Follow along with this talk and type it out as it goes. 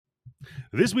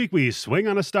This week we swing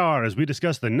on a star as we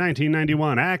discuss the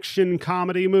 1991 action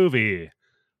comedy movie,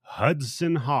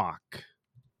 Hudson Hawk.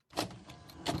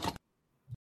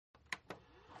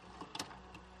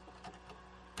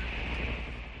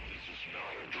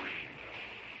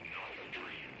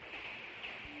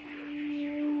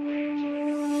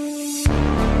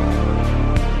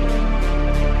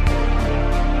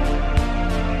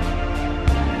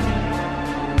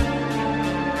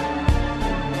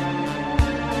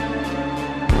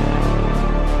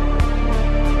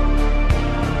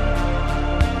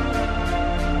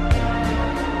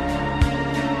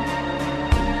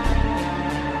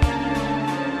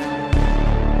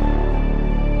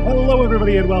 Hello,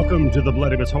 everybody, and welcome to the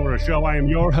Bloody Bits Horror Show. I am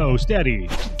your host, Eddie,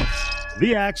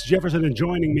 the Axe Jefferson, and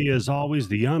joining me, as always,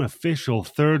 the unofficial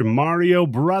third Mario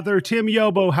brother, Tim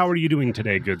Yobo. How are you doing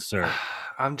today, good sir?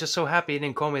 I'm just so happy you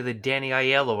didn't call me the Danny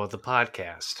Aiello of the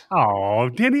podcast. Oh,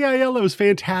 Danny Aiello is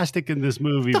fantastic in this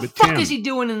movie. What the fuck is he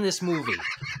doing in this movie?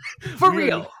 For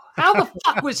real. How the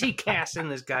fuck was he cast in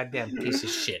this goddamn piece of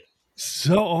shit?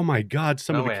 So, oh my God,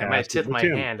 some of the cast. I might tip my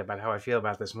hand about how I feel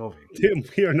about this movie. Tim,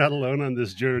 we are not alone on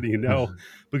this journey, no,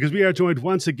 because we are joined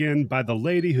once again by the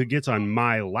lady who gets on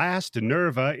my last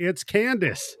nerva. It's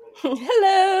Candace.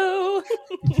 Hello.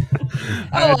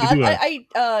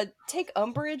 I take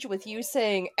umbrage with you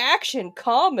saying action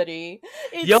comedy.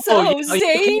 It's so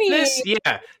zany.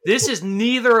 This is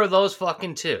neither of those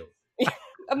fucking two.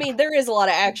 I mean, there is a lot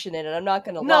of action in it. I'm not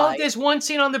going to lie. No, there's one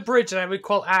scene on the bridge that I would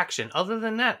call action. Other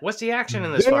than that, what's the action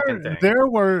in this fucking thing? There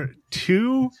were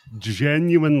two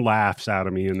genuine laughs out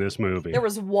of me in this movie. There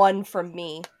was one from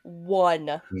me.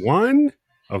 One?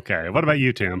 Okay. What about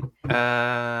you, Tim?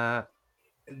 There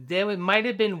might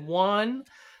have been one,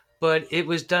 but it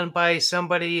was done by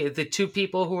somebody, the two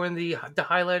people who were in the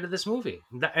highlight of this movie.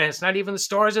 And it's not even the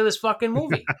stars of this fucking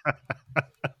movie.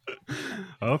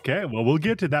 Okay, well, we'll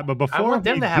get to that, but before I want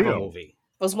them to have a movie.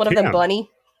 Was one of them Bunny?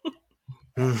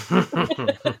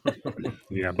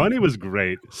 Yeah, Bunny was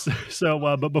great. So,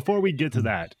 but before we get to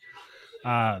that,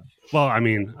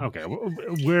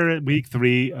 we're at week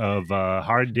 3 of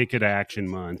Hard Dick Action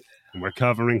Month, and we're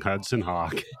covering Hudson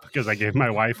Hawk because I gave my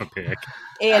wife a pick.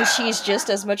 And she's just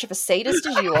as much of a sadist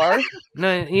as you are.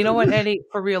 No, you know what, Eddie?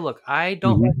 For real, look, I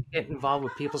don't like to get involved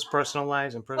with people's personal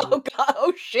lives and personal. Oh God!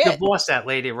 Oh shit! Divorce that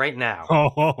lady right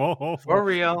now. For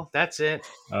real, that's it.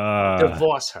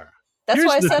 Divorce her. That's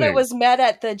why I said I was mad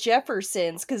at the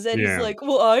Jeffersons, because then he's like,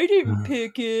 "Well, I didn't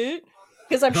pick it."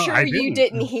 Because I'm sure you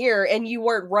didn't hear, and you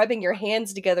weren't rubbing your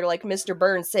hands together like Mr.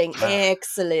 Burns saying,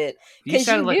 excellent. You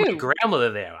sounded like my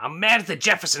grandmother there. I'm mad at the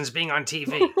Jeffersons being on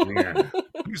TV. Yeah.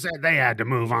 You said they had to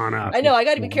move on up. I know, I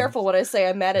got to be careful when I say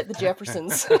I'm mad at the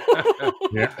Jeffersons.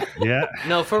 Yeah.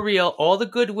 No, for real, all the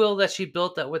goodwill that she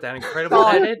built up with that incredible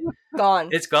edit, gone.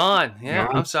 It's gone. Yeah,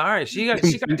 I'm sorry. She got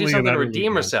to do something to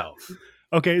redeem herself.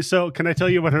 Okay, so can I tell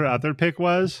you what her other pick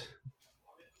was?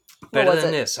 Better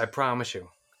than this, I promise you.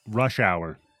 Rush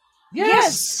Hour.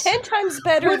 Yes! 10 times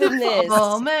better than this.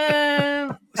 Oh,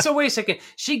 man. So wait a second.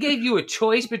 She gave you a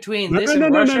choice between this and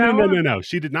Rush Hour? No.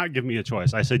 She did not give me a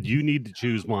choice. I said, you need to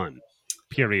choose one.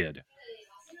 Period.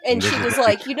 And she was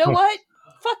like, you know what?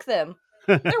 Fuck them.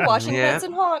 They're watching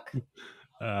Hudson Hawk.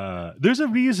 There's a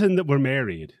reason that we're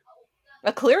married.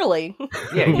 Clearly.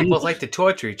 Yeah, you both like to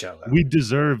torture each other. We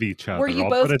deserve each other. Were you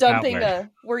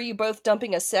both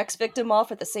dumping a sex victim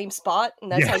off at the same spot?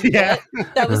 And that's how you met?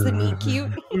 That was the meet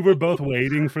cute? We were both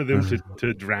waiting for them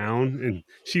to drown. And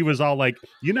she was all like,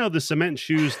 the cement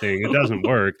shoes thing, it doesn't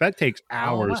work. That takes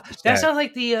hours. That sounds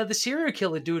like the serial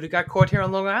killer dude who got caught here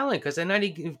on Long Island, because they're not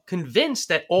even convinced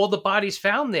that all the bodies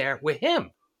found there were him.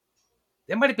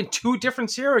 There might have been 2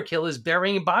 different serial killers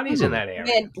burying bodies in that area.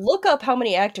 And look up how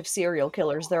many active serial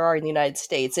killers there are in the United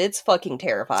States. It's fucking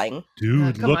terrifying.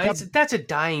 Dude, that's a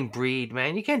dying breed,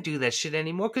 man. You can't do that shit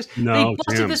anymore, because they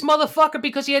busted this motherfucker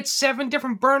because he had 7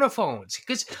 different burner phones.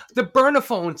 Because the burner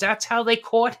phones, that's how they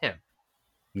caught him.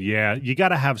 Yeah, you got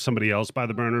to have somebody else buy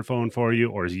the burner phone for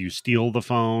you, or you steal the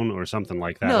phone or something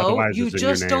like that. No, otherwise you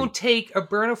just don't take a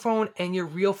burner phone and your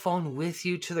real phone with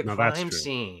you to the crime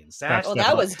scenes. That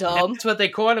was dumb. That's what they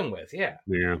caught him with, yeah.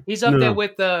 Yeah. He's up there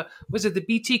with, was it the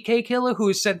BTK killer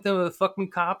who sent the fucking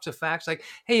cops a fax like,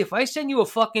 hey, if I send you a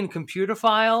fucking computer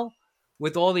file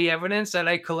with all the evidence that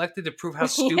I collected to prove how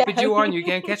stupid you are and you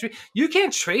can't catch me, you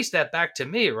can't trace that back to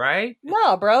me, right?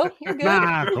 No, bro, you're good.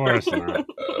 Nah, of course not.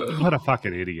 What a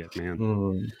fucking idiot, man.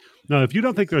 No, if you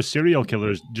don't think they're serial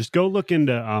killers, just go look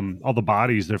into all the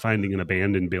bodies they're finding in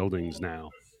abandoned buildings now.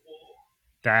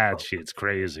 That shit's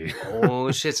crazy.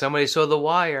 Oh, shit, somebody saw The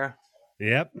Wire.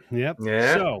 Yep. Yeah.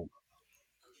 So,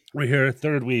 We're here,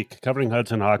 third week, covering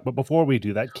Hudson Hawk. But before we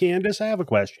do that, Candace, I have a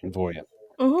question for you.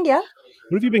 Yeah.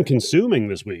 What have you been consuming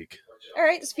this week? All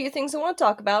right, there's a few things I want to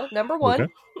talk about. Number one,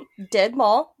 Dead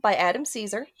Mall by Adam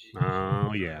Caesar.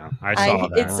 Oh yeah, I saw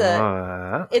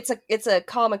that. It's a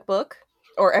comic book,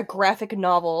 or a graphic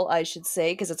novel, I should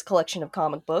say, because it's a collection of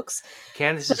comic books.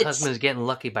 Candace's husband is getting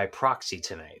lucky by proxy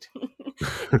tonight.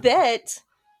 That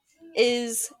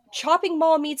is Chopping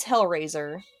Mall meets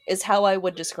Hellraiser, is how I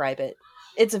would describe it.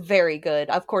 It's very good.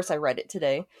 Of course, I read it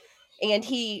today.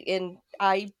 And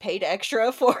I paid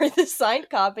extra for the signed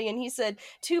copy, and he said,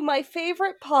 "To my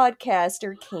favorite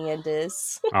podcaster,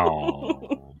 Candace."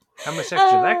 Oh, how much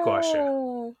extra that cost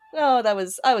you?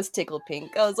 Oh, I was tickled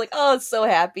pink. I was like, oh, it's so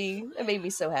happy. It made me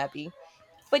so happy.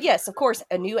 But yes, of course,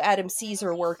 a new Adam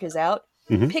Caesar work is out.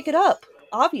 Mm-hmm. Pick it up.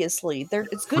 Obviously,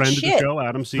 it's good Friend shit. Of the show,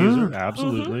 Adam Caesar,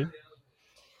 absolutely. Mm-hmm.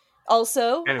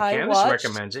 Also, and if Candace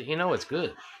recommends it, you know it's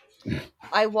good.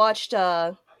 I watched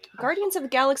Guardians of the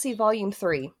Galaxy Volume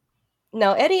 3.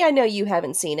 Now, Eddie, I know you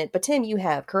haven't seen it, but Tim, you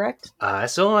have, correct? I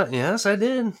saw it. Yes, I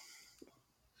did.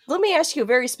 Let me ask you a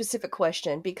very specific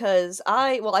question, because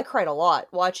I cried a lot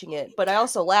watching it, but I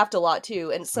also laughed a lot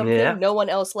too, and something no one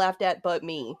else laughed at but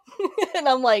me. And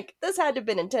I'm like, this had to have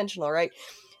been intentional, right?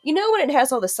 You know when it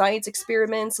has all the science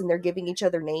experiments and they're giving each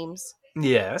other names?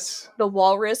 Yes. The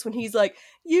walrus, when he's like,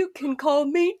 "You can call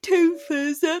me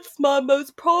Toothless, that's my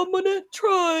most prominent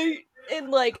trait."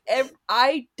 And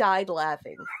I died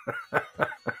laughing.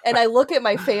 And I look at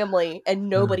my family and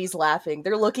nobody's laughing.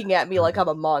 They're looking at me like I'm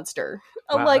a monster.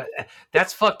 I'm like,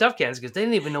 that's fucked up, Candace, because they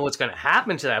didn't even know what's going to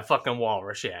happen to that fucking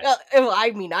walrus yet.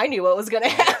 I mean, I knew what was going to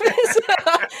happen.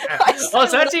 So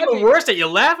that's even worse that you're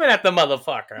laughing at the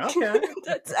motherfucker. Okay.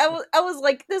 I was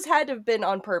like, this had to have been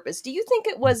on purpose. Do you think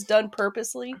it was done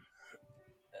purposely?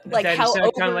 Like that how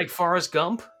kind of like Forrest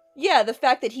Gump? Yeah, the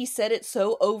fact that he said it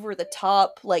so over the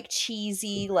top, like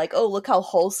cheesy, like, oh, look how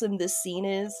wholesome this scene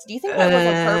is. Do you think that was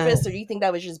on purpose, or do you think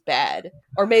that was just bad?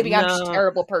 Or maybe I'm just a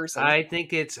terrible person. I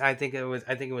think it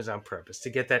was on purpose to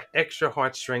get that extra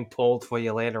heartstring pulled for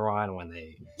you later on when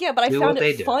they but I found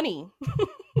it funny.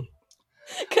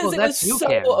 Because it was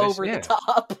so over the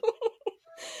top.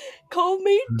 Call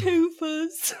me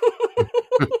Toothless.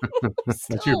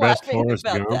 That's your best Forrest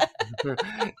Gump.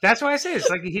 That's why I say it's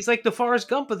like he's like the Forrest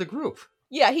Gump of the group.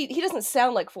 Yeah, he doesn't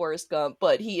sound like Forrest Gump,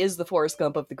 but he is the Forrest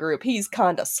Gump of the group. He's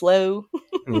kind of slow.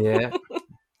 Yeah.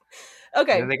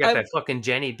 Okay. And they got that fucking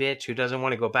Jenny bitch who doesn't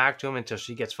want to go back to him until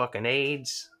she gets fucking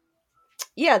AIDS.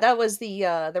 Yeah, that was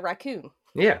the raccoon.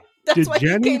 Yeah. That's why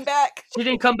he came back. She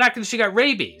didn't come back until she got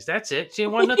rabies. That's it. She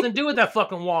didn't want nothing to do with that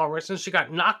fucking walrus, and she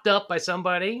got knocked up by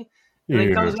somebody. And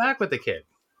then comes back with the kid.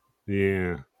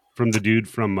 Yeah. From the dude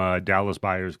from Dallas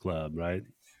Buyers Club, right?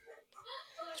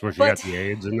 That's where she got the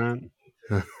AIDS and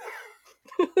that?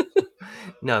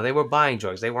 No, they were buying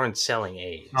drugs. They weren't selling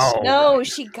AIDS. Oh, no, right.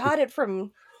 She got it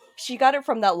from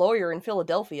that lawyer in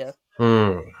Philadelphia.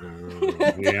 Yeah,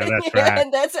 that's right.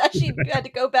 And that's how she had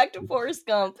to go back to Forrest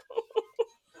Gump.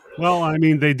 Well, I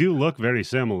mean, they do look very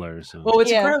similar. So. Well,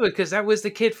 it's incredible because that was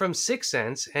the kid from Sixth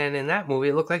Sense, and in that movie,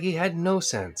 it looked like he had no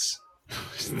sense.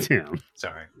 Damn.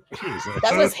 Sorry. Jesus.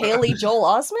 That was Haley Joel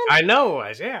Osment? I know it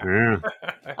was, yeah.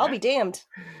 I'll be damned.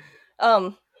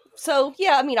 So,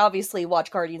 yeah, I mean, obviously,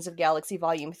 watch Guardians of Galaxy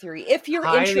Volume 3. If you're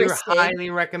interested. Highly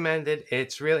recommended.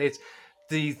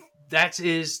 The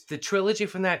trilogy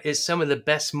from that is some of the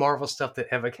best Marvel stuff that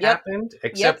ever happened,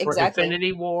 except for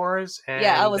Infinity Wars. And,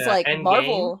 I was like, Endgame.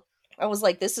 Marvel. I was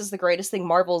like, this is the greatest thing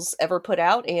Marvel's ever put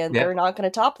out, and they're not going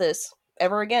to top this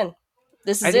ever again.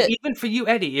 This is it. Even for you,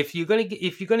 Eddie, if you're gonna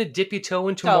dip your toe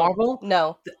into Marvel,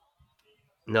 no,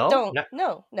 not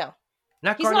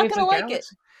he's not gonna like it.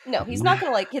 No, he's not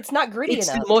gonna like it. It's not gritty enough.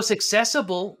 It's the most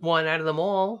accessible one out of them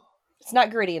all. It's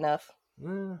not gritty enough.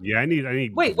 Yeah, I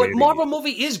need. Wait, what Marvel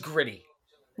movie is gritty?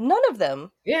 None of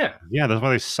them. Yeah, that's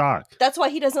why they suck. That's why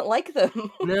he doesn't like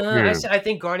them. No, I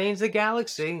think Guardians of the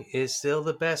Galaxy is still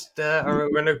the best.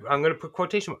 I'm gonna put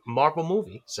quotation Marvel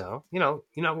movie. So you know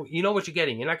what you're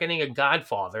getting. You're not getting a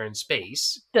Godfather in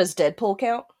space. Does Deadpool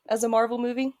count as a Marvel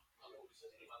movie?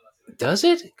 Does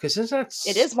it? Because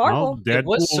it is Marvel. Well, it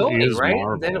was Sony, right?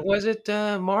 Marvel. Then was it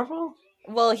Marvel?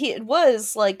 Well, it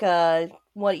was like it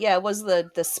was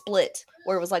the split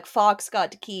where it was like Fox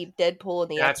got to keep Deadpool and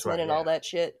the X-Men and all that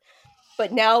shit.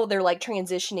 But now they're like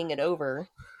transitioning it over.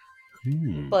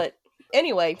 But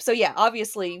anyway, so yeah,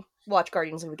 obviously watch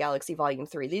Guardians of the Galaxy Volume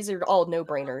 3. These are all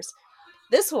no-brainers.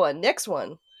 Next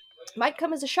one, might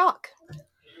come as a shock.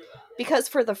 Because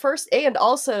for the first, and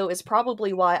also is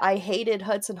probably why I hated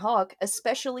Hudson Hawk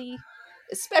especially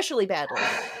badly.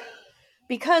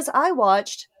 Because I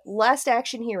watched Last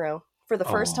Action Hero for the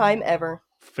first time ever.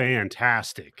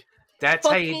 fantastic. That's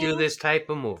how you do this type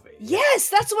of movie. Yes,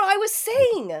 that's what I was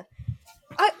saying.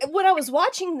 When I was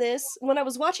watching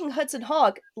Hudson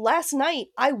Hawk last night,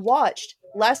 I watched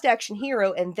Last Action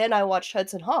Hero and then I watched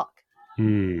Hudson Hawk.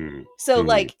 So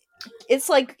like, it's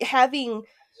like having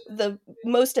the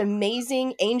most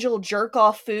amazing angel jerk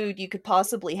off food you could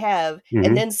possibly have,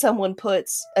 and then someone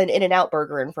puts an In-N-Out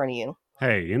burger in front of you.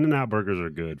 Hey, In-N-Out burgers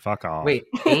are good. Fuck off. Wait,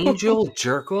 angel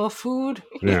jerk off food?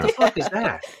 Yeah. What the fuck is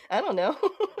that? I don't know.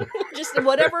 Just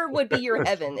whatever would be your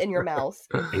heaven in your mouth.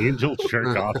 Angel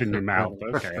jerk off in your mouth.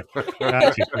 Okay.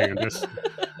 That's you, Candace.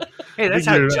 Hey, that's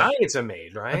how giants are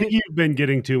made, right? I think you've been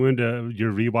getting too into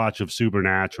your rewatch of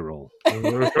Supernatural.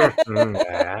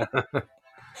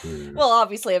 Well,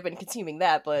 obviously I've been consuming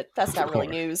that, but that's not really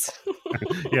news.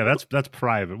 Yeah, that's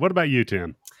private. What about you,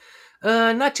 Tim?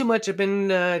 Not too much. I've been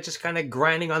just kind of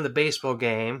grinding on the baseball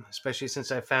game, especially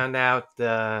since I found out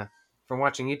from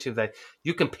watching YouTube that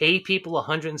you can pay people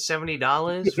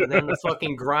 $170 for them to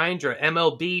fucking grind your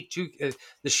MLB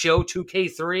the show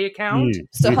 2K3 account.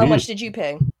 So how much did you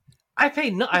pay? I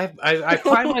paid I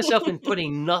pride myself in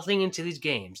putting nothing into these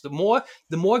games. The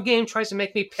more game tries to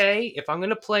make me pay, if I'm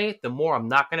going to play it, the more I'm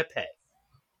not going to pay.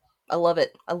 I love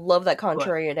it. I love that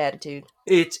contrarian attitude.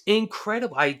 It's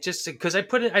incredible. I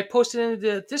posted in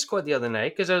the Discord the other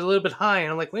night because I was a little bit high,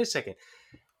 and I'm like, wait a second.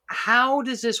 How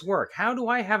does this work? How do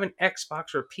I have an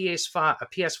Xbox or a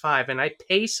PS5 and I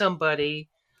pay somebody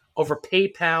over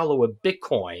PayPal or with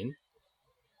Bitcoin,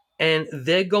 and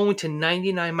they're going to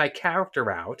 99 my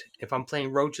character out if I'm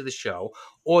playing Road to the Show,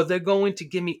 or they're going to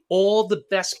give me all the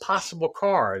best possible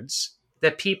cards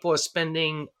that people are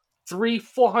spending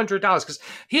 $300-$400? Because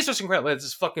here's what's incredible about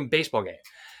this fucking baseball game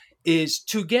is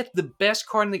to get the best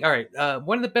card in the... All right,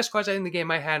 one of the best cards in the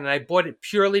game I had, and I bought it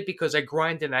purely because I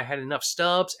grinded and I had enough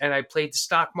stubs, and I played the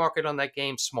stock market on that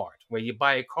game smart, where you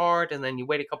buy a card and then you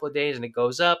wait a couple of days and it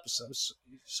goes up,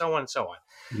 so on and so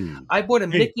on. I bought a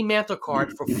Mickey Mantle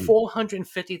card for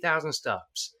 450,000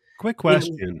 stubs. Quick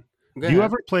question. Do you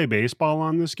ever play baseball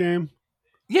on this game?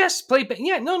 Yes,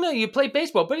 you play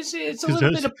baseball, but it's a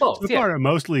little bit of both. So far, it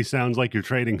mostly sounds like you're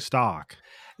trading stock.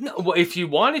 No, well, if you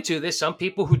wanted to, there's some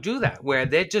people who do that, where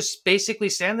they're just basically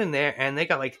standing there and they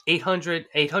got like 800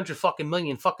 fucking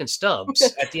million fucking stubs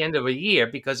at the end of a year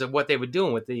because of what they were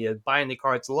doing with the buying the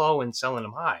cards low and selling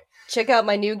them high. Check out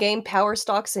my new game, Power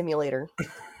Stock Simulator.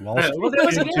 Well, there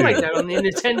was a game like that on the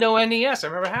Nintendo NES. I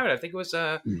remember having it. I think it was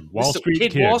Wall Street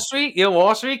Kid. Wall Street, yeah,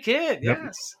 Wall Street Kid. Yep.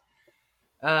 Yes.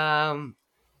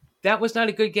 That was not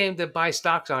a good game to buy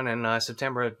stocks on in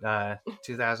September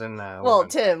 2000. Well,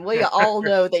 Tim, we all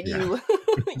know that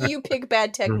you pick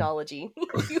bad technology.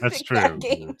 That's pick true. Bad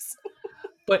games.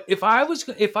 But if I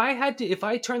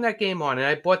turned that game on and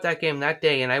I bought that game that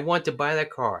day and I wanted to buy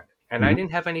that card and I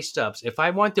didn't have any stubs, if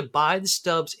I wanted to buy the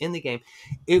stubs in the game,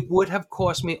 it would have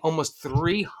cost me almost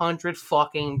 $300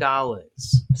 fucking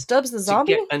dollars. Stubbs the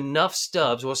zombie? To get enough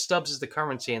stubs, well, stubs is the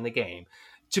currency in the game,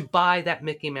 to buy that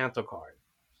Mickey Mantle card.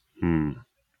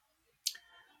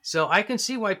 So I can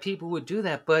see why people would do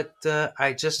that, but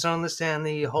I just don't understand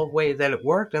the whole way that it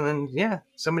worked. And then,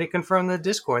 somebody confirmed in the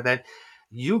Discord that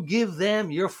you give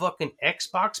them your fucking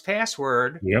Xbox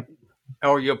password,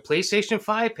 or your PlayStation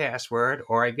 5 password,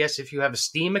 or I guess if you have a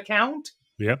Steam account,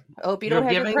 I hope you don't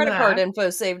have your credit card info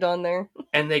saved on there.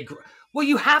 And well,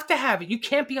 you have to have it. You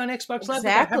can't be on Xbox Live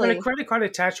without having a credit card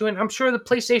attached to it. And I'm sure the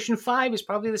PlayStation 5 is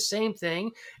probably the same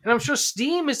thing. And I'm sure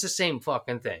Steam is the same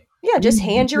fucking thing. Yeah, just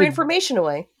hand your information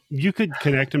away. You could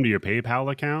connect them to your PayPal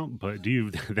account, but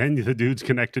then the dude's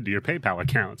connected to your PayPal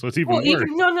account, so it's even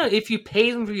worse. If you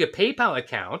pay them through your PayPal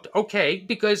account, okay,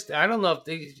 because I don't know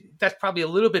if that's probably a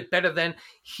little bit better than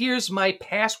here's my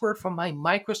password from my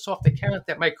Microsoft account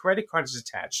that my credit card is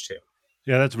attached to.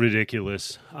 Yeah, that's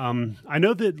ridiculous. I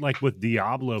know that like with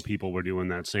Diablo, people were doing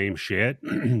that same shit,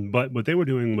 but what they were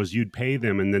doing was you'd pay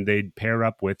them and then they'd pair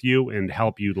up with you and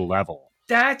help you to level.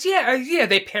 That's,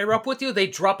 they pair up with you. They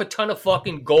drop a ton of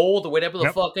fucking gold or whatever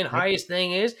the fucking highest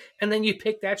thing is, and then you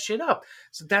pick that shit up.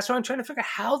 So that's what I'm trying to figure out.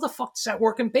 How the fuck does that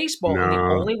work in baseball? No. And the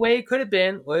only way it could have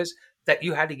been was that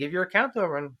you had to give your account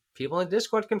over, and people in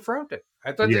Discord confirmed it.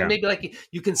 I thought that maybe like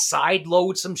you can side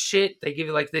load some shit. They give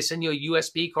you they send you a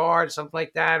USB card or something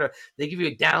like that, or they give you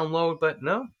a download, but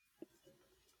no.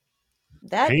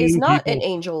 That is not an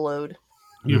angel load.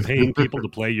 You're paying people to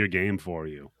play your game for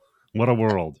you. What a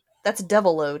world. That's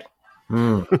devil load.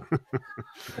 Oh,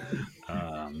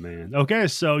 man. Okay,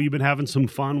 so you've been having some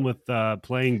fun with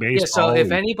playing baseball. Yeah, so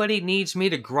if anybody needs me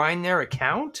to grind their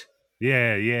account...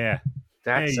 Yeah.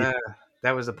 That's...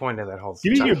 that was the point of that whole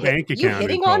thing. Give me your bank account. You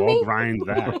hitting on me? I'll grind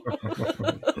that.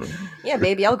 Yeah,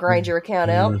 baby, I'll grind your account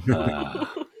out.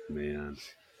 Man.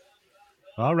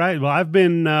 All right. Well, I've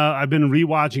been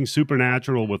rewatching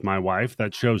Supernatural with my wife.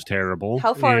 That show's terrible.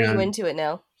 How far are you into it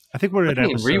now? I think we're at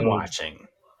episode rewatching.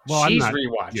 Well, she's I'm not,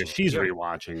 rewatching. Yeah, she's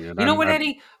rewatching it. You know what,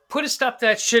 Eddie? Put a stop to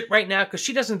that shit right now because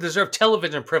she doesn't deserve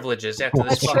television privileges after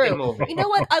this fucking movie. You know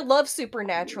what? I love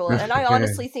Supernatural, and I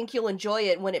honestly think you'll enjoy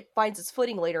it when it finds its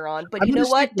footing later on. But you know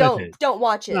what? Don't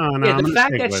watch it. No, yeah, the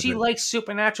fact that she likes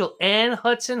Supernatural and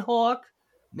Hudson Hawk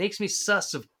makes me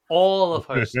sus of all of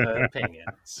her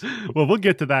opinions. Well, we'll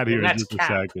get to that here in just a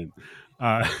second.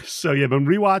 So yeah, I've been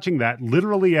rewatching that.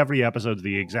 Literally every episode's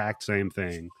the exact same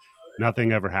thing.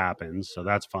 Nothing ever happens, so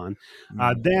that's fun.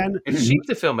 Then it's cheap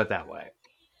to film it that way.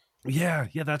 Yeah,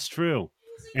 that's true.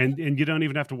 And you don't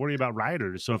even have to worry about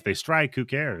writers. So if they strike, who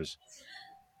cares?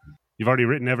 You've already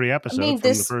written every episode from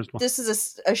the first one. This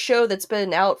is a show that's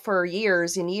been out for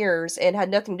years and years and had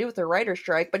nothing to do with the writer's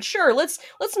strike. But sure, let's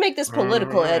make this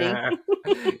political, Eddie.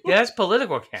 Yeah, it's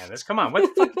political, Candace. Come on, what the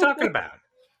fuck are you talking about?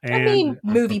 And,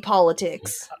 movie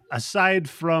politics. Aside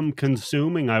from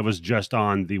consuming, I was just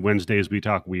on the Wednesdays We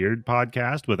Talk Weird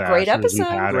podcast with Great Ashley episode.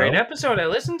 and Pato. Great episode. I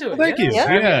listened to it. Thank you.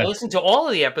 Yeah. I listened to all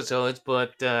of the episodes,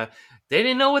 but they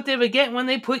didn't know what they were getting when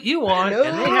they put you on.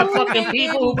 And they have fucking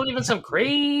people who believe in some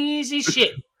crazy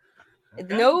shit.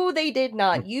 No, they did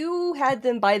not. You had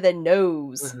them by the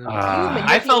nose.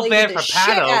 I felt bad for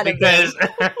Pato because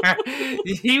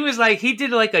he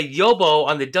did like a yobo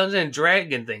on the Dungeons and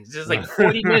Dragon things. Just like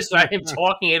 40 minutes of him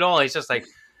talking at all. He's just like,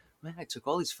 man, I took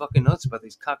all these fucking notes about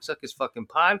these cocksuckers fucking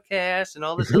podcasts and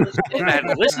all this other shit. I had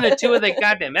to listen to 2 of their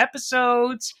goddamn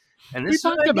episodes. And this we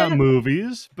talked about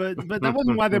movies, but that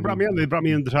wasn't why they brought me on. They brought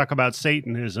me in to talk about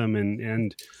Satanism,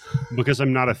 and because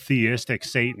I'm not a theistic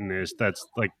Satanist, that's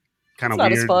like kind of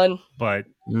weird. Not as fun. But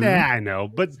I know.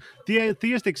 But the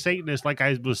theistic Satanists, like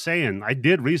I was saying, I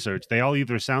did research. They all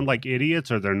either sound like idiots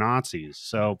or they're Nazis.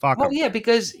 So fuck them. Yeah,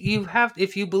 because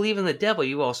if you believe in the devil,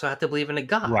 you also have to believe in a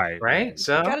god, right?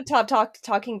 So you gotta stop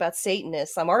talking about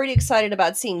Satanists. I'm already excited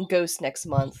about seeing Ghost next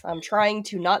month. I'm trying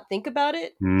to not think about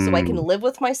it so I can live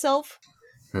with myself.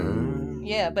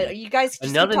 Yeah, but you guys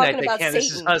just another keep talking night about that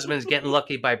Candace's husband's getting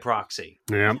lucky by proxy.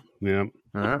 Yeah.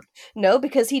 No,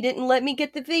 because he didn't let me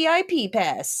get the VIP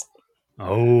pass.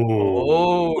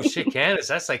 Oh shit, Candace,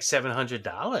 that's like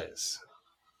 $700.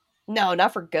 No,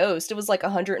 not for Ghost. It was like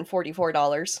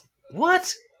 $144.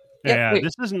 What? Yeah,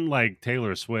 this isn't like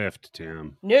Taylor Swift,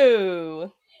 Tim.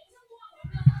 No.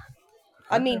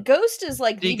 I mean, Ghost is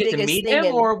like the biggest thing. Do you get to meet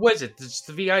him, or was it it's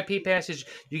the VIP passage?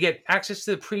 You get access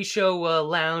to the pre-show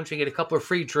lounge. You get a couple of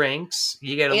free drinks.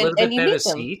 You get a little bit better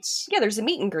seats. Yeah, there's a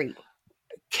meet and greet.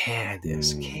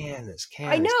 Candace.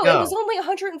 I know, it was only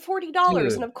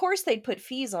 $140, and of course they'd put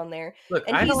fees on there. Look,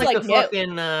 and I don't like to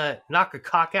fucking knock a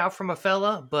cock out from a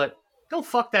fella, but don't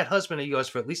fuck that husband of yours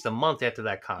for at least a month after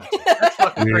that concert. That's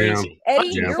fucking crazy.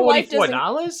 Eddie, your wife doesn't...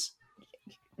 $44?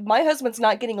 My husband's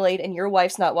not getting laid, and your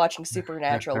wife's not watching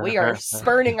Supernatural. We are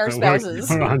spurning our spouses.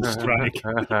 We're on strike.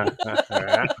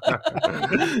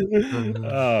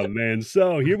 Oh man!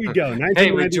 So here we go.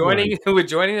 Hey, we're joining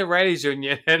the writers'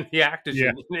 union and the actors'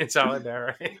 union in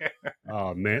solidarity.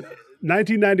 Oh man!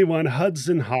 1991,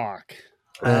 Hudson Hawk.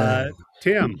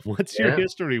 Tim, what's your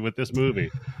history with this movie?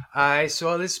 I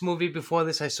saw this movie before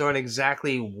this. I saw it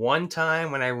exactly one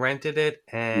time when I rented it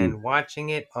and watching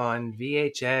it on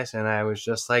VHS, and I was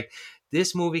just like,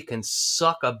 this movie can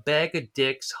suck a bag of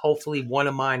dicks. Hopefully one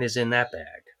of mine is in that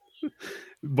bag.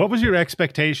 What was your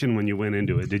expectation when you went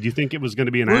into it? Did you think it was going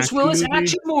to be an Bruce Willis movie?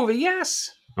 action movie?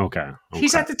 Yes. Okay.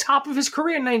 He's at the top of his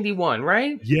career in 91,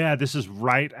 right? Yeah, this is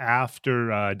right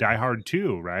after Die Hard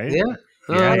 2, right? Yeah.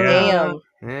 Damn.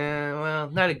 Yeah, well,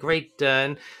 not a great.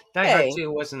 Die Hard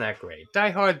 2 wasn't that great.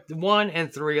 Die Hard 1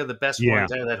 and 3 are the best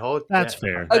ones out of that whole. That's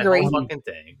fair. Agree. Fucking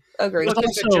thing. Agree. Look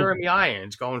at Jeremy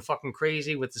Irons going fucking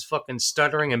crazy with his fucking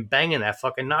stuttering and banging that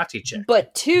fucking Nazi chick.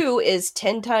 But 2 is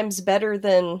 10 times better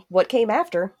than what came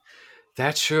after.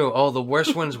 That's true. Oh, the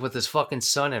worst one's with his fucking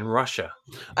son in Russia.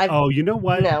 You know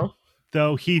what? No.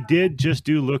 Though he did just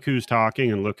do Look Who's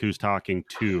Talking and Look Who's Talking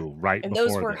 2 right and before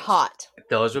those were this. hot.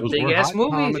 Those were big-ass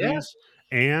movies, yeah.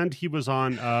 And he was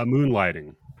on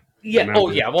Moonlighting. Yeah. Remember? Oh,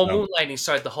 yeah. Well, Moonlighting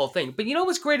started the whole thing. But you know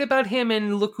what's great about him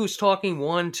and Look Who's Talking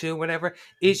 1, 2, whatever,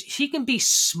 is he can be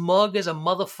smug as a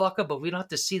motherfucker, but we don't have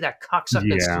to see that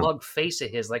cocksucking smug face of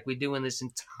his like we do in this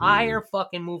entire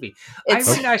fucking movie. I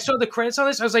saw the credits on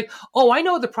this. I was like, oh, I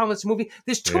know the problem with this movie.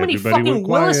 There's too many fucking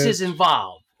Willises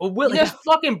involved. His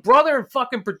fucking brother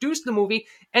fucking produced the movie,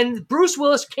 and Bruce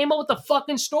Willis came up with the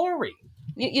fucking story.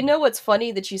 You know what's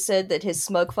funny that you said that his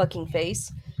smug fucking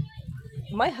face?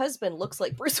 My husband looks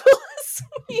like Bruce Willis.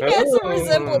 Willis. He has some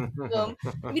resemblance to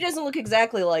him. He doesn't look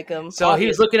exactly like him. So obviously.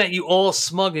 he's looking at you all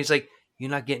smug, and he's like,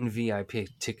 "You're not getting VIP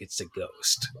tickets to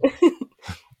Ghost."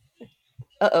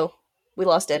 Uh-oh. We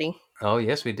lost Eddie. Oh,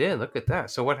 yes, we did. Look at that.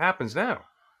 So what happens now?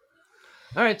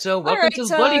 All right, so welcome to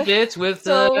the Bloody Bits with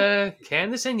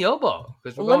Candace and Yobo,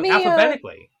 because we're going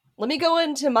alphabetically. Let me go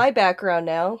into my background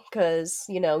now, because,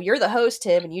 you're the host,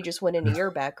 Tim, and you just went into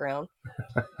your background.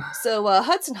 So,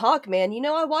 Hudson Hawk, man,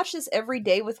 I watch this every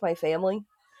day with my family.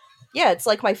 Yeah, it's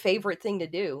like my favorite thing to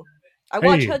do. I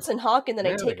watch Hudson Hawk, and then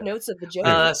I take notes of the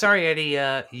jokes. Sorry, Eddie,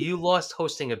 you lost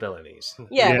hosting abilities.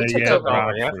 Yeah, we took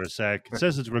over. For a sec. It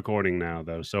says it's recording now,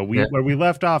 though. So where we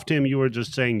left off, Tim, you were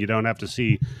just saying you don't have to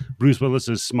see Bruce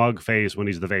Willis's smug face when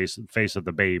he's the face of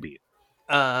the baby.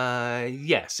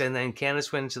 Yes, and then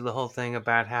Candace went into the whole thing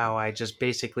about how I just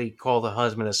basically call the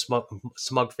husband a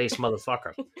smug-faced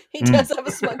motherfucker. He does have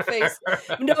a smug face.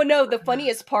 No, the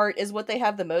funniest part is what they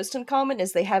have the most in common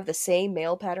is they have the same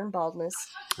male pattern baldness.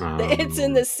 It's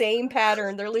in the same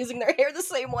pattern. They're losing their hair the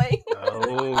same way.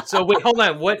 Oh, so wait, hold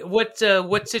on.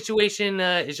 What situation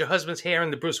is your husband's hair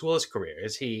in the Bruce Willis career?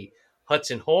 Is he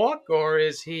Hudson Hawk or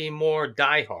is he more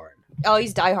Die Hard? Oh,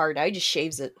 he's Die Hard now. He just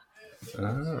shaves it. Oh,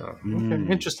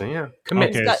 okay. Interesting. Yeah,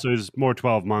 commit. Okay, so it's more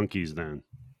 12 Monkeys then.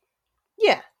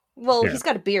 Yeah, well, he's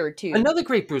got a beard too. Another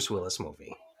great Bruce Willis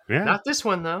movie. Yeah, not this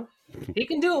one though. He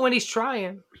can do it when he's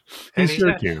trying. He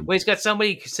sure can. When he's got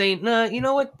somebody saying, "No, you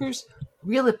know what, Bruce,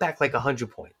 reel it back like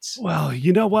 100 points." Well,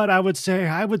 you know what I would say.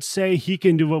 I would say he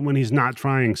can do it when he's not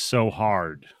trying so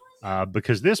hard.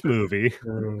 Because this movie,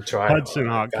 Hudson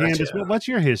Hawk, Candace, what's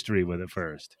your history with it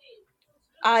first?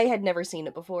 I had never seen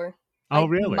it before. Oh,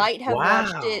 really? I might have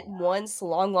watched it once a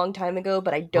long, long time ago,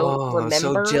 but I don't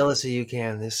remember. I'm so jealous of you,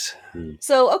 Candace.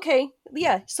 So, okay,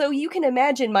 yeah. So you can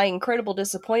imagine my incredible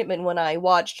disappointment when I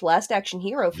watched Last Action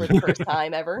Hero for the first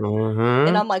time ever.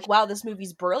 And I'm like, wow, this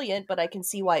movie's brilliant, but I can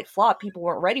see why it flopped. People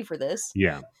weren't ready for this.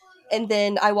 Yeah. And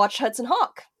then I watched Hudson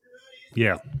Hawk.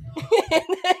 Yeah.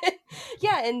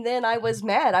 And then I was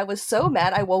mad. I was so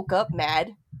mad. I woke up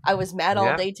mad. I was mad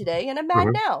all day today, and I'm mad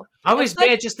now. I was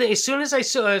mad just as soon as I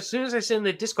said in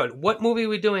the Discord, what movie are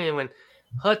we doing? And when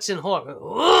Hudson Hawk,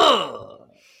 ugh!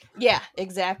 Yeah,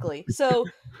 exactly. So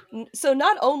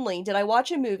not only did I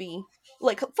watch a movie,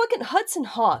 like fucking Hudson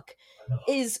Hawk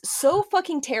is so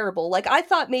fucking terrible. Like I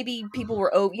thought maybe people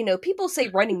were, people say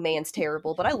Running Man's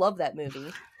terrible, but I love that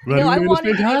movie. I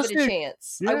wanted to give it a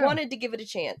chance. Yeah. I wanted to give it a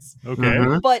chance.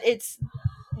 Okay. But it's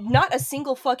not a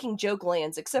single fucking joke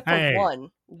lands except for one.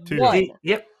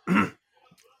 Yep.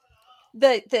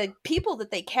 The people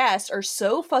that they cast are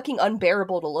so fucking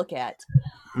unbearable to look at.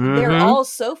 They're all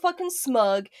so fucking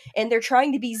smug, and they're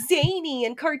trying to be zany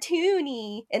and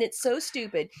cartoony, and it's so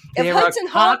stupid. There are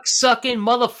cock-sucking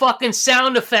motherfucking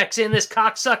sound effects in this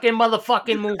cock-sucking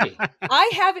motherfucking movie.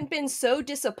 I haven't been so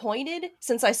disappointed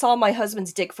since I saw my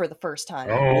husband's dick for the first time.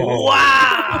 Oh,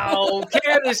 wow!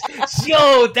 Candace,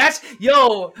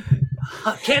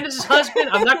 Candace's husband,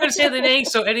 I'm not going to say the name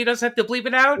so Eddie doesn't have to bleep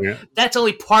it out. Yeah. That's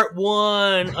only part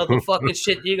one of the fucking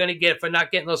shit you're going to get for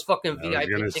not getting those fucking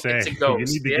VIP tickets to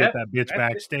Ghost. You need to get that bitch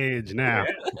backstage now.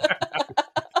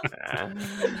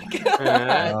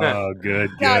 Oh, good.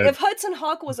 God, if Hudson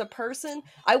Hawk was a person,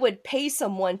 I would pay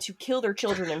someone to kill their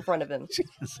children in front of him.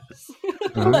 Jesus.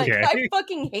 I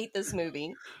fucking hate this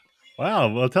movie.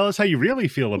 Wow, well, tell us how you really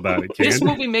feel about it, Ken. This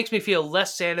movie makes me feel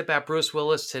less sad about Bruce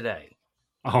Willis today.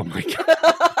 Oh my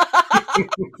God.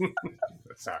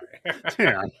 Sorry.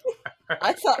 Yeah.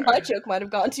 I thought my joke might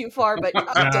have gone too far, but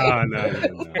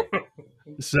no.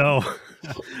 So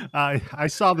I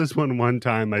saw this one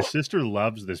time. My sister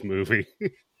loves this movie.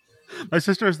 My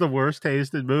sister has the worst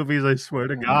taste in movies, I swear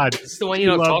to God. It's the one you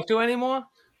don't talk to anymore?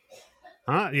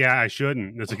 Huh? Yeah, I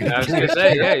shouldn't. That's a good I was going to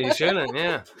say, yeah, you shouldn't,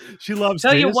 yeah. She loves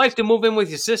Tell this. your wife to move in with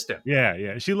your sister.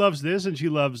 Yeah. She loves this, and she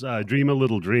loves Dream a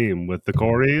Little Dream with the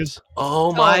Coreys.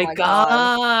 Oh my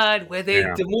God. Where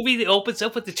the movie that opens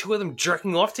up with the two of them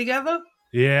jerking off together?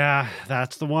 Yeah,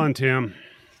 that's the one, Tim.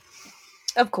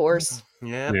 Of course.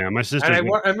 Yeah. Yeah, my sister. And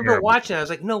I remember watching it. I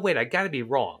was like, no, wait, I got to be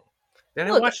wrong. Then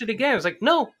I watched it again. I was like,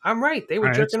 no, I'm right. They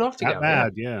were jerking off together.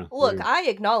 Bad, yeah. Look, I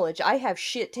acknowledge I have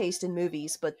shit taste in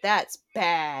movies, but that's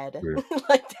bad. Yeah.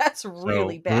 That's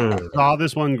really bad. I saw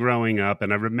this one growing up,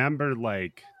 and I remember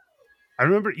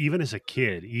even as a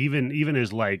kid, even as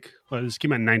this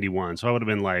came out in 91, so I would have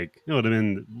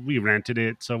been we rented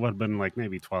it, so it would have been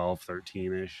maybe 12,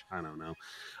 13-ish. I don't know.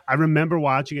 I remember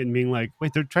watching it and being like,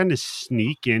 wait, they're trying to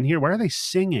sneak in here? Why are they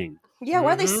singing? Yeah,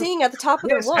 why are they singing at the top of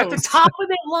their lungs? At the top of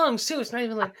their lungs, too. It's not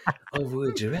even like, oh,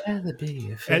 would you rather be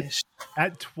a fish?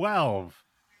 At 12,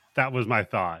 that was my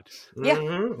thought. Yeah.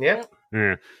 Mm-hmm. Yep.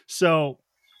 Yeah. So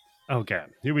Okay,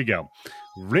 here we go.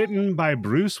 Written by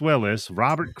Bruce Willis,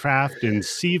 Robert Kraft, and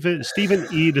Stephen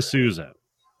E. D'Souza.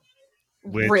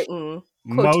 Which Written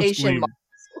quotation marks.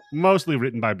 mostly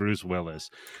written by Bruce Willis.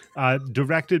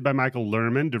 Directed by Michael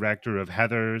Lerman, director of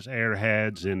Heathers,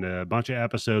 Airheads, and a bunch of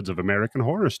episodes of American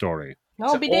Horror Story.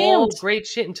 I'll be damned. Great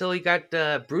shit until he got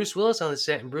Bruce Willis on the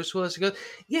set, and Bruce Willis goes,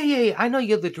 yeah, I know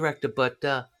you're the director, but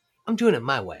I'm doing it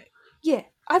my way. Yeah,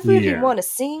 I really want to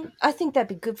sing. I think that'd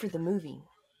be good for the movie.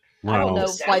 Well, I don't know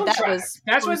why that was.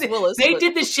 That's Bruce what Willis, they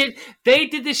did this shit. They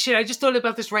did this shit. I just thought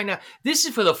about this right now. This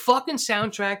is for the fucking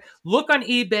soundtrack. Look on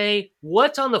eBay.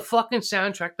 What's on the fucking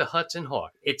soundtrack to Hudson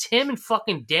Hawk? It's him and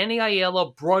fucking Danny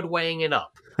Aiello Broadwaying it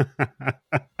up.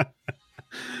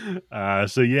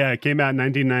 So yeah, it came out in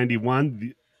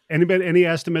 1991. Any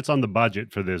estimates on the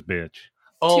budget for this bitch?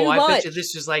 Oh, I bet you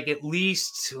this is like at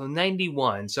least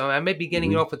 91. So I might be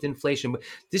getting it off with inflation, but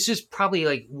this is probably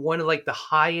like one of like the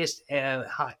highest end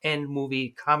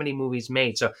comedy movies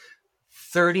made. So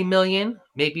 30 million,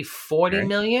 maybe 40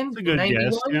 million. That's a good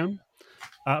 91? Guess,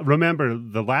 yeah. Remember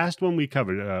the last one we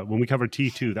covered when we covered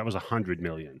T2, that was 100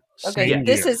 million. Okay,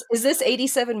 is this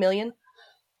 87 million?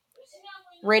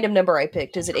 Random number I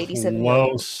picked. Is it 87 million?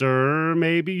 Closer,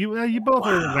 maybe. You both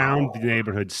are around the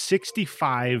neighborhood.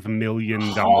 $65 million.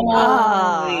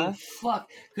 Holy fuck.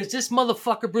 Because this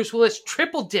motherfucker, Bruce Willis,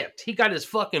 triple dipped. He got his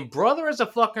fucking brother as a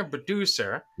fucking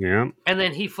producer. Yeah. And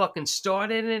then he fucking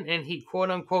started it and he quote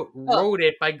unquote wrote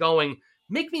it by going,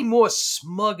 make me more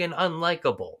smug and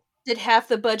unlikable. Did half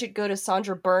the budget go to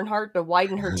Sandra Bernhardt to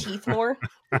widen her teeth more?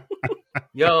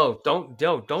 Yo, don't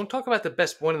talk about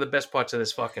one of the best parts of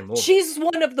this fucking movie. She's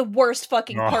one of the worst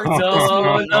fucking parts of this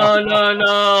movie.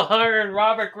 No. Her and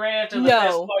Robert Grant are the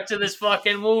best parts of this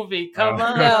fucking movie. Come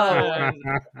on.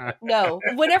 No.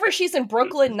 Whenever she's in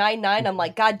Brooklyn Nine-Nine, I'm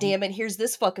like, God damn it, here's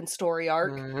this fucking story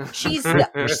arc. She's so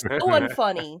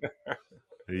unfunny.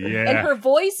 Yeah. And her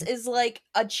voice is like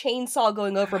a chainsaw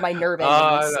going over my nerve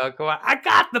endings. Oh, no, come on. I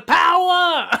got the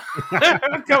power!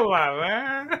 Come on,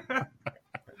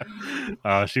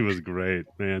 man. She was great,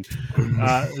 man.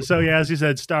 So yeah, as you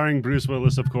said, starring Bruce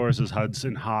Willis, of course, as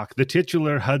Hudson Hawk, the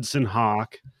titular Hudson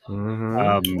Hawk.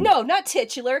 Mm-hmm. No, not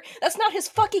titular. That's not his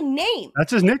fucking name.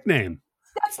 That's his nickname.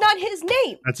 That's not his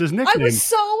name. That's his nickname. I was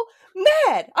so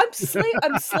mad. I'm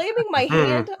slamming my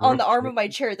hand on the arm of my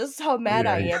chair. This is how mad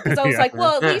I am. Because I was like,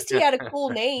 well, at least he had a cool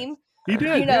name. He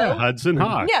did, you know? Yeah, Hudson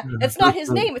Hawk. Yeah, it's not his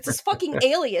name. It's his fucking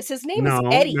alias. His name is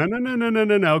Eddie.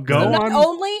 No. Go on. Not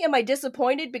only am I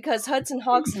disappointed because Hudson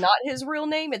Hawk's not his real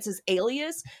name, it's his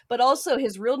alias, but also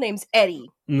his real name's Eddie.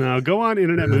 No, go on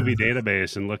Internet Movie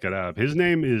Database and look it up. His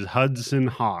name is Hudson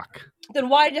Hawk. Then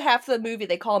why did half the movie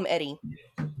they call him Eddie?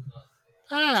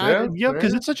 Yeah,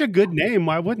 because it's such a good name.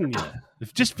 Why wouldn't you?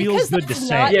 It just feels good to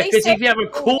say. Yeah, because if you have a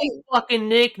cool fucking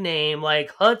nickname like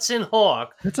Hudson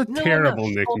Hawk, that's a terrible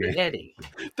nickname. Eddie.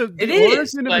 The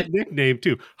origin of his nickname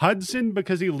too. Hudson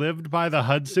because he lived by the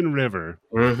Hudson River,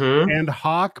 and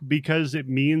Hawk because it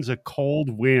means a cold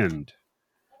wind.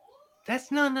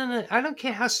 That's no. I don't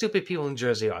care how stupid people in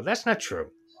Jersey are. That's not true.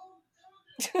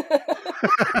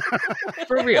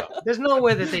 For real. There's no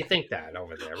way that they think that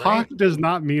over there, right? Hawk does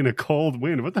not mean a cold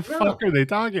wind. What the fuck are they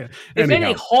talking? If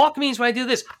any hawk means when I do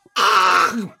this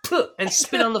and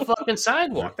spit on the fucking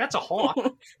sidewalk, that's a hawk.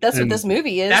 That's what this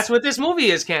movie is. That's what this movie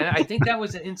is, Ken. I think that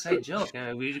was an inside joke.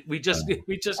 We just got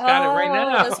it right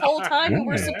now. This whole time we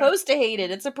were supposed to hate it.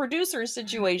 It's a producer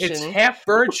situation. It's half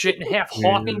bird shit and half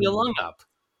hawking your lung up.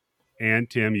 And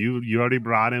Tim, you already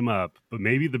brought him up, but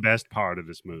maybe the best part of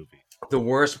this movie. The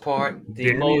worst part,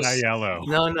 Danny Aiello.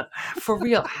 No, for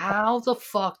real. How the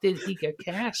fuck did he get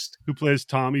cast? Who plays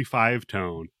Tommy Five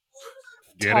Tone?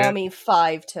 Tommy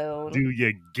Five Tone. Do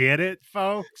you get it,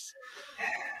 folks?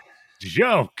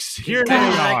 Jokes. Here they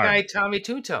are. That guy Tommy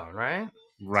Two Tone, right?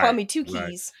 Right. Tommy Two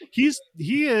Keys. Right.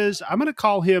 He is. I'm going to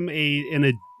call him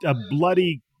a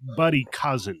bloody buddy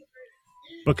cousin.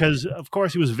 Because, of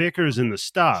course, he was Vickers in the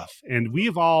Stuff, and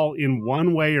we've all, in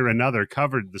one way or another,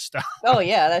 covered the Stuff. Oh,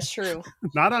 yeah, that's true.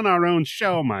 Not on our own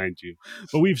show, mind you,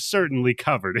 but we've certainly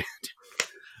covered it.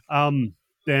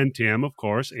 Then, Tim, of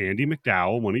course, Andie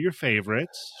MacDowell, one of your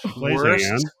favorites. She plays Worst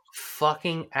Anne.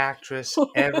 Fucking actress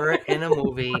ever in a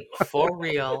movie, for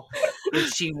real.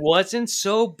 If she wasn't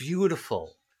so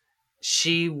beautiful,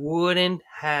 she wouldn't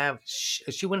have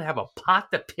a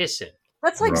pot to piss in.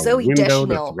 That's like Zooey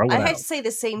Deschanel. I had to say the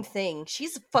same thing.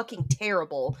 She's fucking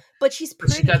terrible, but she's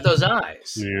pretty. She got those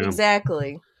eyes. Yeah.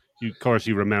 Exactly. Of course,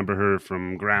 you remember her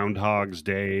from Groundhog's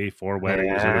Day, 4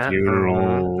 Weddings and a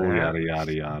Funeral, yada,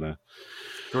 yada, yada.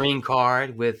 Green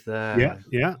Card with that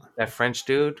French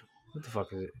dude. What the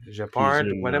fuck is it?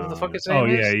 Japard, whatever the fuck his name Oh,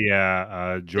 is?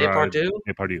 yeah. Gerard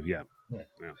Depardieu? yeah.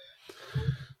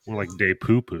 More like De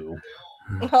Poo Poo.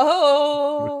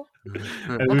 Oh.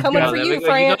 We're coming for you,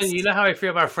 France. You know how I feel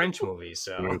about French movies,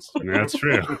 so. That's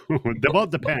true. Well,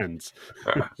 it depends.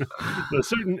 A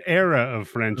certain era of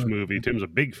French movie, Tim's a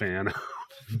big fan of.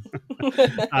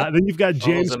 Then you've got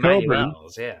James Coburn.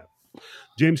 Yeah.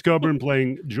 James Coburn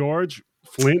playing George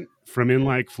Flint from In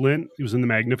Like Flint. He was in The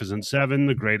Magnificent Seven,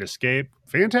 The Great Escape.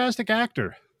 Fantastic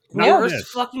actor. Worst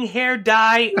fucking hair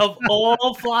dye of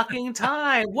all fucking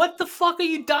time. What the fuck are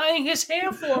you dyeing his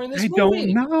hair for in this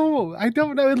movie? I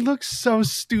don't know. It looks so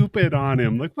stupid on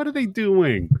him. Like, what are they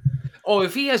doing? Oh,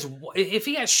 if he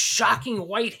has shocking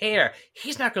white hair,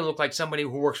 he's not going to look like somebody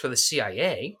who works for the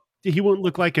CIA. He won't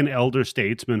look like an elder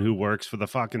statesman who works for the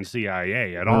fucking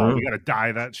CIA at all. We got to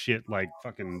dye that shit like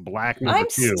fucking black. I'm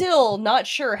still not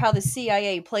sure how the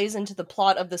CIA plays into the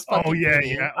plot of this fucking movie.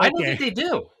 Okay. I don't think they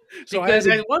do. Because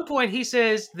at one point he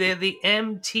says they're the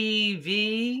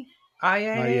MTV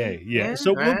IA. Yeah.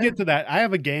 So we'll get to that. I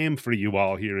have a game for you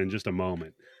all here in just a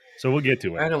moment. So we'll get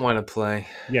to it. I don't want to play.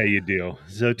 Yeah, you do.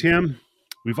 So, Tim,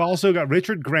 we've also got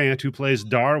Richard Grant, who plays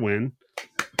Darwin.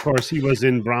 Of course, he was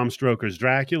in Bram Stoker's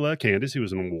Dracula. Candace, he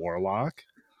was in Warlock.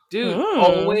 Dude,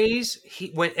 always,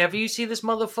 whenever you see this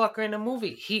motherfucker in a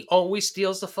movie, he always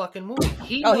steals the fucking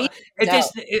movie. I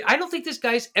don't think this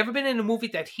guy's ever been in a movie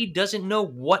that he doesn't know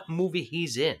what movie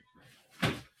he's in.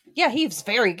 Yeah, he's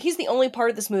the only part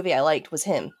of this movie I liked was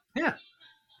him. Yeah.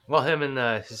 Well, him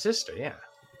and his sister, yeah.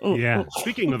 Yeah.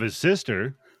 Speaking of his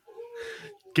sister,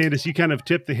 Candace, you kind of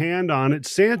tipped the hand on it.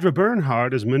 Sandra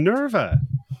Bernhard is Minerva.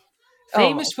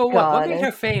 Famous for what? God. What made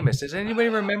her famous? Does anybody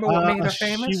remember what made her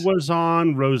famous? She was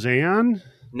on Roseanne.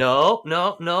 No.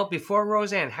 Before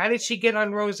Roseanne. How did she get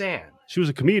on Roseanne? She was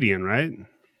a comedian, right?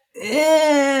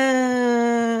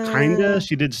 Kinda.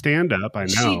 She did stand up. I know.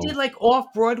 She did like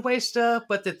off-Broadway stuff,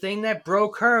 but the thing that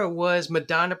broke her was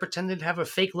Madonna pretended to have a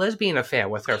fake lesbian affair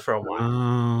with her for a while.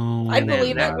 Oh, I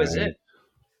believe that was it.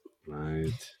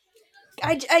 Right.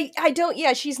 I don't.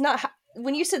 Yeah, she's not.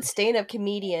 When you said stand-up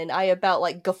comedian, I about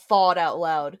like guffawed out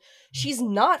loud. She's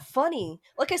not funny.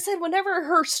 Like I said, whenever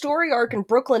her story arc in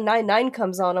Brooklyn Nine-Nine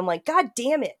comes on, I'm like, God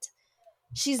damn it.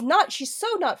 She's so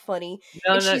not funny.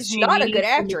 She's not a good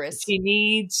actress. She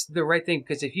needs the right thing,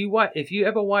 because if you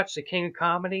ever watch The King of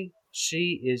Comedy,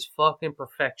 she is fucking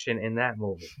perfection in that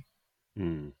movie.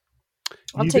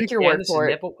 I'll take your word for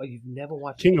it. You've never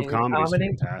watched King of Comedy is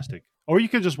fantastic. Or you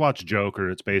could just watch Joker.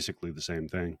 It's basically the same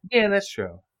thing. Yeah, that's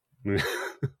true.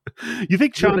 You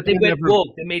think Sean? But they went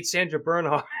woke. They made Sandra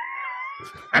Bernhard.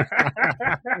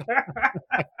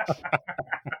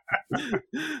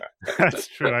 That's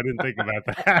true. I didn't think about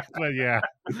that, but yeah.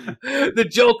 The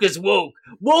joke is woke.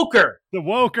 Woker. The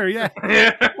woker, yeah.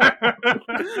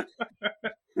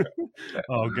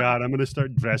 Oh God, I'm gonna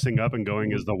start dressing up and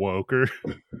going as the woker.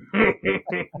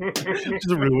 Just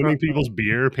ruining people's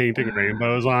beer, painting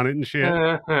rainbows on it and shit.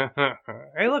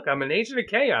 Hey, look, I'm an agent of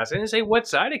chaos. I didn't say what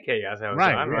side of chaos I was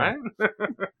on, right?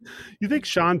 You think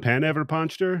Sean Penn ever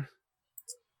punched her?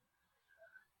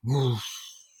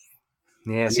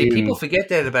 Yeah, people forget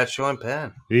that about Sean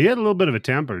Penn. He had a little bit of a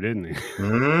temper, didn't he?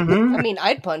 Mm-hmm. I mean,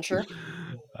 I'd punch her.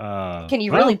 Can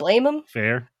you really blame him?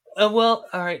 Fair. Well,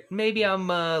 all right. Maybe I'm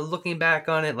looking back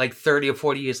on it like 30 or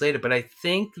 40 years later, but I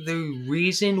think the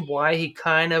reason why he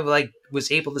kind of like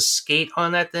was able to skate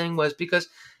on that thing was because,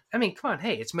 I mean, come on,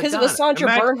 hey, it's Madonna. Because it was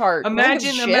Sandra Bernhard.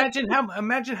 Imagine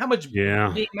how much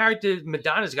being married to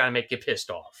Madonna's got to make you pissed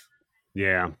off.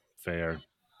 Yeah, fair.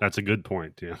 That's a good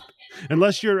point, too.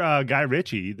 Unless you're Guy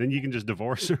Ritchie, then you can just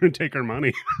divorce her and take her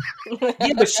money.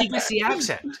 Yeah, but she gets the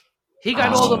accent. He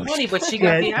got all the money, but she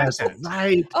got the accent.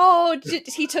 Right. Oh,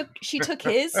 she took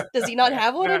his? Does he not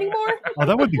have one anymore? Oh,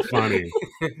 that would be funny.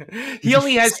 He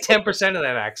only has 10% of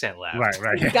that accent left.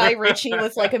 Right. Guy Ritchie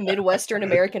with like a Midwestern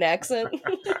American accent.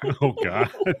 Oh,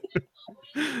 God.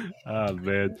 Oh,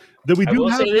 man. I will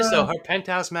say this, though. Her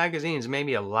Penthouse magazines made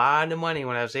me a lot of money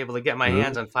when I was able to get my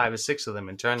hands on 5 or 6 of them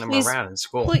and turn them around in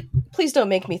school. Please don't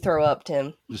make me throw up,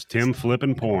 Tim. Just Tim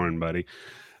flipping porn, buddy.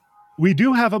 We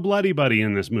do have a bloody buddy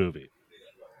in this movie.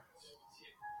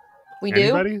 We do?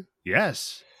 Anybody?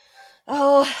 Yes.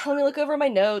 Oh, let me look over my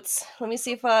notes. Let me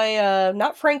see if I...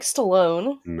 not Frank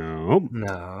Stallone. No.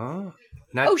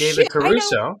 Not David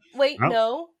Caruso.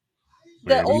 No.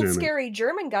 The old scary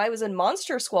German guy was in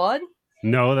Monster Squad.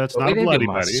 No, that's not a bloody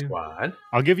buddy. Squad.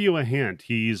 I'll give you a hint.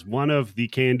 He's one of the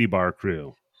candy bar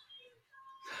crew.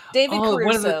 David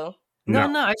Caruso. No,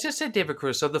 I just said David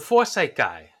Caruso, the Forsyth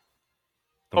guy.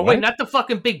 Wait, not the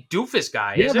fucking big doofus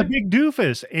guy, is it? Yeah, the big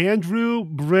doofus. Andrew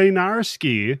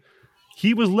Brainarski.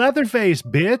 He was Leatherface,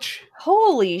 bitch.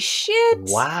 Holy shit!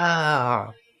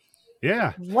 Wow.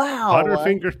 Yeah. Wow.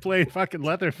 Butterfingers played fucking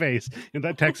Leatherface in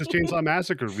that Texas Chainsaw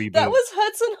Massacre reboot. That was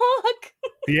Hudson Hawk.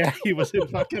 Yeah, he was in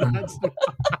fucking Hudson.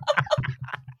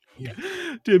 Yeah.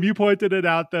 Tim, you pointed it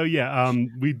out though. Yeah,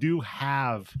 we do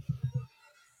have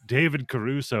David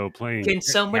Caruso playing. Can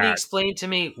somebody explain to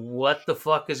me what the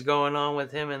fuck is going on with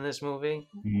him in this movie?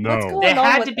 No. There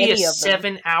had to be a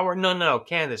 7-hour... No,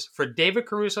 Candace. For David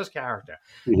Caruso's character,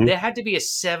 there had to be a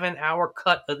 7-hour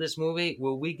cut of this movie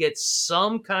where we get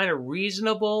some kind of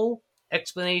reasonable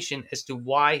explanation as to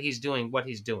why he's doing what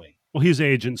he's doing. Well, he's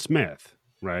Agent Smith,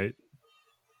 right?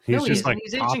 He's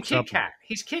Agent Kit Kat.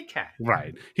 He's Kit Kat.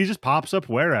 Right. He just pops up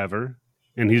wherever.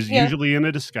 And he's usually in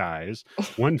a disguise.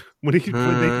 When they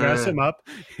dress him up,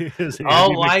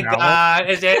 oh my God,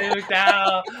 it's Andy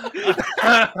McDowell.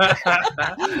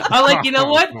 I'm like, you know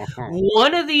what?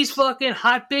 One of these fucking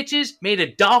hot bitches made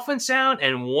a dolphin sound,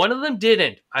 and one of them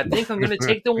didn't. I think I'm going to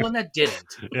take the one that didn't.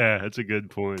 Yeah, that's a good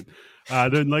point.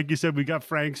 Then, like you said, we got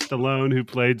Frank Stallone, who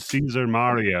played Caesar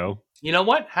Mario. You know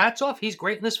what? Hats off. He's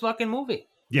great in this fucking movie.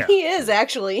 Yeah, he is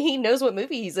actually. He knows what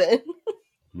movie he's in.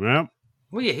 Yep.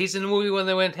 Well, yeah, he's in the movie when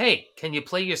they went, "Hey, can you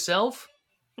play yourself?"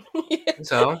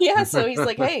 So he's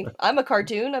like, "Hey, I'm a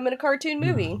cartoon. I'm in a cartoon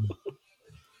movie."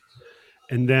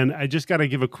 And then I just got to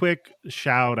give a quick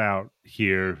shout out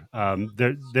here.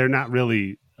 They're not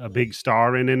really a big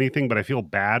star in anything, but I feel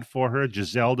bad for her.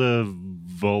 Giselda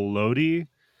Volodi.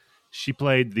 She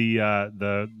played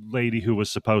the lady who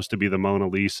was supposed to be the Mona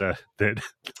Lisa. With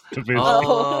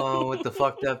the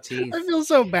fucked up teeth. I feel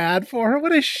so bad for her.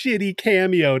 What a shitty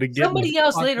cameo to get. Somebody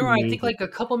else later on, I think like a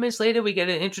couple minutes later, we get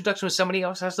an introduction with somebody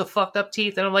else has the fucked up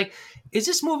teeth. And I'm like, is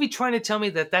this movie trying to tell me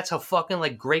that that's a fucking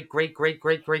like great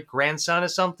grandson or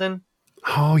something?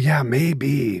 Oh, yeah,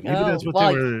 maybe. Maybe that's what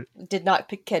they were. Did not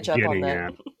catch up on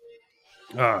that.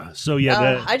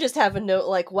 I just have a note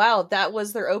like, wow, that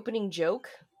was their opening joke.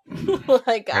 It was.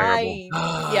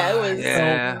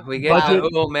 Yeah, we get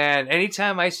oh man.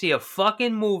 Anytime I see a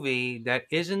fucking movie that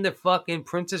isn't the fucking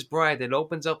Princess Bride that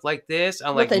opens up like this,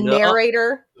 I'm with a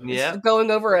narrator,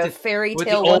 going over a fairy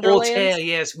tale wonderland. Tale,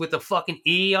 yes, with the fucking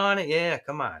E on it. Yeah,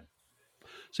 come on.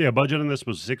 So budget on this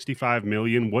was $65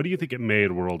 million. What do you think it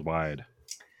made worldwide?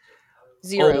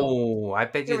 0. Oh, I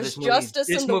bet you this movie. Justice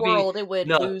in the world, it would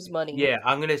lose money. Yeah,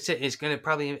 I'm gonna say it's gonna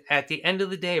probably at the end of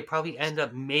the day, it probably end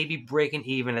up maybe breaking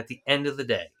even at the end of the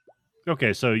day.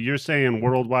 Okay, so you're saying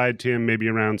worldwide, Tim, maybe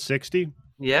around 60?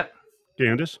 Yep.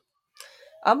 Candace?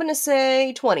 I'm gonna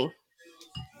say 20.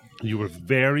 You were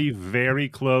very, very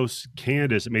close.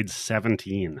 Candace, it made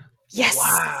 17. Yes.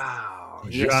 Wow.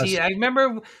 Yeah, see, I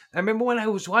remember when I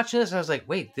was watching this, I was like,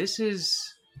 wait, this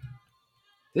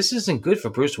isn't good for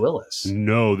Bruce Willis.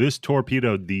 No, this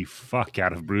torpedoed the fuck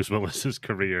out of Bruce Willis's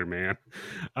career, man.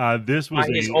 This was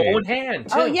his own hand,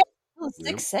 too. Oh, yeah. It was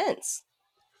Sixth Sense.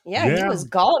 Yeah, he was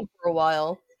gone for a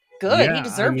while. Good. Yeah, he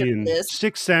deserved it for this.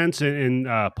 Sixth Sense and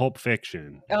Pulp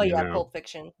Fiction. Oh, yeah, Pulp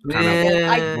Fiction.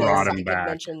 I brought him back.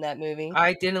 Mention that movie.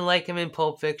 I didn't like him in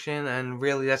Pulp Fiction, and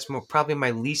really, that's probably my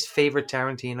least favorite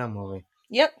Tarantino movie.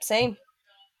 Yep, same.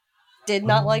 Did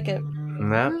not like it.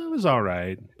 No. It was all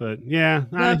right, but yeah,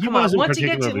 he come on. wasn't Once he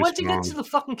particularly gets to the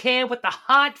fucking cab with the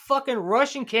hot fucking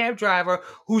Russian cab driver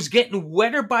who's getting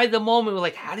wetter by the moment, we're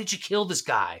like, how did you kill this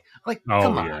guy? I'm like,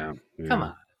 come on. Come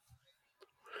on.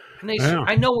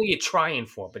 I know what you're trying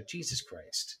for, but Jesus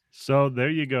Christ. So there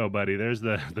you go, buddy. There's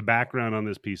the background on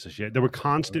this piece of shit. There were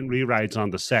constant rewrites on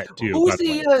the set too. Who was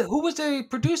the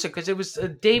producer? Because it was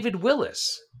David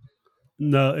Willis.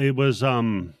 No, it was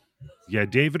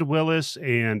David Willis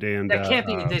and that can't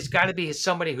be. There's got to be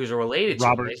somebody who's related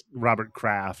to Robert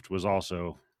Kraft was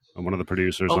also one of the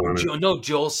producers. on it. No,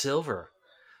 Joel Silver,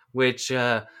 which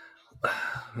well,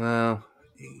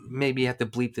 maybe you have to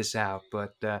bleep this out,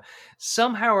 but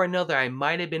somehow or another, I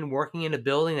might have been working in a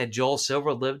building that Joel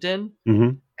Silver lived in,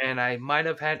 and I might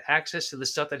have had access to the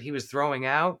stuff that he was throwing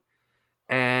out,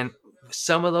 and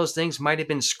some of those things might have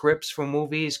been scripts for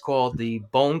movies called The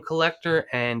Bone Collector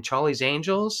and Charlie's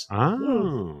Angels.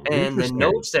 Oh, and the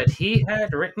notes that he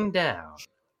had written down.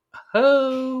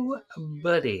 Oh,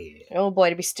 buddy. Oh,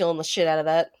 boy, to be stealing the shit out of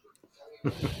that.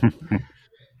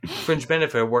 Fringe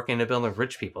benefit of working in a building of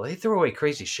rich people. They throw away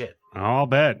crazy shit. I'll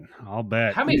bet. How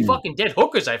many fucking dead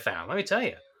hookers I found? Let me tell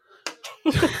you.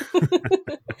 You're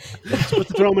supposed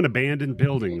to throw them in abandoned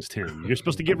buildings, Tim. You're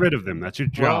supposed to get rid of them. That's your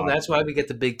job. Well, that's why we get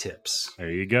the big tips. There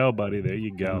you go, buddy. There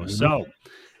you go. So,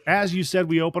 as you said,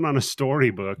 we open on a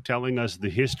storybook telling us the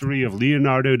history of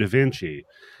Leonardo da Vinci.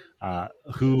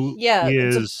 who Yeah,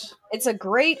 is... It's a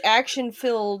great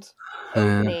action-filled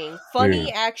opening.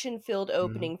 Funny action-filled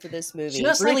opening for this movie.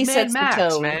 Just Really like Mad sets Max, the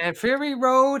tone. man. Fury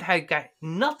Road had got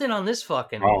nothing on this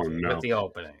fucking movie with the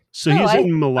opening. So he's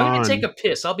in Milan. I'm going to take a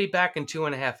piss. I'll be back in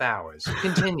 2.5 hours.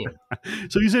 Continue.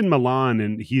 So he's in Milan,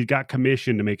 and he got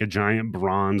commissioned to make a giant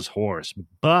bronze horse.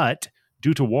 But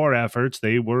due to war efforts,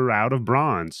 they were out of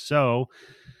bronze. So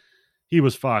he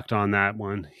was fucked on that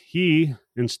one. He,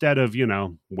 instead of,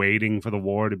 waiting for the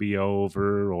war to be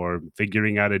over or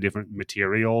figuring out a different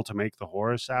material to make the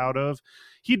horse out of,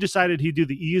 he decided he'd do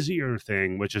the easier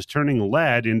thing, which is turning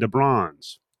lead into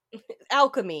bronze.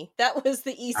 Alchemy. That was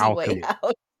the easy way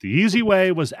out. The easy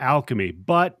way was alchemy,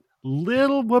 but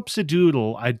little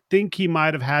whoops-a-doodle. I think he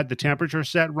might have had the temperature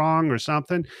set wrong or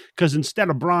something, because instead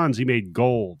of bronze, he made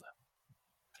gold.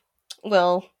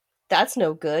 Well, that's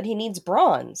no good. He needs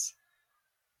bronze.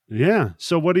 Yeah.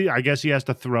 So I guess he has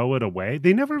to throw it away.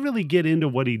 They never really get into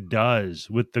what he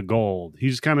does with the gold.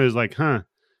 He's kind of like, huh.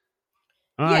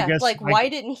 Why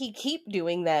didn't he keep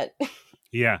doing that?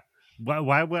 Yeah.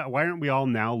 Why aren't we all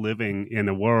now living in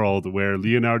a world where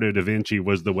Leonardo da Vinci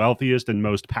was the wealthiest and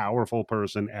most powerful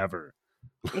person ever?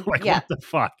 What the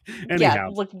fuck?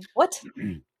 Anyhow. Yeah, what?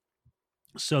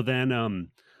 So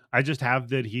then I just have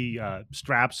that he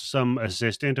straps some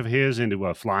assistant of his into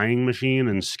a flying machine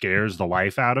and scares the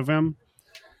life out of him.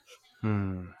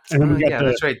 And then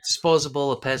that's right.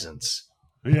 Disposable peasants.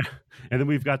 Yeah. And then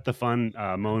we've got the fun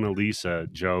Mona Lisa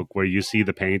joke where you see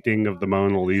the painting of the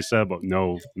Mona Lisa, but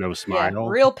no smile. Yeah,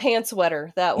 real pants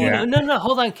wetter, that one. Yeah. No,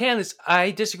 hold on, Candace.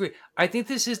 I disagree. I think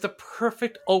this is the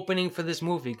perfect opening for this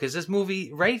movie, because this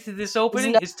movie, right to this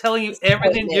opening, is telling you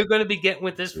everything you're going to be getting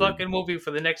with this fucking movie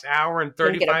for the next hour and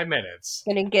 35 minutes.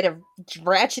 Gonna get a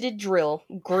ratcheted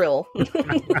grill.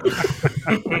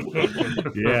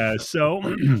 Yeah, so...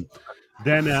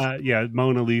 Then,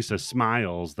 Mona Lisa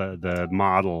smiles, the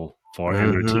model for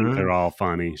him. Her teeth are all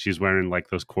funny. She's wearing like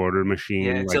those quarter machines.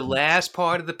 Yeah, it's the last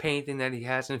part of the painting that he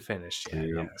hasn't finished yet.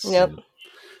 Yeah. Yes. Yep.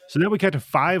 So now we cut to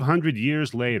 500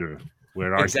 years later,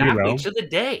 where our hero... to the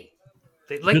day.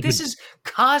 This is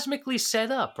cosmically set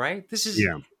up, right? This is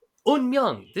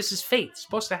Unmyeong. This is fate. It's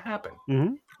supposed to happen.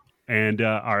 Mm-hmm. And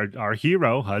our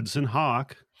hero, Hudson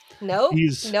Hawk... Nope,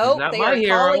 they are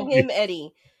hero. calling him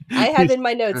Eddie. I have in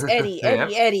my notes, Eddie.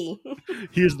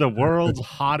 He's the world's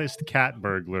hottest cat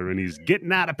burglar, and he's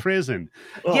getting out of prison.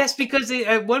 Yes, because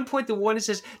at one point the warden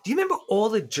says, do you remember all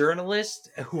the journalists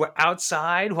who were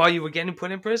outside while you were getting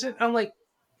put in prison? I'm like,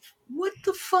 what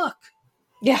the fuck?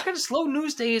 Yeah. What kind of slow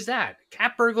news day is that?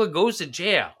 Cat burglar goes to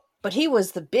jail. But he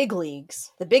was the big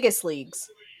leagues, the biggest leagues.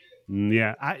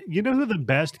 Yeah. You know who the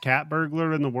best cat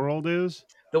burglar in the world is?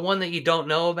 The one that you don't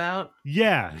know about?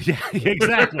 Yeah,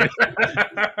 exactly.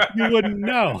 You wouldn't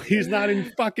know. He's not in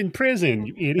fucking prison,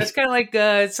 you idiot. That's kind of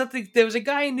like something. There was a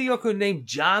guy in New York who named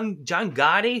John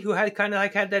Gotti who had kind of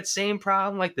like had that same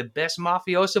problem. Like the best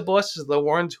mafioso bosses are the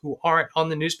ones who aren't on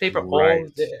the newspaper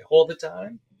all the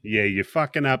time. Yeah, you're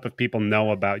fucking up if people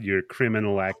know about your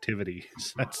criminal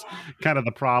activities. That's kind of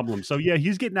the problem. So yeah,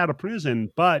 he's getting out of prison,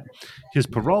 but his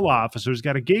parole officer's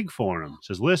got a gig for him.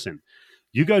 Says, listen,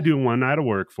 you go do one night of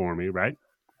work for me, right?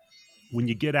 When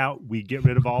you get out, we get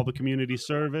rid of all the community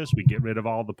service. We get rid of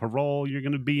all the parole you're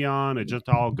going to be on. It just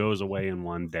all goes away in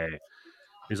one day.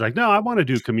 He's like, no, I want to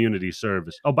do community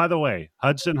service. Oh, by the way,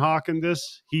 Hudson Hawk in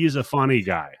this, he's a funny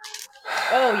guy.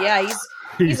 Oh, yeah,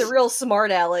 he's a real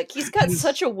smart aleck. He's got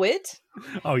such a wit.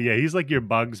 Oh yeah, he's like your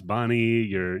Bugs Bunny,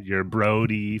 your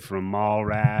Brody from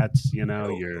Mallrats,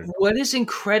 What is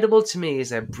incredible to me is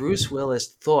that Bruce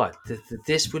Willis thought that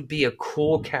this would be a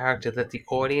cool character that the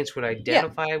audience would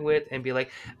identify with and be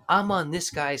like, I'm on this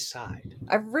guy's side.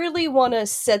 I really want to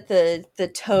set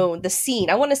the tone, the scene.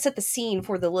 I want to set the scene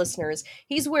for the listeners.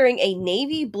 He's wearing a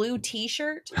navy blue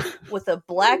t-shirt with a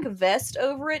black vest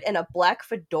over it and a black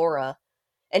fedora.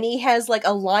 And he has like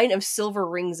a line of silver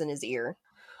rings in his ear.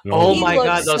 Oh my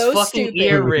God, those fucking stupid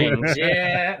earrings.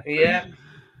 Yeah.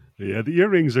 Yeah, the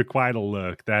earrings are quite a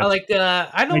look. I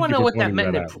don't want to know what that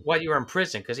meant while you were in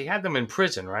prison, because he had them in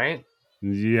prison, right?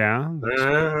 Yeah.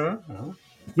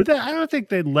 But I don't think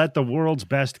they'd let the world's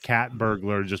best cat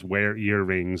burglar just wear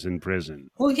earrings in prison.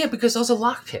 Well, yeah, because those are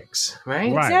lockpicks,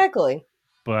 right? Exactly.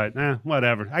 But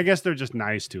whatever. I guess they're just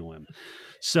nice to him.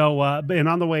 So, and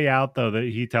on the way out, though,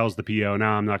 he tells the PO, no,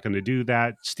 I'm not going to do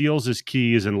that, steals his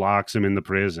keys and locks him in the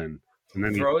prison. And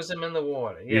then throws him in the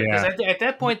water. Yeah, because at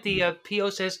that point, the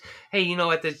PO says, hey,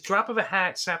 at the drop of a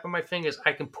hat, snap of my fingers,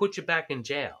 I can put you back in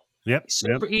jail. Yep.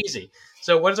 Super easy.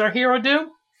 So what does our hero do?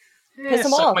 Piss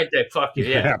him off. My dick. Fuck you.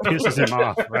 Yeah, pisses him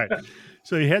off. Right.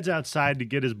 So he heads outside to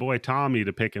get his boy Tommy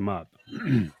to pick him up.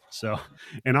 So,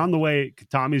 and on the way,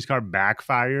 Tommy's car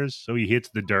backfires, so he hits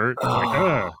the dirt.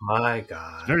 Oh my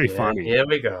God. It's very funny. Here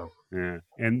we go. Yeah.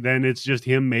 And then it's just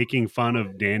him making fun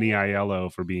of Danny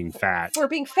Aiello for being fat. For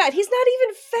being fat. He's not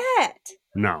even fat.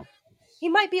 No. He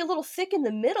might be a little thick in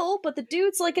the middle, but the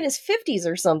dude's like in his 50s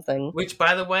or something. Which,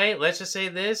 by the way, let's just say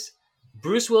this.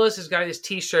 Bruce Willis has got his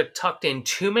t-shirt tucked in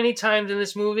too many times in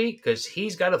this movie because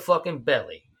he's got a fucking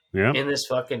belly in this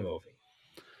fucking movie.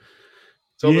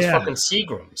 It's all those fucking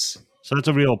Seagrams. So that's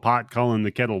a real pot calling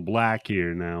the kettle black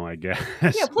here now, I guess.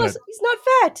 Yeah, plus he's not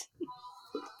fat.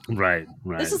 Right.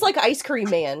 This is like Ice Cream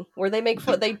Man, where they make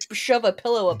they shove a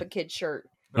pillow up a kid's shirt.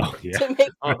 Oh, yeah.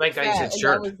 That guy said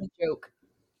shirt. That was the joke.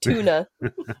 Tuna.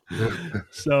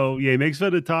 So, yeah, he makes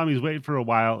fun of Tom. He's waiting for a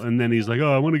while, and then he's like,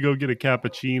 oh, I want to go get a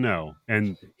cappuccino.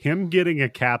 And him getting a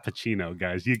cappuccino,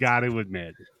 guys, you got to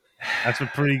admit, that's a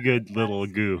pretty good little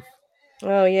goof.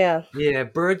 Oh, yeah. Yeah,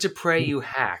 Birds of Prey, you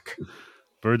hack.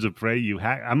 Birds of Prey, you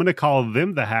hack. I'm going to call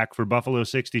them the hack for Buffalo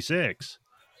 66.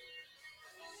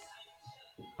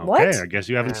 Okay, what? I guess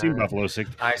you haven't seen Buffalo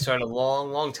 66. I saw it a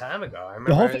long time ago. I remember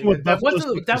the whole thing with that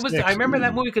was I remember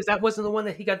that movie because that wasn't the one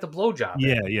that he got the blowjob.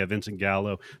 Yeah, Vincent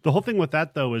Gallo. The whole thing with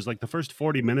that though is like the first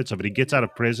 40 minutes of it, he gets out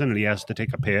of prison and he has to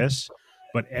take a piss.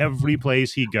 But every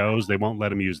place he goes, they won't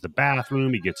let him use the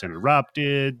bathroom. He gets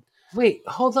interrupted. Wait,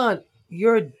 hold on.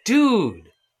 You're a dude.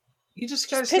 You just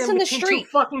gotta piss in the street.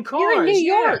 Fucking cars. You're in New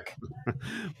York.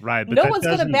 Right. But no one's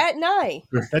gonna bat an eye.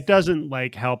 That doesn't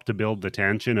like help to build the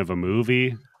tension of a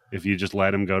movie. If you just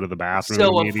let him go to the bathroom.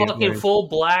 So a fucking full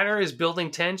bladder is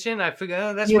building tension? I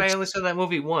figure that's why I only saw that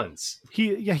movie once.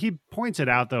 He points it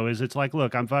out though, is it's like,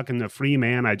 look, I'm fucking a free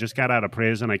man. I just got out of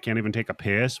prison. I can't even take a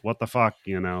piss. What the fuck?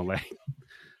 Like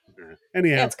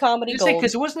anyhow. Yeah, it's comedy gold.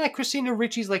 Because wasn't that Christina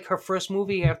Ricci's like her first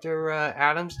movie after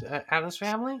Addams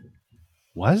Family?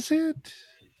 Was it?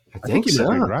 I think you so.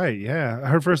 might be right. Yeah.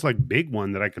 Her first like big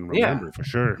one that I can remember for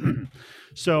sure.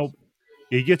 So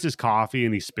he gets his coffee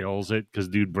and he spills it because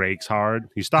dude breaks hard.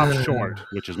 He stops short,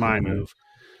 which is my move.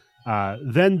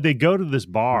 Then they go to this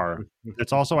bar.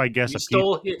 That's also, I guess,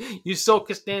 you stole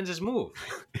Costanza's move.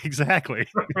 Exactly.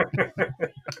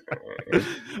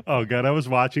 Oh god, I was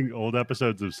watching old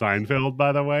episodes of Seinfeld,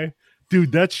 by the way.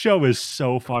 Dude, that show is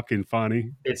so fucking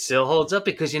funny. It still holds up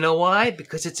because you know why?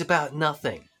 Because it's about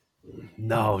nothing.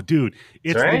 No, dude,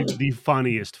 it's the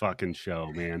funniest fucking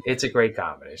show, man. It's a great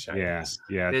comedy show. Yeah.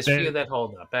 There's few that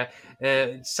hold up.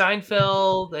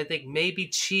 Seinfeld, I think maybe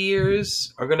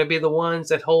Cheers are going to be the ones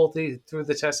that hold through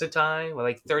the test of time,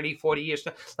 like 30, 40 years.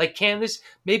 Like Candace,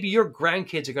 maybe your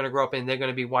grandkids are going to grow up and they're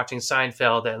going to be watching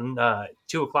Seinfeld at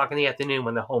 2 o'clock in the afternoon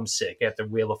when they're homesick after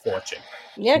Wheel of Fortune.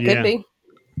 Yeah, could be.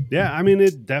 Yeah, I mean,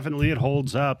 it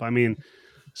holds up. I mean,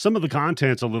 some of the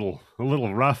content's a little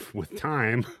rough with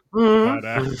time, but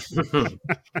a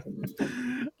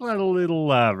little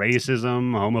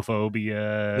racism,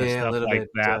 homophobia, stuff like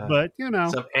that. But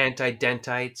some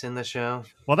anti-dentites in the show.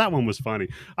 Well, that one was funny.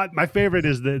 My favorite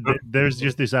is that there's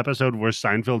just this episode where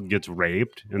Seinfeld gets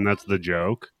raped, and that's the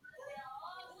joke.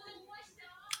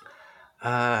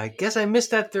 I guess I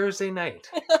missed that Thursday night.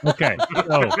 Okay.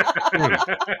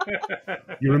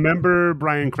 You remember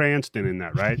Bryan Cranston in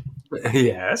that, right?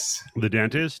 Yes. The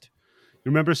dentist? You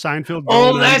remember Seinfeld?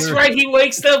 Oh, that's under? Right. He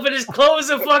wakes up and his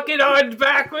clothes are fucking on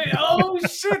backward. Oh,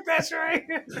 shit. That's right.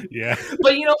 Yeah.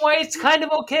 But you know why? It's kind of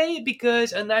okay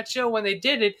because on that show, when they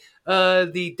did it,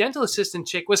 the dental assistant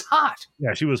chick was hot.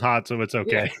 Yeah, she was hot, so it's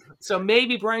okay. Yeah. So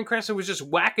maybe Bryan Cranston was just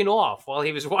whacking off while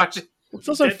he was watching. It's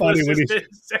also funny when he's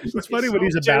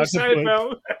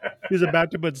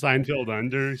about to put Seinfeld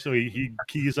under, so he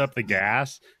keys up the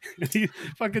gas, and he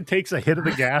fucking takes a hit of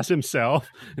the gas himself,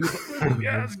 and he's like,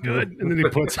 yeah, that's good, and then he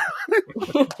puts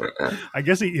I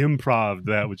guess he improv'd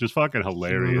that, which is fucking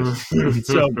hilarious.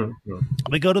 So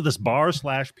they go to this bar /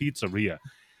 pizzeria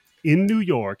in New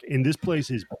York, and this place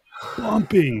is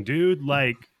bumping, dude,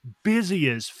 like busy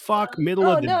as fuck, middle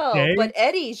of the day. But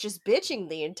Eddie's just bitching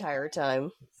the entire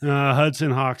time.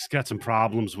 Hudson Hawk's got some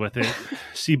problems with it.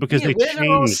 See, because they changed. They're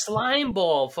all slime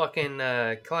ball fucking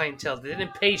clientele. They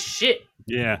didn't pay shit.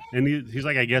 Yeah, and he's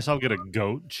like, I guess I'll get a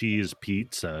goat cheese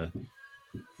pizza.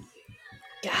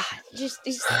 God,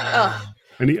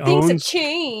 and he things have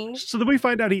changed. So then we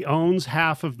find out he owns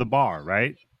half of the bar,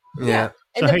 right? Yeah.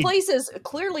 And the place is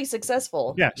clearly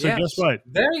successful. Yeah, so guess what?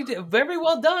 Very, very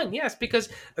well done, yes, because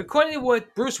according to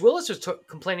what Bruce Willis was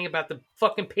complaining about the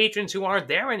fucking patrons who aren't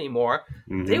there anymore,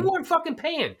 they weren't fucking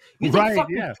paying. You think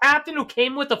fucking captain who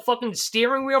came with the fucking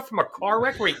steering wheel from a car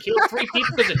wreck where he killed 3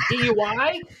 people because of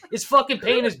DUI is fucking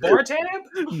paying his bar tab?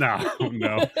 No.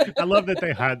 I love that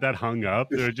they had that hung up.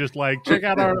 They're just like, check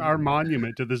out our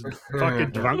monument to this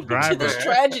fucking drunk driver. To this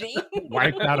tragedy.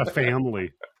 Wiped out a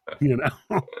family. You know.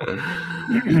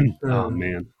 Oh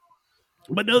man.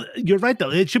 But no, you're right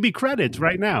though. It should be credits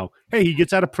right now. Hey, he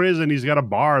gets out of prison. He's got a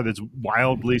bar that's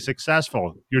wildly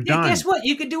successful. You're done. Guess what?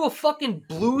 You could do a fucking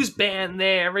blues band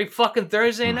there every fucking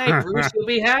Thursday night. Bruce will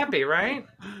be happy, right?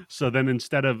 So then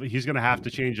instead of, he's going to have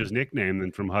to change his nickname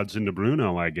then from Hudson to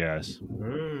Bruno, I guess.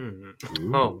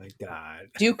 Oh my God.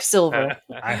 Duke Silver.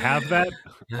 I have that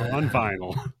on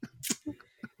vinyl.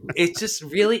 It's just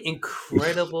really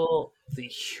incredible, the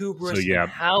hubris and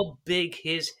how big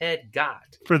his head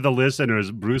got. For the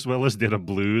listeners, Bruce Willis did a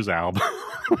blues album.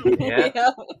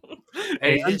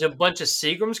 And he did a bunch of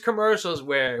Seagram's commercials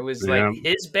where it was like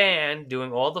his band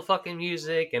doing all the fucking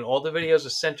music and all the videos were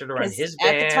centered around his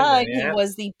band. At the time, he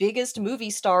was the biggest movie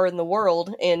star in the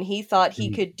world, and he thought he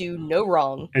could do no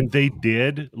wrong. And they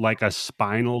did like a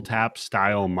Spinal Tap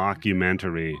style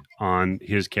mockumentary on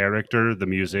his character, the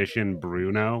musician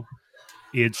Bruno.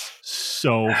 It's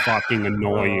so fucking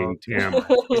annoying, Tim.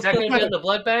 Is that going to be on the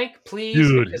Blood Bank, please?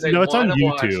 Dude, no, it's on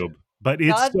YouTube. But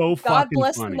it's so fucking God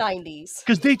bless funny. the 90s.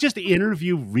 Because they just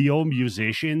interview real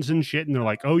musicians and shit, and they're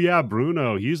like, oh yeah,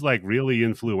 Bruno, he's like really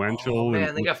influential. Oh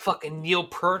man, they got fucking Neil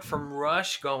Peart from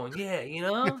Rush going, yeah, you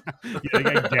know? They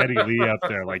got Geddy Lee up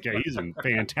there, like, yeah, he's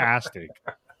fantastic.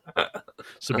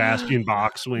 Sebastian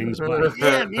Bach swings, but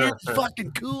yeah, man, it's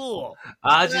fucking cool.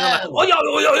 What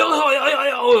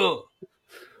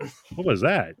was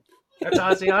that? That's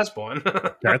Ozzy Osbourne.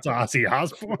 That's Ozzy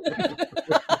Osbourne.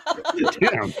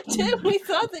 Damn. Tim, we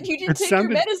thought that you didn't take your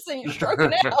medicine. You're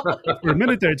stroking out. For a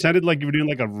minute there, it sounded like you were doing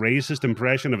like a racist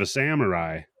impression of a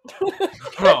samurai.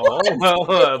 Oh, well,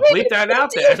 bleep that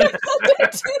out there.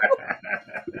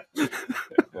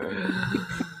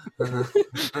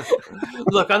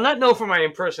 Look, I'm not known for my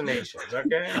impersonations,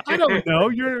 okay? I don't know.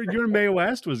 Your Mae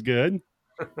West was good.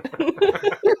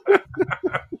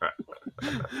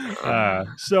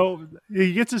 So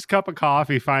he gets his cup of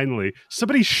coffee finally.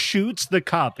 Somebody shoots the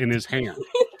cup in his hand.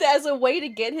 As a way to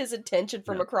get his attention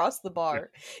from across the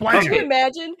bar. Can you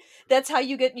imagine? That's how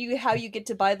you get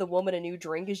to buy the woman a new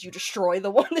drink is you destroy the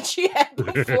one that she had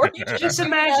before. You just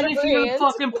imagine if you're a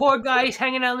fucking poor guy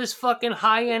hanging out in this fucking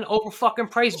high-end over fucking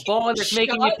priced bar that's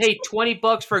making you pay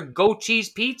 $20 for a goat cheese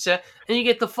pizza and you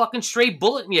get the fucking straight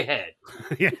bullet in your head.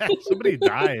 Yeah, somebody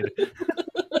died.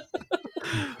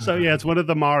 So yeah, it's one of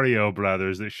the Mario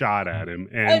brothers that shot at him.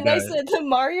 And I said, the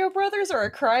Mario brothers are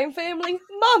a crime family?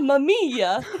 Mamma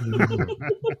mia!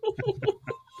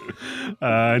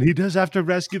 And he does have to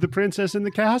rescue the princess in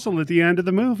the castle at the end of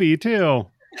the movie, too.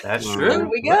 That's true. There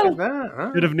we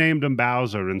go. Should have named him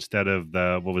Bowser instead of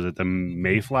the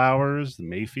Mayflowers? The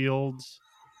Mayfields?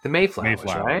 The Mayflowers,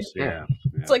 right? Yeah.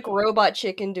 It's like Robot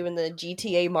Chicken doing the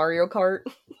GTA Mario Kart.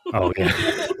 Oh,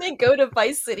 yeah. They go to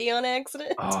Vice City on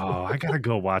accident. Oh, I gotta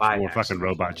go watch more fucking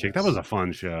Robot Chick. That was a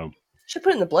fun show. Should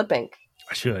put it in the blood bank.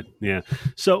 I should, yeah.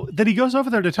 So then he goes over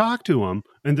there to talk to him,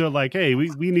 and they're like, "Hey,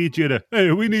 we need you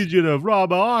to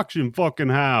rob an auction fucking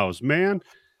house, man."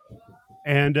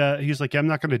 And he's like, "I'm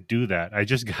not going to do that. I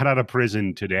just got out of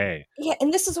prison today." Yeah,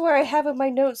 and this is where I have in my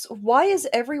notes. Why is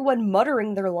everyone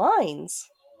muttering their lines?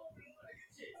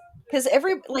 Because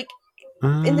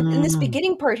in this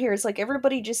beginning part here, it's like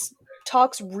everybody just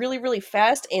talks really, really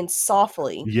fast and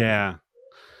softly. Yeah.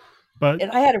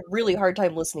 And I had a really hard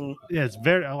time listening. Yeah,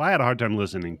 I had a hard time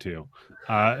listening too.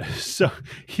 So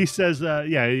he says,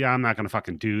 yeah, I'm not going to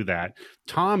fucking do that.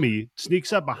 Tommy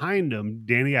sneaks up behind him,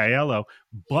 Danny Aiello,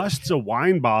 busts a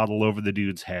wine bottle over the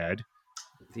dude's head.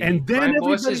 And then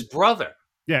his brother.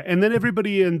 Yeah, and then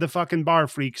everybody in the fucking bar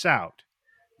freaks out.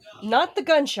 Not the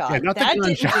gunshot. Yeah, not that the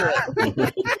gunshot. Didn't do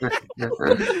it.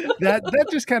 that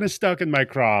just kind of stuck in my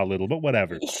craw a little, but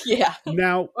whatever. Yeah.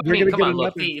 Now we're going to get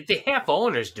look, the half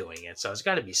owner's doing it, so it's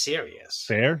got to be serious.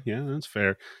 Fair, yeah, that's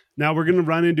fair. Now we're going to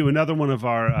run into another one of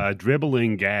our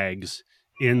dribbling gags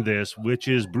in this, which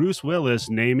is Bruce Willis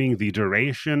naming the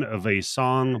duration of a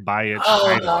song by its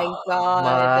title. Oh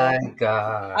my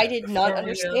God! I did not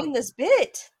understand this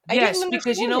bit. Yes,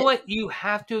 because you know what? You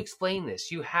have to explain this.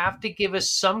 You have to give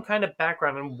us some kind of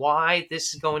background on why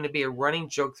this is going to be a running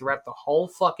joke throughout the whole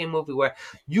fucking movie, where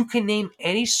you can name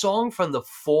any song from the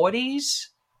 40s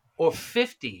or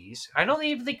 50s. I don't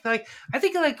even think I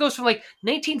think it goes from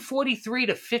 1943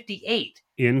 to 58.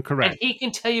 Incorrect. And he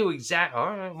can tell you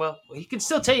he can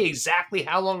still tell you exactly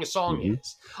how long a song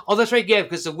is. Oh, that's right, yeah,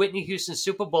 because the Whitney Houston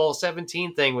Super Bowl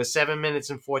 17 thing was 7 minutes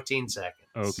and 14 seconds.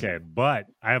 Okay, but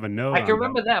I have a note. I can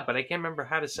remember that, but I can't remember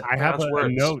how to say. I have a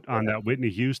note on that Whitney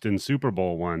Houston Super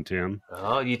Bowl one, Tim.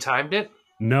 Oh, you timed it?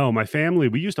 No, my family,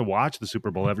 we used to watch the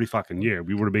Super Bowl every fucking year.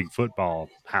 We were a big football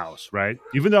house, right?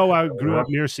 Even though I grew up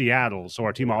near Seattle, so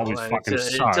our team always fucking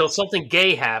sucked. Until something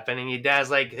gay happened and your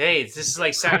dad's like, hey, this is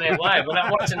like Saturday Night Live. We're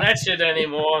not watching that shit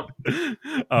anymore.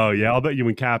 Oh, yeah. I'll bet you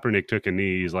when Kaepernick took a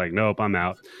knee, he's like, nope, I'm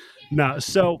out. No,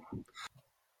 so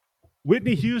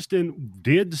Whitney Houston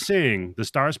did sing the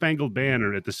Star-Spangled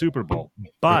Banner at the Super Bowl,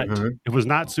 but it was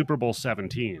not Super Bowl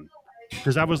 17.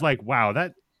 Because I was like, wow,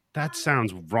 that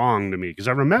sounds wrong to me, because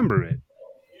I remember it.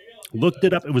 Looked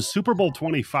it up. It was Super Bowl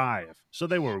 25. So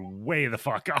they were way the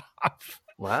fuck off.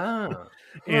 Wow.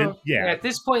 And at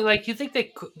this point, you think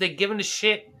they're giving a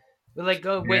shit? They're like,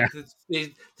 oh, wait,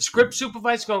 the script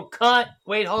supervisor's going, cut.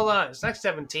 Wait, hold on. It's not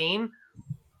 17.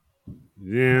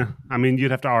 Yeah. I mean,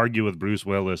 you'd have to argue with Bruce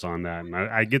Willis on that. And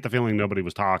I get the feeling nobody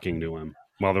was talking to him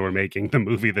while they were making the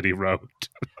movie that he wrote.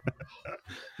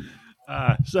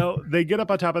 So they get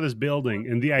up on top of this building,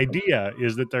 and the idea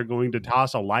is that they're going to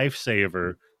toss a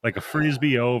lifesaver, like a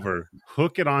frisbee over,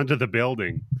 hook it onto the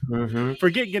building.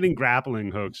 Forget getting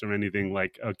grappling hooks or anything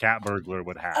like a cat burglar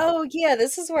would have. Oh, yeah,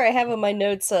 this is where I have in my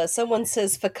notes, someone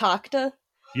says fakakta.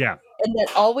 Yeah. And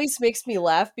that always makes me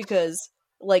laugh because,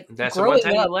 that's the one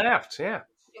time you laughed, yeah.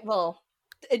 Well,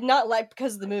 not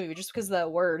because of the movie, just because of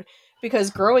that word. Because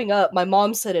growing up, my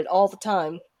mom said it all the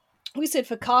time. We said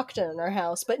fakakta in our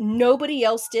house, but nobody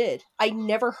else did. I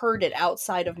never heard it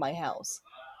outside of my house.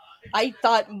 I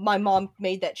thought my mom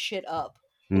made that shit up.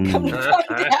 Come to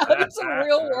find out, it's a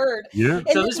real word. Yeah. And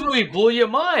so this movie blew your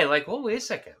mind. Like, oh, wait a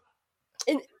second.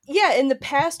 And in the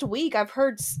past week, I've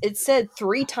heard it said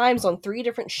 3 times on 3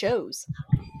 different shows.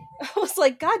 I was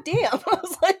like, God damn. I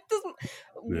was like,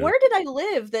 where did I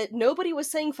live that nobody was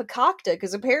saying fakakta?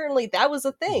 Because apparently that was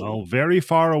a thing. Oh, very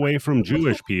far away from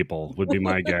Jewish people would be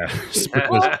my guess.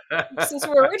 Well, since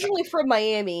we're originally from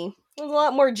Miami, there's a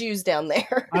lot more Jews down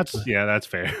there. That's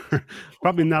fair.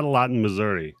 Probably not a lot in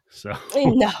Missouri. So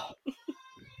no.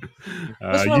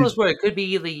 This one was where it could be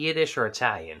either Yiddish or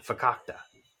Italian. Fakakta.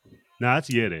 No, it's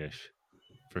Yiddish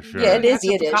for sure. Yeah, it is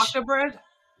Yiddish. Fakakta bread.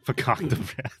 Fakakta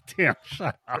bread. Damn,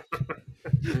 shut up.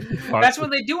 That's when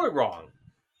they do it wrong.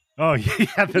 Oh,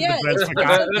 yeah. The bread's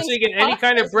fakakta. That's so you get any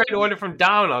kind of bread ordered from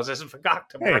Domino's. That's a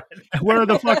fakakta bread. Where are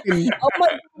the fucking...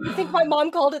 I think my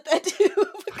mom called it that too.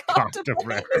 Fakakta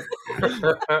bread.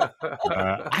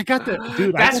 I got the...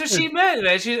 Dude, that's what she meant.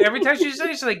 Every time she said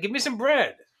it, she's like, give me some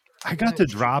bread. I got to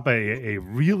drop a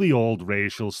really old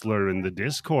racial slur in the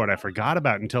Discord I forgot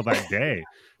about until that day.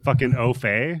 Fucking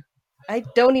Ofe. I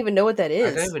don't even know what that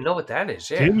is. I don't even know what that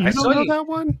is. Yeah. Tim, you don't know that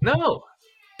one? No.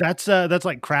 That's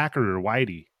like Cracker or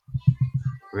Whitey.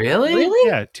 Really?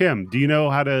 Yeah, Tim, do you know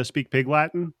how to speak Pig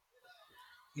Latin?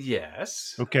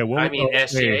 Yes. Okay, well, I mean,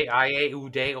 S-J-I-A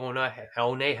ude ona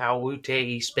one haute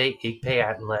ispe ikpe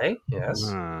atle.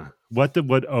 Yes. What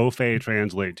would Ofe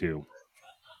translate to?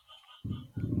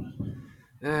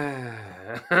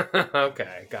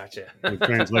 Okay, gotcha. It would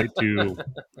translate to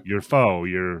your foe,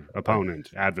 your opponent,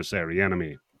 adversary,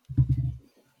 enemy.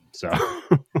 So,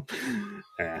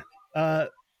 yeah.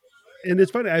 And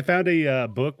it's funny, I found a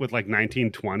book with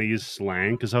 1920s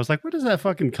slang, because I was like, where does that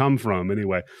fucking come from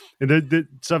anyway? And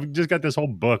so I've just got this whole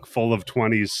book full of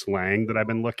 20s slang that I've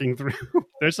been looking through.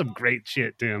 There's some great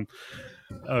shit, Tim.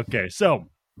 Okay, so.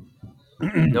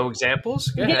 No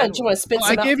examples? Yeah, do you want to spit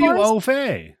some out? I gave you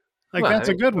Ofe. That's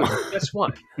a good one. That's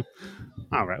one.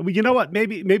 All right. Well, you know what?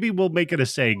 Maybe we'll make it a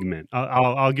segment.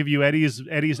 I'll give you Eddie's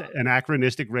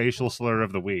anachronistic racial slur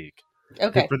of the week.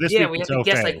 Okay. For this week, we have to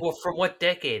guess from what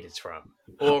decade it's from,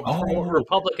 or what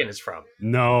Republican it's from.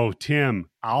 No, Tim.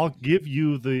 I'll give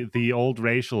you the old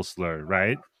racial slur,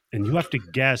 right? And you have to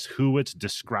guess who it's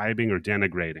describing or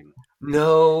denigrating.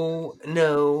 No, we're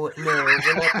not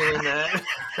doing that.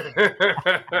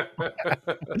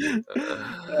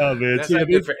 Oh man, that's not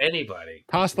good for anybody.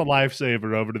 Toss the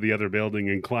lifesaver over to the other building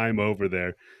and climb over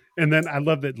there. And then I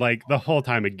love that, the whole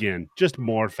time again, just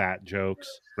more fat jokes,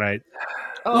 right?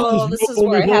 Oh, this is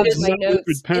where I have in my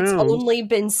notes. It's only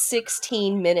been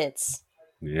 16 minutes.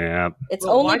 Yeah. It's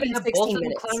only been 16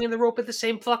 minutes. Climbing the rope at the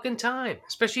same fucking time.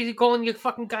 Especially if you're calling your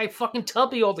fucking guy fucking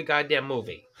Tubby all the goddamn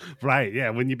movie. Right, yeah.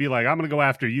 When you be like, I'm going to go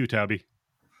after you, Tubby.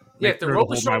 Yeah, if the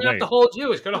rope is strong enough to hold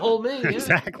you, it's going to hold me. Yeah.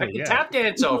 Exactly, I can tap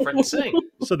dance over it and sing.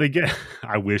 So they get.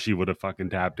 I wish he would have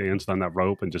fucking tap danced on that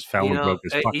rope and just fell and broke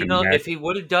his fucking neck. If he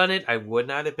would have done it, I would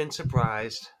not have been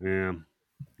surprised. Yeah.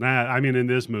 I mean, in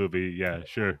this movie, yeah,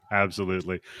 sure,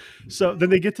 absolutely. So then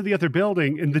they get to the other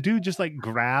building, and the dude just like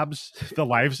grabs the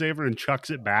lifesaver and chucks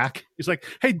it back. He's like,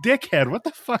 "Hey, dickhead, what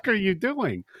the fuck are you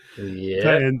doing?"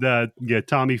 Yeah. And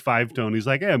Tommy Five Tone, he's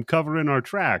like, "Hey, I'm covering our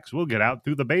tracks. We'll get out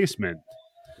through the basement."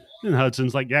 And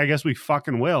Hudson's like, "Yeah, I guess we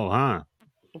fucking will, huh?"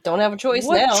 Don't have a choice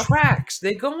what now. Tracks?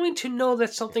 They're going to know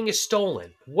that something is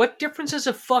stolen. What difference does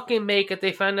it fucking make if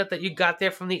they find out that you got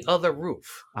there from the other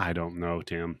roof? I don't know,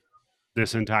 Tim.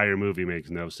 This entire movie makes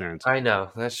no sense. I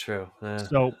know, that's true.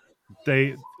 So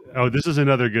this is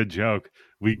another good joke.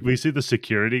 We see the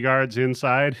security guards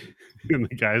inside, and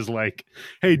the guy's like,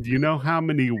 "Hey, do you know how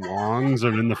many Wongs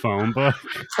are in the phone book?"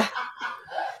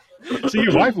 See,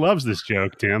 your wife loves this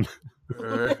joke, Tim.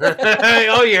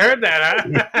 Oh, you heard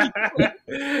that, huh?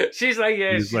 She's like,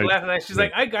 yeah, she's laughing at it. She's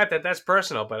like, I got that. That's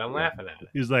personal, but I'm laughing at it.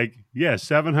 He's like, yeah,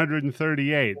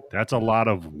 738. That's a lot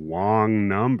of Wong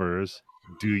numbers.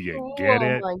 Do you get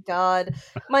it? Oh my God.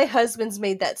 My husband's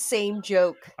made that same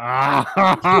joke.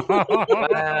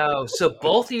 Wow. So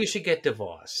both of you should get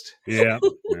divorced. Yeah.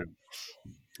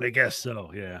 I guess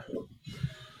so, yeah.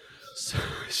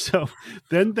 So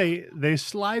then they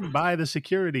slide by the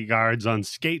security guards on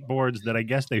skateboards that I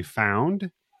guess they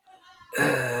found.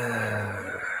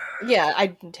 Yeah,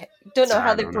 I don't know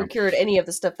how they procured any of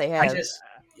the stuff they had.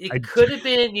 You could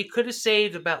have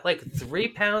saved about like 3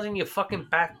 pounds in your fucking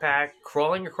backpack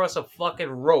crawling across a fucking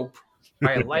rope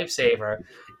by a lifesaver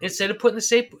instead of putting the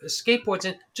skateboards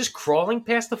in, just crawling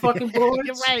past the fucking boards.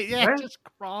 You're right, yeah, right? Just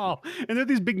crawl. And they're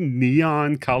these big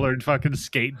neon colored fucking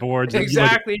skateboards.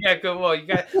 Exactly, yeah, good. Well, you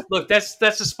got look, that's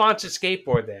a sponsored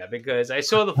skateboard there because I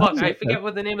saw the fuck. I forget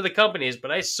what the name of the company is,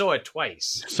 but I saw it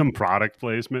twice. Some product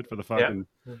placement for the fucking.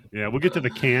 Yeah, we'll get to the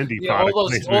candy product.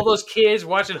 All those kids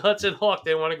watching Hudson Hawk,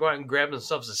 they want to go out and grab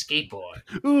themselves a skateboard.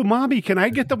 Ooh, mommy, can I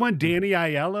get the one Danny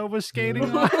Aiello was skating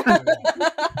on?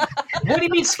 What do you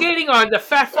mean skating on? The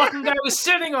fat fucking guy was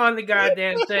sitting on the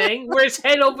goddamn thing where his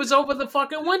head was over the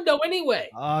fucking window anyway.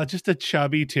 Just a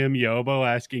chubby Tim Yobo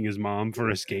asking his mom for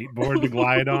a skateboard to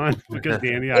glide on because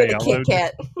Danny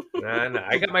Aiello. No.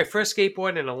 I got my first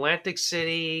skateboard in Atlantic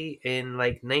City in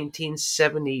like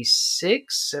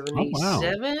 1976, 77. Oh, wow.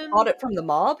 Bought it from the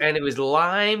mob? And it was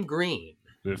lime green.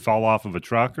 Did it fall off of a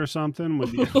truck or something? No,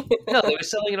 they were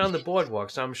selling it on the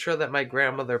boardwalk, so I'm sure that my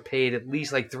grandmother paid at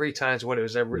least like 3 times what it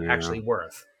was actually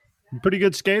worth. Pretty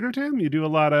good skater, Tim? You do a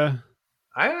lot of...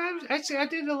 I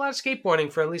did a lot of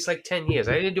skateboarding for at least like 10 years.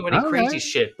 I didn't do any crazy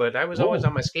shit, but I was always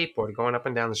on my skateboard going up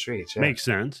and down the streets. Yeah. Makes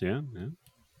sense, yeah.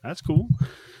 That's cool.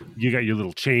 You got your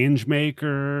little change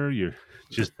maker. You're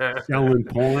just selling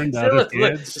porn to other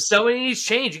kids. Look, somebody needs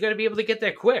change. You got to be able to get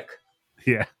there quick.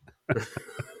 Yeah.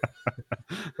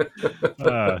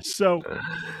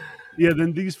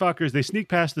 Then these fuckers, they sneak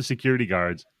past the security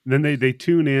guards. Then they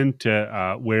tune in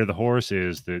to where the horse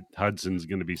is that Hudson's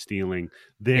going to be stealing.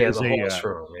 There's the horse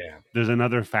room, There's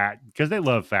another fat, because they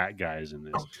love fat guys in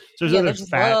this. So they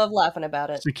just love laughing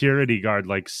about it. Security guard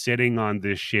like sitting on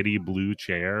this shitty blue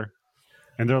chair.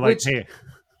 And they're like, hey.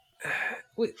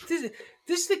 Wait, this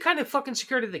is the kind of fucking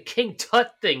security the King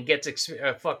Tut thing gets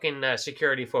fucking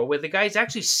security for, where the guy's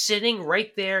actually sitting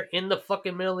right there in the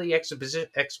fucking middle of the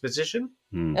exposition.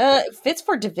 It fits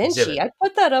for Da Vinci. I'd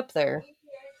put that up there.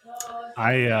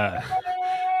 Hey,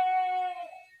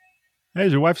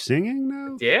 is your wife singing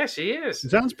now? Yeah, she is. It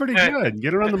sounds pretty good.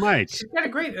 Get her on the mic. She's got a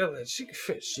great... she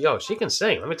can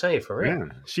sing. Let me tell you, for real. Yeah,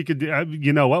 she could do...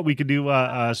 you know what? We could do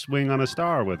a Swing on a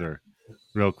Star with her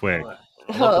real quick.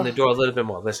 I'll open the door a little bit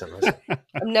more. Listen.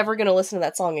 I'm never going to listen to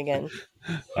that song again.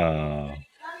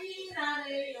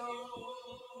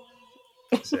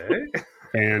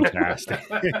 Fantastic.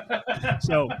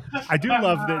 So I do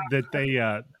love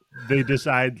that they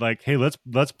decide like, hey,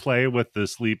 let's play with the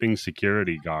sleeping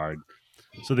security guard.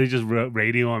 So they just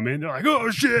radio him in. They're like,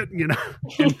 oh shit, you know.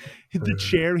 And the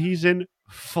chair he's in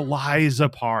flies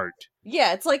apart.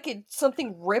 Yeah, it's like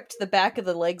something ripped the back of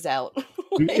the legs out.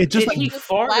 Did he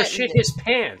fart or shit his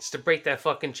pants to break that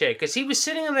fucking chair? Because he was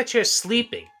sitting on that chair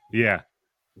sleeping. Yeah.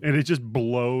 And it just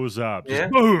blows up. Yeah.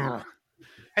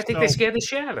 I think they scared the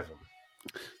shit out of him.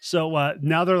 So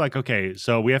now they're like, okay,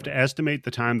 so we have to estimate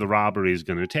the time the robbery is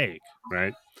going to take,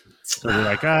 right? So they're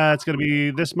like, it's going to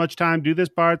be this much time, do this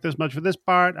part, this much for this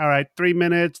part. All right, 3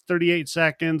 minutes, 38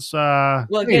 seconds.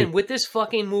 Well, again, with this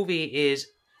fucking movie is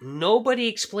nobody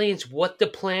explains what the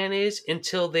plan is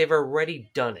until they've already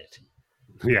done it.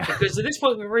 Yeah. Because at this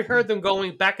point, we already heard them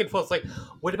going back and forth. Like,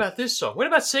 what about this song? What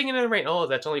about Singing in the Rain? Oh,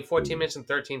 that's only 14 minutes and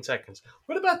 13 seconds.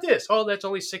 What about this? Oh, that's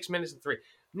only 6 minutes and 3.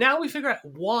 Now we figure out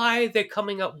why they're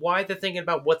coming up, why they're thinking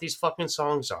about what these fucking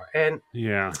songs are. And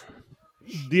yeah.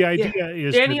 The idea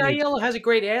is Danny Aiello has a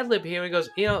great ad lib here. He goes,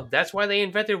 that's why they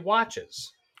invented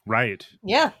watches. Right.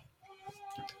 Yeah.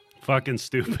 Fucking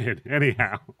stupid.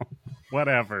 Anyhow,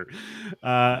 whatever.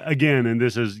 Again, and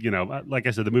this is, like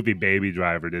I said, the movie Baby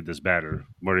Driver did this better,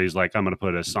 where he's like, I'm going to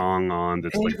put a song on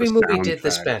that's Every movie did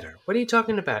this better. What are you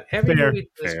talking about? Every movie did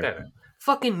this better.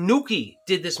 Fucking Nuki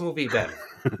did this movie better.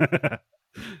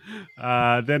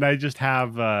 Then I just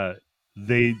have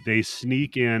they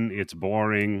sneak in. It's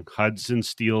boring. Hudson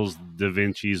steals Da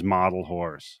Vinci's model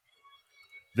horse.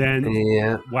 Then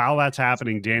while that's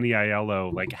happening, Danny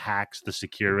Aiello hacks the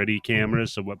security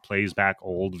cameras, so what plays back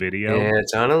old video. Yeah,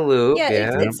 it's on a loop.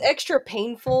 Yeah, it's extra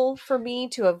painful for me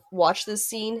to have watched this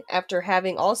scene after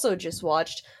having also just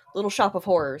watched Little Shop of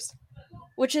Horrors,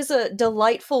 which is a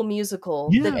delightful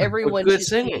musical that everyone should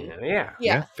singing. see.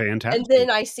 Yeah, fantastic. And then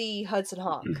I see Hudson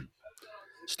Hawk.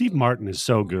 Steve Martin is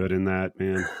so good in that,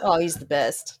 man. Oh, he's the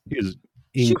best. He is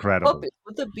incredible. Shoot puppets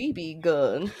with a BB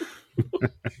gun.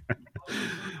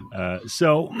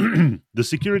 So the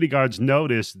security guards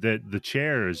notice that the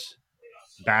chair's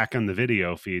back on the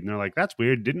video feed, and they're like, that's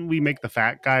weird. Didn't we make the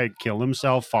fat guy kill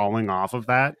himself falling off of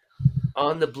that?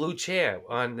 On the blue chair.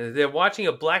 They're watching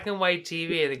a black and white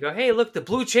TV, and they go, hey, look, the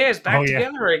blue chair's back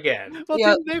together again.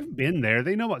 Well, they've been there.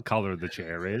 They know what color the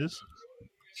chair is.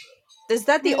 Is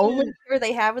that the only chair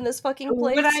they have in this fucking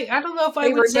place? But I don't know if I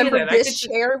would say that. This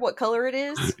chair, what color it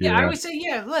is? Yeah, I would say,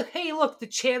 look, the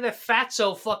chair that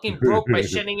Fatso fucking broke by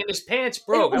shitting in his pants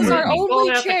broke. It was our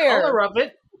only chair. The color of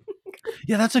it.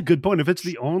 Yeah, that's a good point. If it's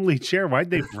the only chair,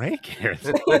 why'd they break it?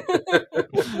 That's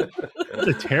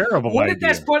a terrible idea. What if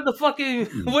that's part of the fucking?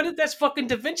 What if that's fucking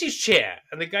Da Vinci's chair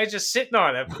and the guy's just sitting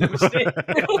on it?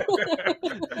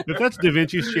 If that's Da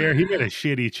Vinci's chair, he made a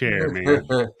shitty chair, man.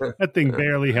 That thing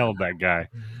barely held that guy.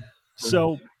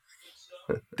 So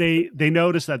they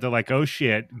notice that. They're like, oh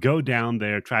shit, go down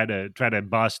there, try to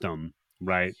bust him,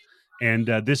 right? And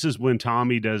this is when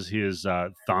Tommy does his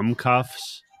thumb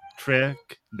cuffs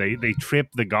trick. They trip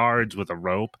the guards with a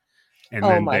rope, and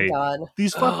then God,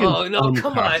 these fucking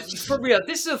come on, for real.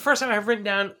 This is the first time I've written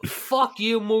down "fuck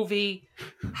you" movie.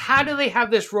 How do they have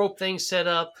this rope thing set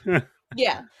up?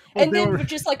 Yeah, and then with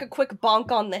just like a quick bonk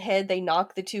on the head, they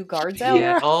knock the two guards out.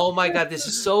 Yeah. Oh my God, this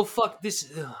is so fuck. This.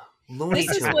 Looney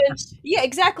Tunes.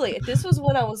 Exactly. This was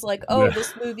when I was like,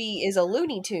 this movie is a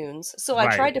Looney Tunes. So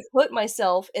I tried to put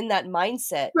myself in that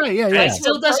mindset. Right, yeah. It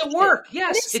still doesn't work.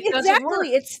 Yes, it doesn't work.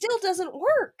 It still doesn't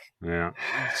work. Yeah.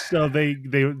 So they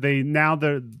now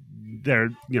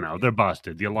they're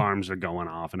busted. The alarms are going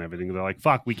off and everything. They're like,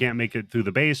 fuck, we can't make it through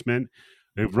the basement.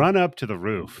 They run up to the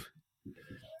roof.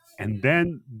 And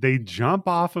then they jump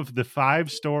off of the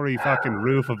 5-story fucking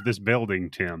roof of this building,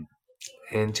 Tim.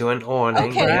 Into an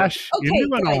awning. Crash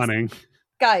into an awning.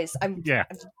 Guys, I'm dead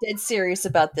serious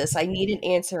about this. I need an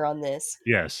answer on this.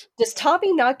 Yes. Does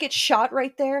Tommy not get shot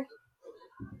right there?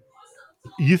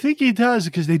 You think he does,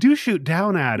 because they do shoot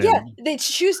down at him. Yeah, they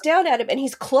shoot down at him, and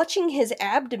he's clutching his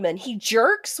abdomen. He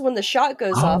jerks when the shot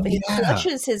goes off, and he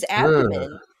clutches his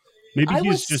abdomen. Maybe he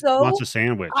just wants a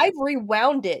sandwich. I've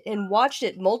rewound it and watched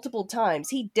it multiple times.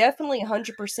 He definitely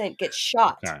 100% gets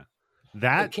shot. Okay.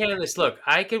 That Candace, look,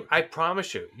 I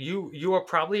promise you are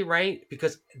probably right,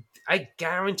 because I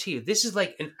guarantee you this is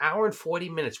like an hour and 40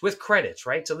 minutes with credits,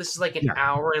 right? So this is like an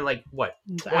hour and like what,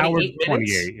 28 minutes?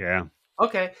 28, yeah.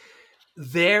 Okay.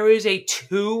 There is a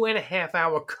 2.5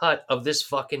 hour cut of this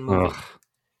fucking movie.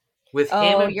 With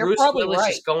him and Bruce Willis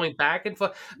just going back and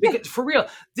forth. Because for real,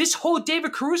 this whole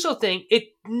David Caruso thing, it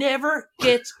never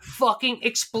gets fucking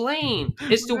explained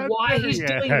as to why he's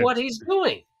doing what he's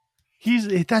doing.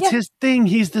 That's his thing.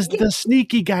 He's the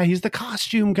sneaky guy. He's the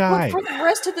costume guy. Well, for the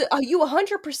rest of the, you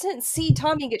 100% see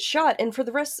Tommy get shot, and for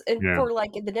the rest, for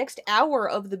like the next hour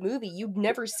of the movie, you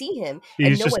never see him,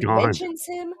 and no one mentions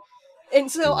him. And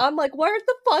so I'm like, what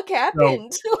the fuck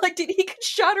happened? Like, did he get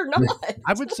shot or not?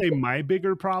 I would say my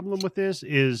bigger problem with this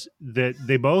is that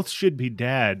they both should be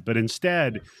dead, but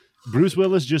instead, Bruce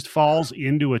Willis just falls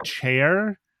into a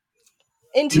chair.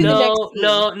 The next scene.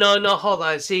 No, hold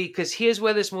on. See, because here's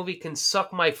where this movie can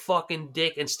suck my fucking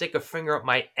dick and stick a finger up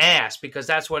my ass, because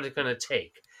that's what it's going to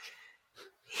take.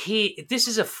 This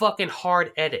is a fucking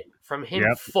hard edit. From him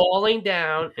falling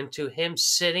down into him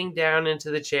sitting down into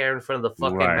the chair in front of the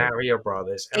fucking Mario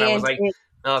Brothers. And I was like,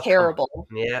 terrible.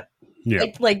 Yeah.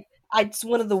 It's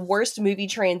one of the worst movie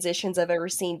transitions I've ever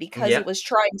seen, because it was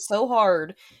trying so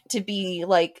hard to be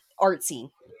like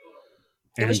artsy.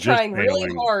 It was trying really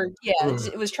hard. Yeah,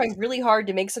 it was trying really hard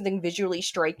to make something visually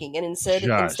striking, and instead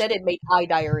it made eye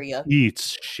diarrhea.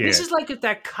 Eats shit. This is like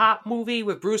that cop movie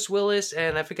with Bruce Willis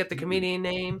and I forget the comedian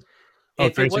name.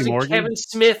 If it wasn't Morgan? Kevin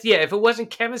Smith, if it wasn't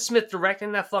Kevin Smith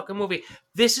directing that fucking movie,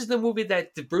 this is the movie that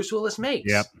Bruce Willis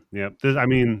makes. Yep. I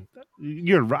mean,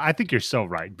 I think you're so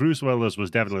right. Bruce Willis was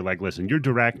definitely like, listen, you're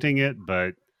directing it,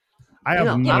 but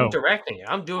I'm directing it.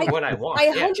 I'm doing what I want. I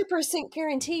 100%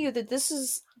 guarantee you that this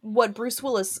is what Bruce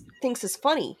Willis thinks is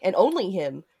funny, and only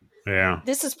him. Yeah.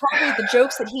 This is probably the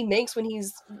jokes that he makes when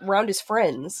he's around his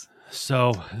friends.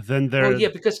 So then there... Well, yeah,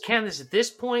 because Candace, at this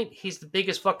point, he's the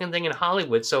biggest fucking thing in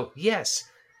Hollywood. So, yes,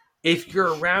 if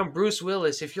you're around Bruce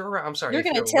Willis, you're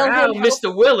going to tell him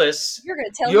Mr. Willis,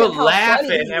 you're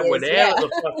laughing at whatever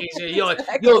the fuck he's doing. You're like,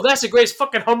 yo, that's the greatest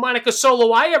fucking harmonica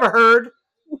solo I ever heard.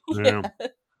 Yeah.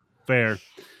 Fair.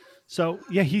 So,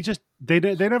 yeah, they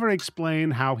never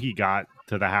explain how he got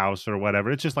to the house or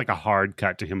whatever. It's just like a hard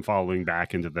cut to him falling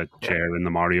back into the chair in the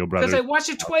Mario Brothers. Because I watched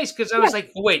it twice because I was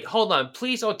like, wait, hold on.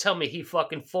 Please don't tell me he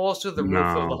fucking falls through the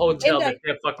roof of the hotel that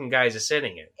fucking guys are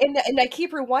sitting in. And I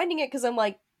keep rewinding it because I'm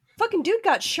like, fucking dude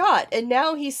got shot and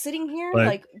now he's sitting here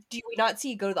like, do we not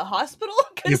see you go to the hospital?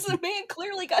 Because the man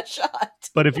clearly got shot.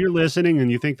 But if you're listening and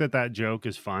you think that joke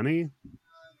is funny,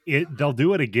 they'll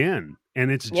do it again. And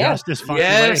it's just as funny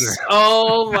later.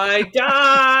 Oh my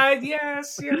God.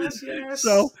 Yes. So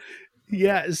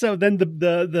then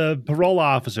the parole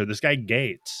officer, this guy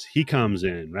Gates, he comes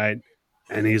in, right?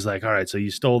 And he's like, all right, so you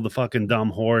stole the fucking dumb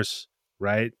horse,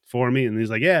 right, for me? And he's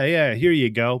like, yeah, here you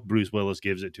go. Bruce Willis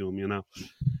gives it to him,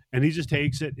 And he just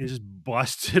takes it and just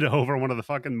busts it over one of the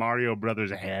fucking Mario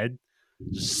Brothers' head.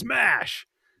 Just smash.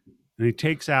 And he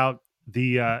takes out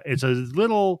it's a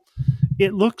little...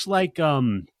 It looks like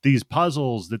these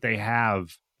puzzles that they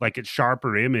have, like at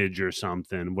Sharper Image or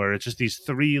something, where it's just these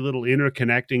three little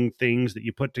interconnecting things that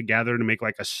you put together to make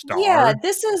like a star. Yeah,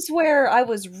 this is where I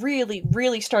was really,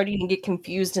 really starting to get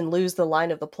confused and lose the line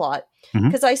of the plot.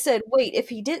 Because I said, wait, if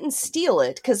he didn't steal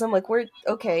it, because I'm like,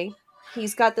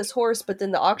 he's got this horse, but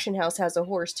then the auction house has a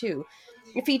horse too.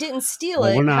 If he didn't steal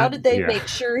it, how did they make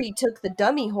sure he took the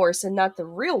dummy horse and not the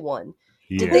real one?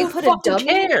 Yeah. Did they put a dummy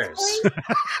cares?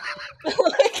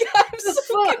 I'm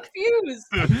so confused.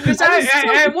 Because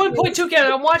at one point, too, again,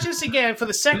 I'm watching this again for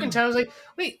the second time. I was like,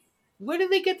 wait, where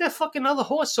did they get that fucking other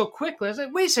horse so quickly? I was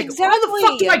like, wait a second, why the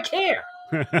fuck do I care?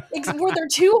 Were there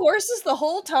two horses the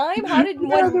whole time? How did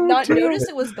one not notice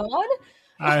it was gone?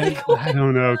 I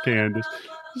don't know, Candace.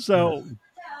 So,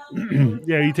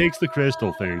 he takes the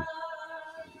crystal thing.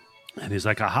 And he's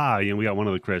like, aha, we got one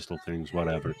of the crystal things,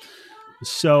 whatever.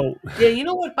 So yeah, you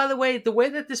know what? By the way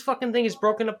that this fucking thing is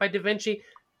broken up by Da Vinci,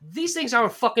 these things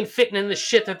aren't fucking fitting in the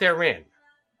shit that they're in.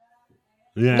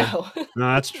 Yeah, no,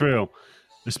 that's true.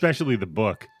 Especially the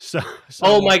book. So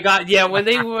oh my God, yeah. When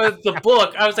they were the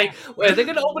book, I was like, are they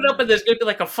gonna open up and there's gonna be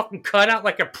like a fucking cutout,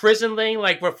 like a prison thing,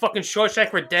 like we're fucking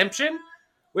Shawshank Redemption,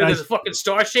 where there's a fucking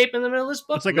star shape in the middle of this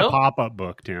book? It's like a pop-up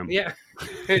book, Tim. Yeah.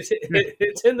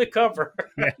 It's in the cover.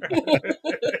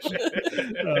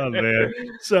 Oh man.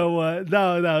 So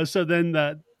no. So then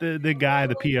the guy,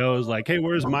 the PO, is like, hey,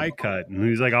 where's my cut? And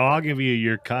he's like, oh, I'll give you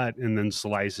your cut, and then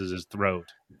slices his throat.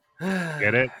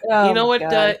 Get it? Oh, you know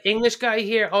what? English guy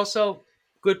here, also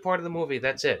good part of the movie.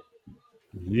 That's it.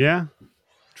 Yeah.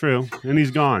 True, and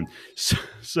he's gone. So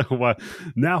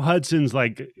now Hudson's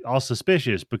like all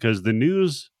suspicious because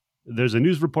there's a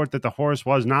news report that the horse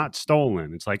was not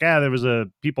stolen. It's like, there was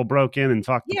people broke in and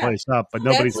fucked the place up, but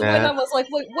nobody's. That's when I was like,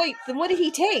 wait, then what did he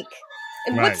take?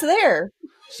 And what's there?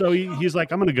 So he's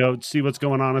like, I'm going to go see what's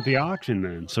going on at the auction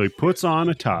then. So he puts on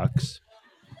a tux,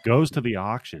 goes to the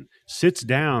auction, sits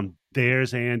down.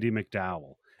 There's Andy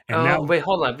McDowell. And now, wait,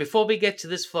 hold on. Before we get to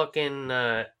this fucking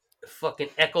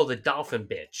Echo the Dolphin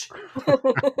bitch.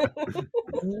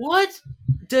 What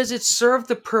does it serve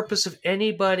the purpose of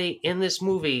anybody in this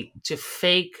movie to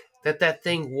fake that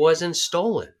thing wasn't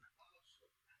stolen?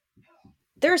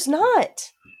 There's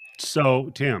not. So,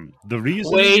 Tim, the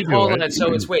reason...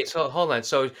 hold on.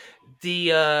 So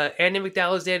the Andy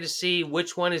McDowell is there to see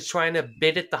which one is trying to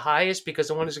bid it the highest, because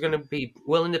the one who's going to be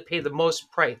willing to pay the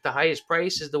most price, the highest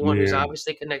price, is the one who's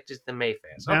obviously connected to the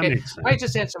Mayfair. Okay, I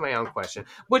just answered my own question,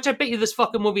 which I bet you this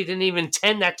fucking movie didn't even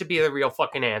intend that to be the real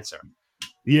fucking answer.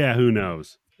 Yeah, who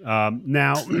knows?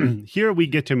 Now, here we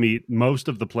get to meet most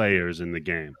of the players in the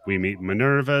game. We meet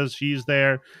Minerva, she's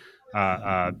there.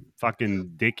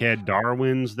 Fucking dickhead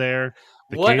Darwin's there.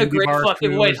 What a great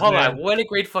fucking... Wait, hold on. What a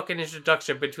great fucking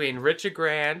introduction between Richard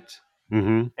Grant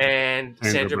and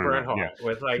Sandra Bernhard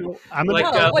with like,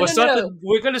 So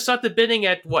we're going to start the bidding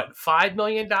at what, $5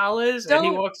 million, and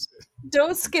he walks.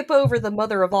 Don't skip over the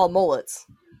mother of all mullets.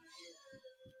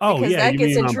 Oh because yeah, that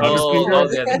gets interesting.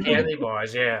 The candy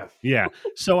bars, yeah. Yeah.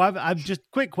 So I've just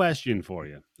quick question for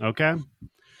you. Okay,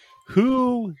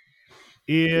 who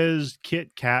is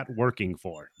Kit Kat working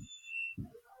for?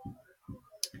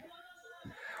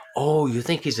 Oh, you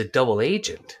think he's a double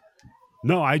agent?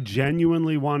 No, I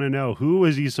genuinely want to know, who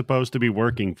is he supposed to be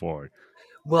working for?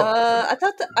 Well, I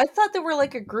thought there were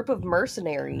like a group of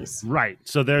mercenaries. Right.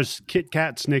 So there's Kit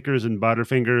Kat, Snickers, and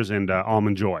Butterfingers, and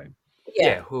Almond Joy.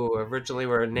 Yeah, who originally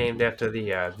were named after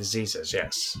the diseases.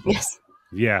 Yes.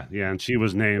 Yeah, and she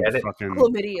was named fucking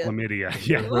Chlamydia.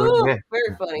 Yeah. Ooh,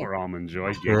 very funny. Or Almond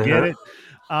Joy. You get it?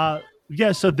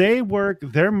 Yeah, so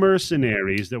they're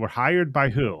mercenaries that were hired by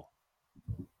who?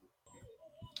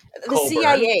 The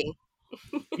CIA.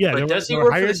 Yeah, but they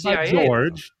were hired by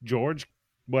George,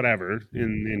 whatever,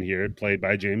 in here, played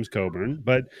by James Coburn.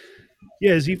 But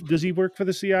yeah, does he work for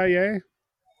the CIA?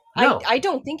 No. I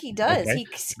don't think he does. Okay. He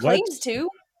claims to.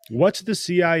 What's the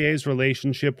CIA's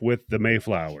relationship with the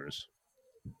Mayflowers?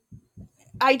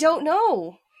 I don't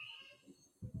know.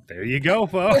 There you go,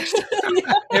 folks.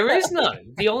 There is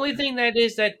none. The only thing that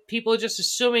is that people are just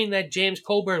assuming that James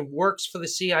Coburn works for the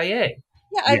CIA.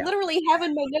 Yeah, I literally have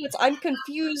in my notes, I'm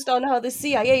confused on how the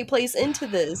CIA plays into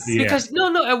this. Yeah. Because,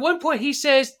 no, at one point he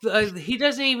says, he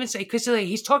doesn't even say, because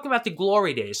he's talking about the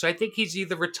glory days, so I think he's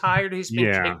either retired or he's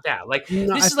been kicked out. Like,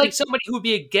 this is like somebody who would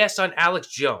be a guest on Alex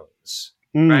Jones,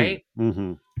 right?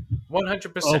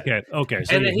 100%. Okay.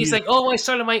 So and then he's like, I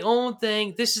started my own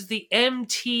thing. This is the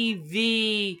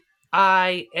MTVIA.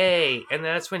 And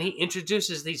that's when he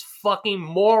introduces these fucking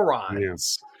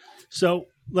morons. Yeah. So,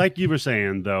 like you were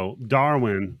saying, though,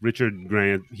 Darwin, Richard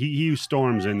Grant, he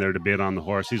storms in there to bid on the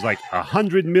horse. He's like,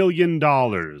 $100 million.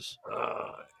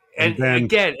 And then,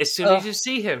 again, as soon as you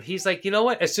see him, he's like, you know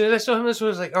what? As soon as I saw him, this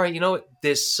was like, all right, you know what?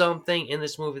 There's something in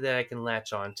this movie that I can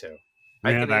latch onto.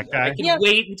 I can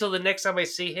wait until the next time I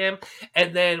see him.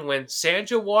 And then when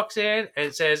Sandra walks in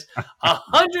and says,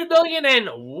 $100 million and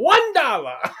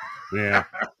 $1. Yeah.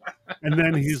 And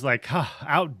then he's like,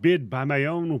 outbid by my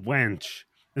own wench.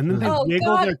 And then they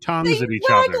wiggle their tongues at each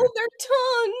other. They wiggle their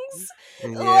tongues.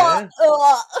 Yeah.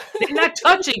 They're not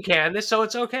touching, Candace, so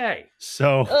it's okay.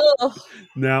 So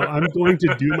now I'm going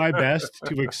to do my best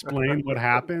to explain what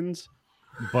happens,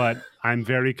 but I'm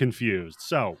very confused.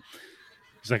 So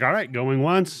he's like, all right, going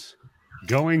once,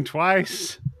 going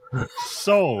twice,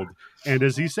 sold. And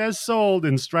as he says sold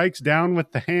and strikes down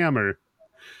with the hammer,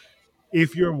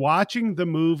 if you're watching the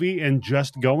movie and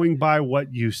just going by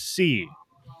what you see,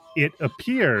 it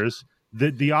appears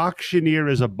that the auctioneer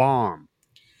is a bomb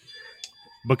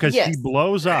because he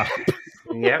blows up.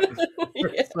 Yep.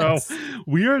 So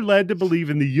we are led to believe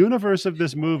in the universe of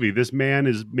this movie, this man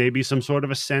is maybe some sort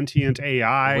of a sentient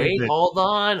AI. Wait, hold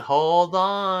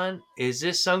on. Is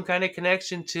this some kind of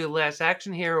connection to Last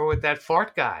Action Hero with that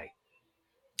fart guy?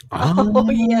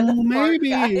 Maybe.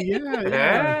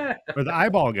 Yeah. Or the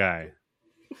eyeball guy.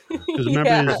 Because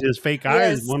remember his fake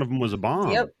eyes, one of them was a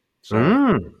bomb. Yep.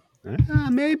 So,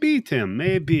 maybe, Tim,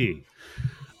 maybe.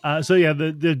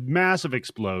 The massive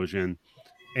explosion,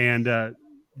 and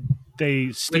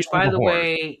they steal Which, by the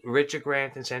way, Richard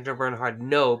Grant and Sandra Bernhard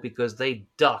know because they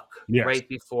duck right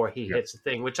before he hits the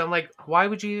thing. Which I'm like, why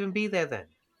would you even be there then?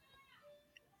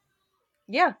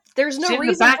 Yeah, there's no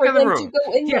reason for them to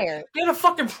go in there. Get a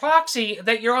fucking proxy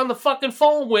that you're on the fucking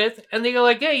phone with, and they go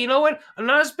like, hey, you know what?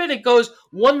 Anonymous bid, it goes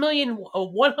 $1 million,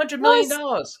 $100 million.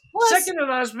 Second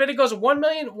anonymous bid, it goes $1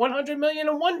 million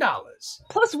and $1.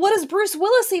 Plus, what is Bruce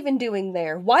Willis even doing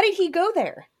there? Why did he go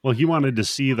there? Well, he wanted to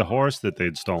see the horse that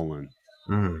they'd stolen.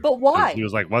 But why? He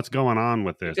was like, what's going on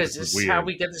with this? Because this is how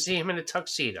we get to see him in a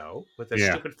tuxedo with a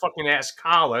stupid fucking ass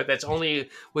collar that's only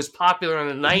was popular in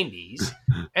the 90s.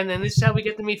 And then this is how we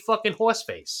get to meet fucking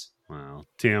Horseface. Well,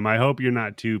 Tim, I hope you're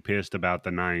not too pissed about the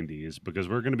 90s because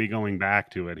we're going to be going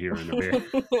back to it here in a bit.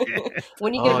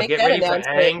 When are you going to make that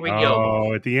announcement?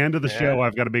 At the end of the show,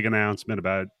 I've got a big announcement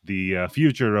about the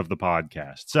future of the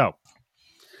podcast. So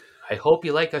I hope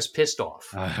you like us pissed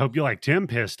off. I hope you like Tim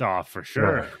pissed off for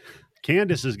sure.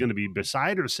 Candace is going to be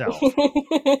beside herself. She's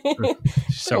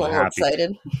so happy.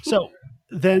 Excited. So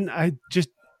then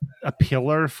a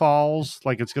pillar falls,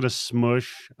 like it's going to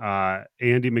smush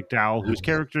Andy McDowell, whose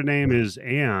character name is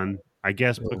Anne, I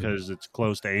guess because it's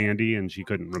close to Andy and she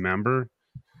couldn't remember.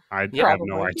 I have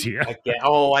no idea.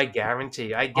 I guarantee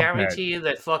you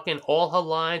that fucking all her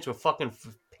lines were fucking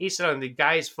pasted on the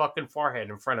guy's fucking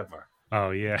forehead in front of her. Oh,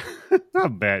 yeah. I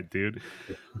bet, dude.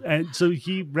 And so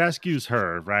he rescues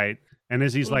her, right? And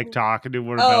as he's like talking to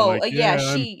her about like,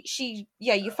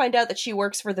 you find out that she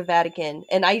works for the Vatican.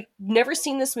 And I've never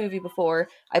seen this movie before.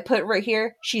 I put right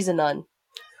here, she's a nun.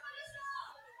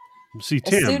 See,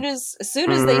 Tim. As soon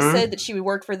as they said that she would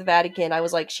work for the Vatican, I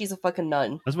was like, she's a fucking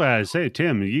nun. That's why I say,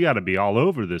 Tim, you got to be all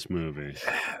over this movie.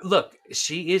 Look,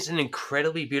 she is an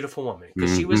incredibly beautiful woman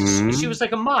because she was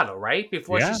like a model, right?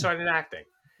 Before she started acting.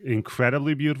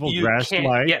 Incredibly beautiful, dressed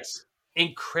like. Yes.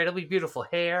 Incredibly beautiful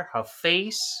hair, her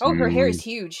face. Oh, her hair is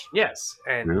huge. Yes.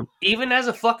 And even as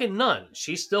a fucking nun,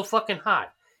 she's still fucking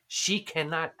hot. She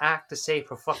cannot act to save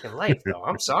her fucking life, though.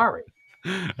 I'm sorry.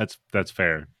 That's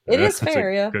fair. That's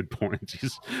fair, yeah. Good point.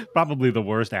 She's probably the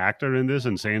worst actor in this,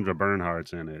 and Sandra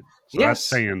Bernhardt's in it. So that's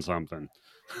saying something.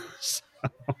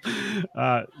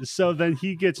 So then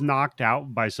he gets knocked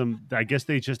out by some, I guess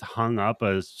they just hung up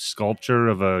a sculpture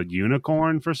of a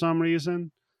unicorn for some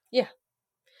reason.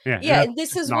 Yeah, and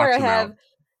this is where I have,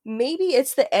 maybe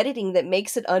it's the editing that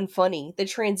makes it unfunny. The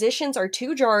transitions are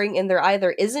too jarring, and there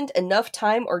either isn't enough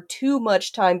time or too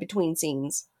much time between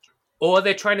scenes. Or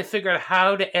they're trying to figure out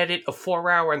how to edit a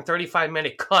 4-hour and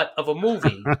 35-minute cut of a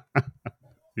movie.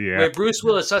 Where Bruce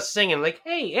Willis starts singing, like,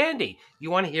 hey, Andy,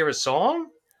 you want to hear a song?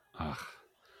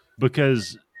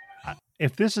 Because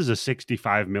if this is a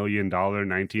 $65 million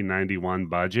 1991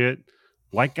 budget,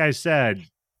 like I said,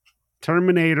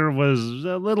 Terminator was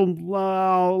a little,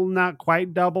 not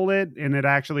quite double it, and it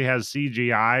actually has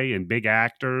CGI and big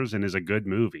actors and is a good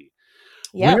movie.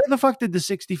 Where the fuck did the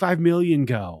 $65 million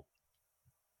go?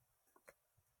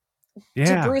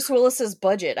 To Bruce Willis's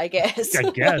budget, I guess.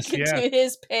 To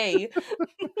his pay.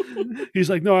 He's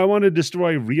like, no, I want to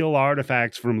destroy real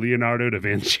artifacts from Leonardo da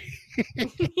Vinci.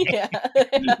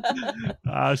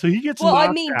 So he gets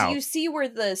knocked out. Do you see where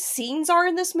the scenes are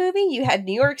in this movie? You had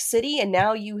New York City, and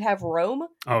now you have Rome.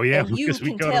 Oh, yeah. And you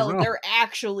can tell they're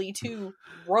actually to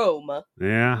Rome.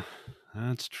 Yeah,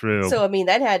 that's true. So,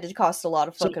 that had to cost a lot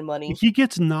of fucking money. He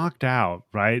gets knocked out,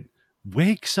 right?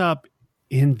 Wakes up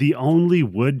in the only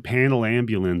wood panel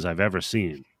ambulance I've ever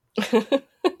seen.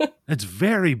 It's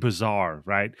very bizarre,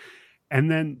 right? And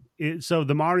then, so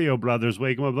the Mario brothers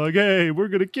wake him up like, hey, we're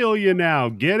going to kill you now.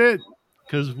 Get it?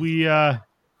 Because we,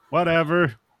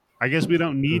 whatever. I guess we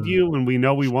don't need you, and we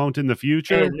know we won't in the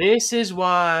future. And this is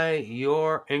why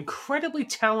your incredibly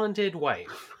talented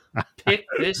wife picked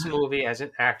this movie as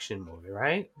an action movie,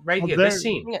 right? Right here, this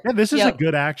scene. Yeah, this is a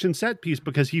good action set piece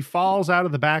because he falls out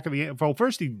of the back of the... Well,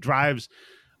 first he drives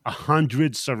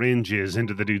 100 syringes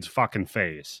into the dude's fucking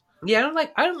face. Yeah,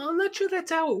 I'm not sure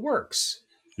that's how it works.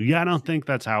 Yeah, I don't think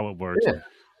that's how it works. Yeah.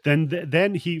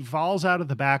 Then he falls out of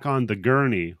the back on the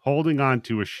gurney, holding on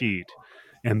to a sheet.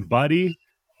 And buddy,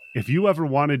 if you ever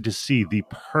wanted to see the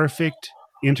perfect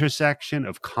intersection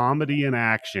of comedy and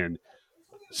action,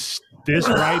 this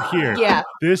right here,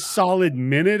 this solid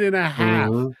minute and a half,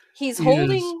 he's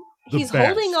holding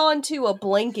on to a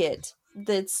blanket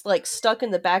that's like stuck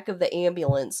in the back of the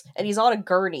ambulance, and he's on a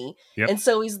gurney, and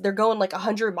so they're going like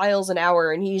 100 miles an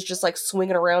hour, and he's just like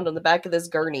swinging around on the back of this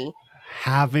gurney,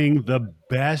 having the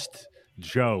best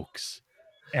jokes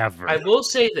ever. I will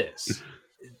say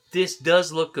this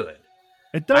does look good.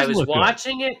 It does. I was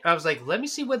watching it. I was like, let me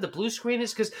see where the blue screen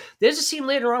is, because there's a scene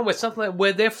later on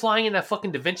where they're flying in that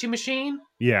fucking Da Vinci machine.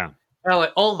 Yeah. And I'm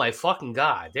like, oh my fucking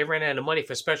god, they ran out of money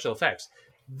for special effects.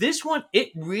 This one, it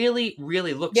really,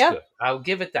 really looks good. I'll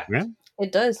give it that. Yeah.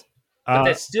 It does. But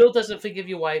that still doesn't forgive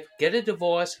your wife. Get a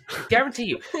divorce. I guarantee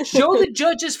you. Show the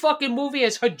judge's fucking movie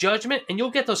as her judgment, and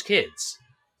you'll get those kids.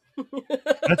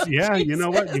 You know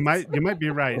what? You might be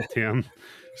right, Tim.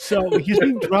 So he's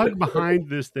being drugged behind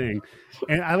this thing,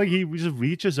 and he just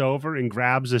reaches over and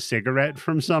grabs a cigarette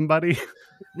from somebody.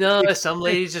 No, some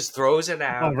lady just throws it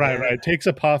out. Oh, right. Takes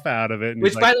a puff out of it.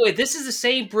 Which, by the way, this is the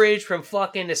same bridge from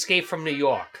fucking Escape from New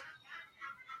York.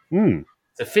 The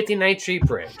 59th Street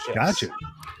Bridge. Yes. Gotcha.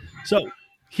 So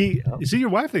you see, your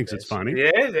wife thinks it's funny.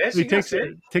 Yeah, he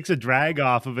takes a drag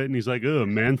off of it, and he's like, "Oh,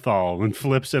 menthol," and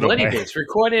flips it Bloody away. It's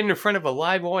recorded in front of a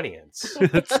live audience.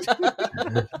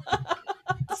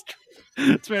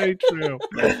 It's very true.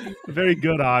 A very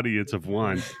good audience of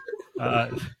one.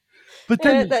 But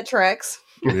then that tracks.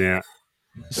 Yeah.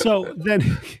 So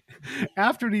then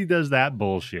after he does that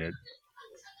bullshit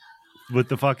with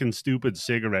the fucking stupid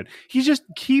cigarette, he just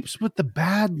keeps with the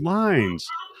bad lines.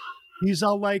 He's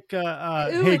all like, ooh,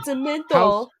 hey, it's a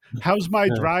menthol. How's my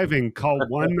driving? Call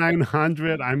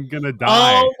 1-900. I'm going to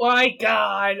die. Oh my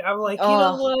God. I'm like, you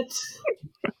know what?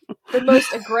 The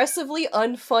most aggressively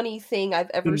unfunny thing I've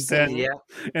ever seen.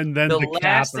 And then the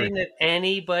last thing that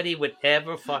anybody would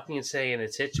ever fucking say in a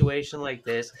situation like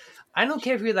this, I don't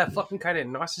care if you're that fucking kind of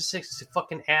narcissistic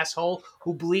fucking asshole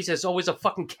who believes there's always a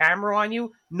fucking camera on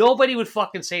you. Nobody would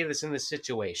fucking say this in this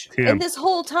situation. And this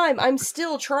whole time, I'm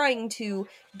still trying to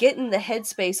get in the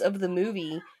headspace of the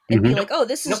movie and be like, "Oh,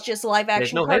 this is just live action."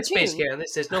 There's no cartoon. headspace,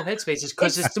 Candace. There's no headspace. It's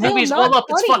because the movie is all up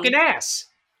its fucking ass.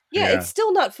 Yeah, it's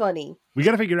still not funny. We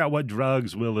got to figure out what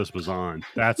drugs Willis was on.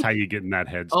 That's how you get in that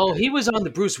headspace. Oh, he was on the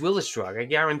Bruce Willis drug. I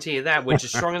guarantee you that, which is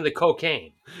stronger than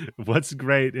cocaine. What's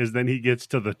great is then he gets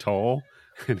to the toll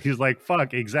and he's like,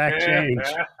 fuck, exact change.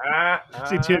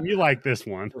 See, Tim, you like this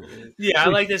one. Yeah, I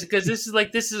like this because this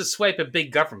is a swipe at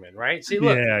big government, right? See,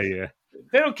 look. Yeah.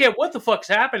 They don't care what the fuck's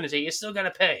happening to you. You still got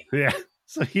to pay. Yeah.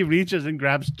 So he reaches and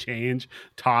grabs change,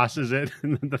 tosses it,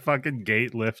 and then the fucking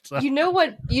gate lifts up. You know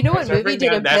what movie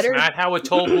did it better? That's not how a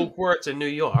toll booth works in New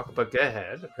York, but go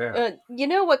ahead. Yeah. You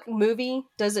know what movie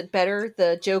does it better?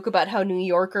 The joke about how New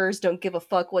Yorkers don't give a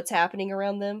fuck what's happening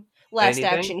around them. Last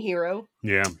Action Hero.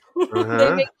 Yeah.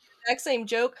 They make the exact same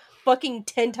joke, fucking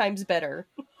 10 times better.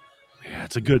 Yeah,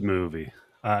 it's a good movie.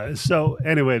 So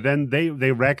anyway, then they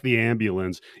wreck the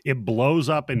ambulance. It blows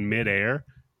up in midair.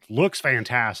 Looks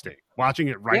fantastic. Watching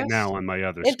it right now on my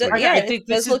other screen. Yeah, I think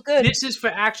this look good. This is for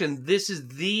action. This is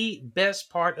the best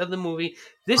part of the movie.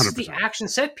 This 100%. Is the action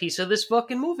set piece of this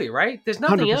fucking movie, right? There's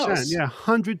nothing 100%, else. Yeah,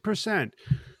 100%.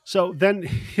 So then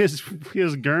his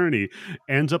gurney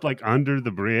ends up like under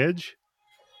the bridge.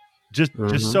 Just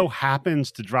so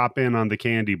happens to drop in on the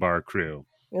candy bar crew.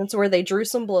 That's where they drew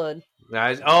some blood.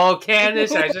 Oh,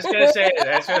 Candace, I was just going to say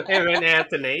that's with him and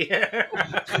Anthony.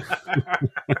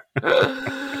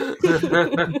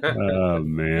 Oh,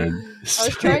 man. I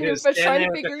was trying to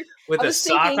figure... With a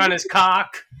sock on his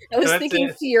cock. I was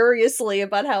thinking furiously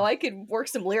about how I could work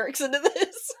some lyrics into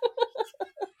this.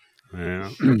 Yeah.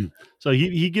 So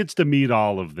he gets to meet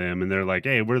all of them, and they're like,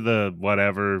 hey, we're the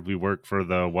whatever. We work for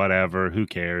the whatever. Who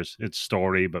cares? It's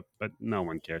story, but no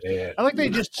one cares. Yeah. I like they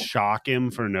just shock him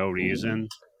for no reason.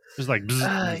 Just like,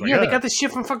 they got this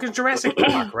shit from fucking Jurassic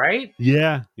Park, right?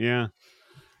 Yeah.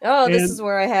 Oh, this is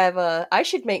where I have I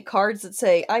should make cards that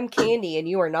say, I'm candy and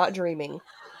you are not dreaming.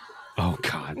 Oh,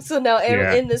 God. So now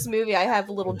in this movie, I have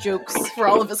little jokes for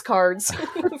all of his cards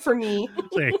for me.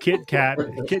 Like a Kit Kat.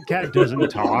 Kit Kat doesn't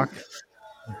talk.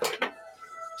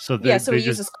 So he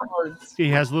uses cards. He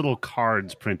has little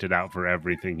cards printed out for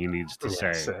everything he needs to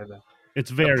say. It's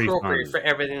very appropriate fun. For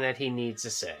everything that he needs to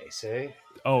say. See?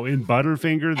 Oh, in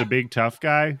Butterfinger, the big tough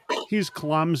guy, he's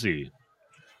clumsy.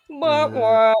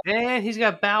 And he's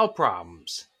got bowel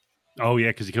problems. Oh, yeah,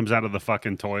 because he comes out of the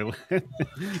fucking toilet.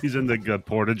 He's in the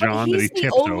porta-john that he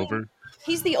tipped over.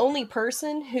 He's the only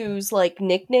person whose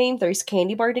nickname, their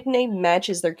candy bar nickname,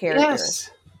 matches their character.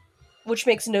 Yes. Which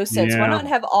makes no sense. Yeah. Why not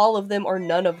have all of them or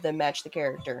none of them match the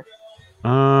character?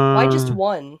 Why just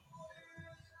one?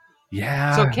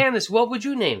 Yeah. So, Candace, what would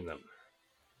you name them?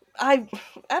 I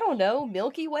don't know,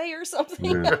 Milky Way or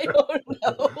something. Yeah. I don't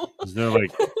know. Is there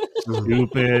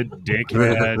stupid,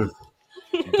 dickhead,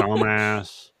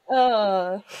 dumbass,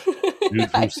 dude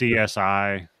from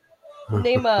CSI?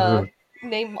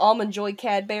 Name Almond Joy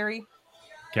Cadbury.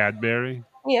 Cadbury?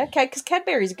 Yeah, because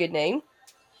Cadbury's a good name.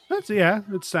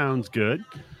 It sounds good.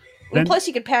 And plus,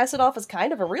 you could pass it off as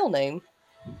kind of a real name.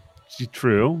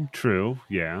 True,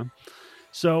 yeah.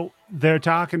 So they're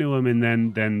talking to him, and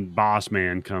then Boss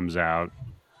Man comes out,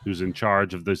 who's in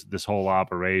charge of this whole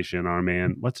operation. Our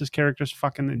man, what's his character's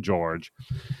fucking George?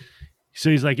 So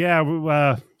he's like, yeah,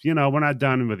 we're not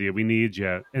done with you. We need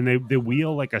you. And they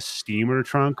wheel like a steamer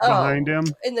trunk behind him.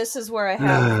 And this is where I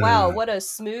have, wow, what a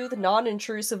smooth,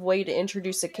 non-intrusive way to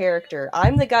introduce a character.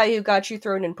 I'm the guy who got you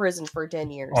thrown in prison for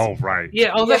 10 years. Oh, right.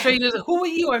 Yeah, that's right. Like, who are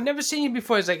you? I've never seen you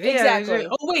before. It's like, yeah, exactly. Like,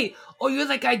 oh, wait. Oh, you're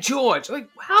that guy George. Like,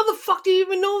 how the fuck do you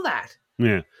even know that?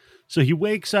 Yeah. So he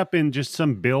wakes up in just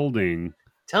some building.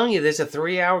 Telling you, there's a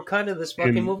 3-hour cut of this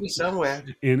fucking movie somewhere.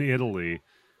 In Italy.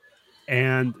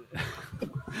 And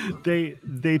they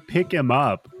pick him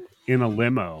up in a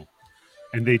limo,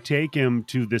 and they take him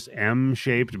to this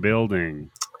M-shaped building.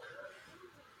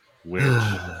 Which,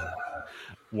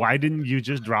 why didn't you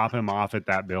just drop him off at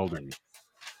that building?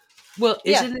 Well,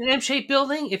 is it an M-shaped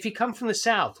building? If you come from the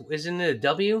south, isn't it a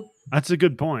W? That's a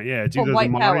good point. Yeah, it's either the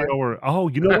Mario or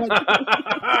you know what?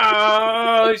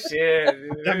 Oh shit!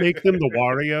 That make them the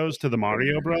Warrios to the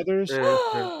Mario Brothers.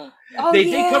 They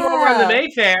did come over on the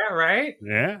Mayfair, right?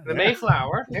 Yeah. The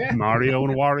Mayflower. Yeah. Mario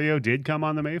and Wario did come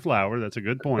on the Mayflower. That's a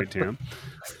good point, Tim.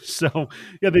 So,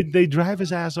 yeah, they drive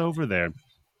his ass over there.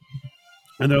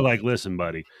 And they're like, listen,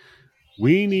 buddy,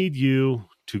 we need you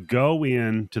to go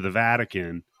in to the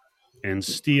Vatican and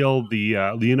steal the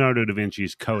Leonardo da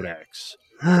Vinci's Codex.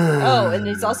 Oh, and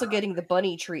he's also getting the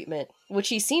bunny treatment, which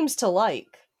he seems to like.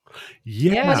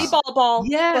 Yeah. Bunny ball.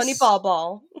 Yes. Bunny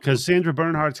ball. Because Sandra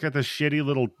Bernhardt's got this shitty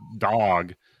little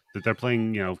dog that they're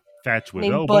playing, fetch with.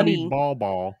 Named Bunny Bunny.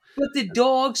 ball. But the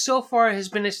dog so far has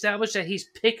been established that he's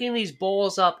picking these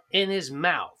balls up in his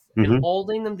mouth and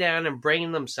holding them down and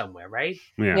bringing them somewhere, right?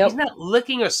 Yeah. Yep. He's not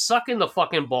licking or sucking the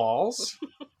fucking balls.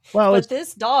 Well, But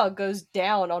this dog goes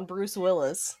down on Bruce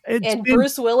Willis. And been-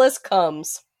 Bruce Willis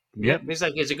comes. Yep. He's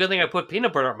like, it's a good thing I put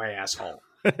peanut butter up my asshole.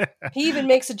 He even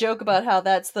makes a joke about how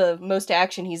that's the most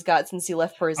action he's got since he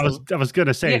left prison. I was going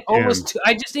to say, Yeah, Tim, almost.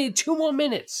 I just need 2 more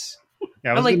minutes.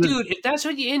 Yeah, I'm like, dude, if that's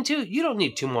what you're into, you don't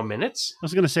need 2 more minutes. I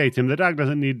was going to say, Tim, the dog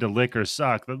doesn't need to lick or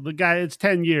suck. The guy, it's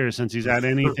 10 years since he's had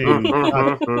anything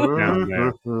down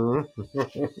there.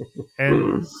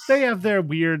 And they have their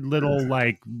weird little,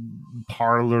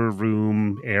 parlor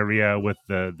room area with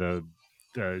the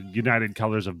United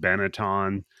Colors of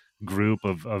Benetton group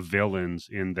of villains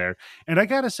in there. And I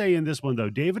got to say, in this one, though,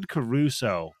 David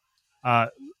Caruso,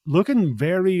 looking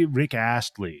very Rick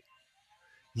Astley.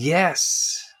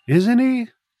 Yes. Isn't he?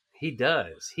 He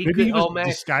does. Maybe he was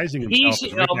disguising himself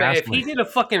as Rick if Astley. he did a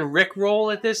fucking Rick roll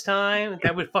at this time,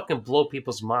 that would fucking blow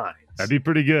people's minds. That'd be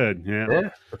pretty good. Yeah.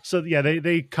 So yeah,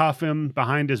 they cuff him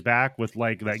behind his back with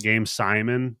that game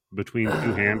Simon between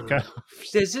two handcuffs.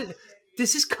 Does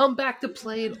this come back to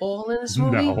play at all in this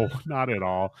movie? No, not at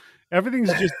all.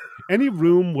 Everything's just any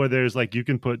room where there's you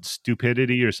can put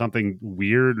stupidity or something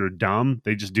weird or dumb,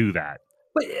 they just do that.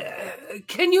 But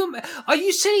are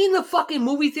you sitting in the fucking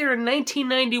movie theater in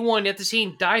 1991 after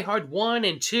seeing Die Hard 1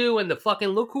 and 2 and the fucking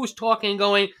look who's talking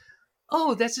going,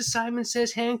 oh, that's a Simon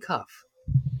Says handcuff?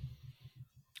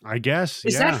 I guess.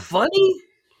 Is that funny?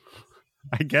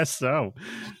 I guess so.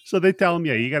 So they tell him,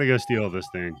 yeah, you got to go steal this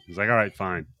thing. He's like, all right,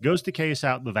 fine. Goes to case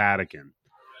out the Vatican.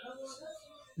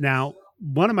 Now,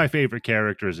 one of my favorite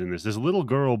characters in this little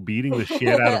girl beating the shit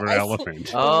out of her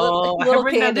elephant. Oh, Little now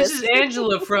this Candace. is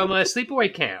Angela from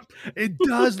Sleepaway Camp. It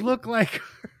does look like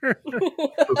her.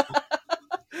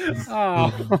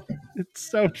 Oh,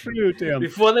 it's so true, Tim.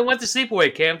 Before they went to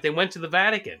Sleepaway Camp, they went to the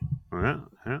Vatican.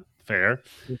 Fair.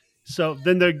 So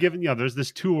then they're giving, there's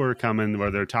this tour coming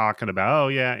where they're talking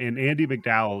about, and Andie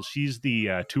MacDowell, she's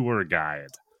the tour guide.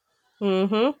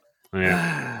 Mm-hmm.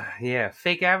 Yeah. Yeah,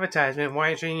 fake advertisement. Why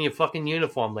aren't you in your fucking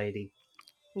uniform, lady?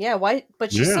 Yeah, why?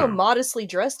 But she's so modestly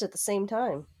dressed at the same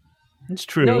time. It's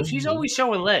true. No, she's always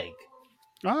showing leg.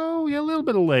 Oh, yeah, a little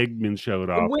bit of leg being showed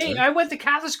off. Wait, I went to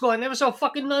Catholic school. I never saw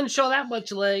fucking nuns show that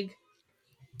much leg.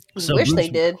 So Wish they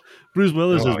did. Bruce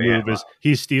Willis's move is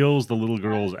he steals the little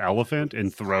girl's elephant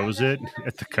and throws it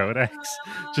at the Codex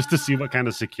just to see what kind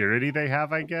of security they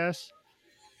have, I guess.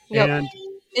 Yep. And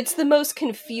It's the most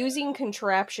confusing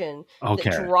contraption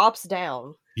that drops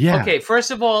down. yeah. Okay,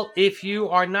 first of all, if you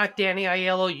are not Danny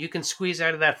Aiello, you can squeeze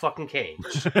out of that fucking cage.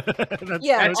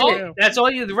 That's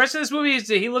all you. The rest of this movie is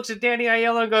that he looks at Danny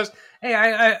Aiello and goes, "Hey,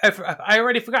 I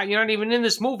already forgot. You're not even in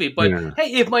this movie. But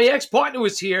hey, if my ex-partner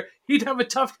was here, he'd have a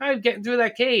tough time getting through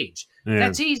that cage. Yeah.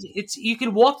 That's easy. You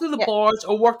can walk through the bars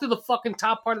or walk through the fucking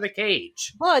top part of the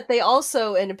cage. But they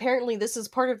also, and apparently this is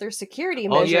part of their security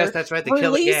measure. Oh yes, that's right. They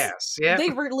kill the gas. Yeah, they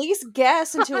release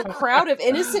gas into a crowd of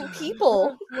innocent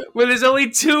people. Well, there's only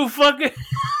two fucking.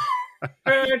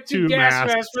 two gas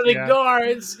masks for the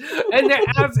guards, and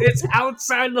it's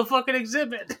outside the fucking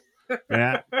exhibit.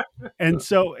 Yeah, and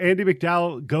so Andie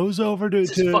MacDowell goes over to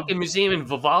fucking museum in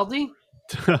Vivaldi.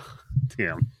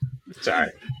 Damn,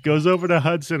 sorry. Goes over to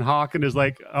Hudson Hawk and is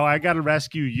like, "Oh, I got to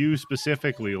rescue you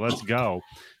specifically. Let's go."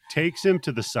 Takes him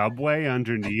to the subway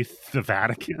underneath the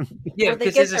Vatican. Yeah,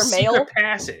 because there's a secret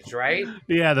passage, right?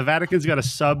 Yeah, the Vatican's got a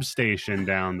substation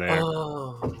down there.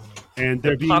 Oh. And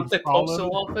they're being the postal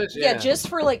office? Yeah, just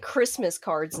for Christmas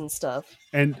cards and stuff.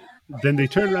 And then they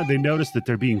turn around, they notice that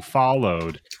they're being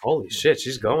followed. Holy shit,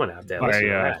 she's going out there.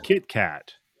 By Kit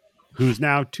Kat, who's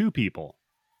now two people.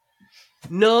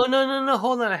 No.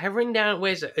 Hold on. I have written down.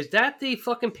 Wait, is that the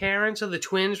fucking parents of the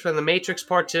twins from The Matrix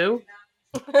Part 2?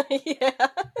 Yeah.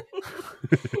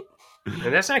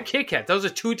 And that's not Kit Kat. Those are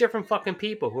two different fucking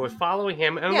people who are following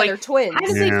him. And they're twins. How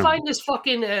did they find this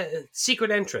fucking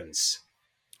secret entrance?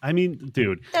 I mean,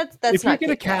 dude, that's if you're going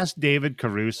to cast David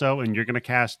Caruso and you're going to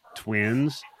cast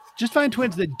twins, just find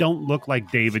twins that don't look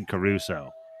like David Caruso.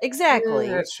 Exactly.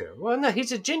 Yeah, that's true. Well, no,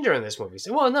 he's a ginger in this movie.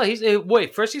 Well, no,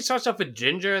 first he starts off with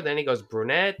ginger, then he goes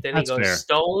brunette, then he goes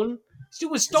stone. This dude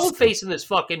was stone face in this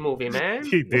fucking movie, man.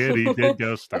 He did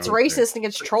go stone. That's racist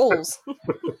against trolls.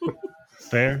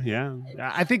 Fair, yeah.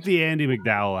 I think the Andie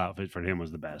MacDowell outfit for him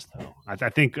was the best, though. I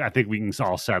think we can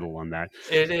all settle on that.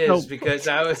 It is because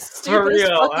I was for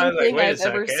real. I was like, wait I've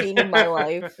ever seen in my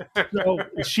life. So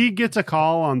she gets a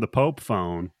call on the Pope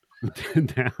phone.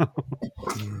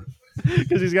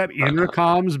 Because he's got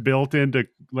intercoms built into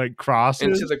like crosses.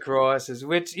 Into the crosses,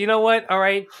 which, you know what? All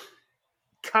right.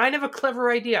 Kind of a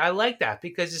clever idea. I like that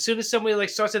because as soon as somebody like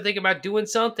starts to think about doing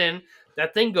something,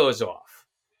 that thing goes off.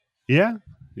 Yeah.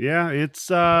 Yeah.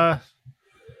 It's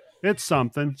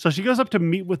something. So she goes up to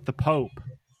meet with the Pope.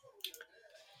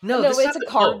 No, it's a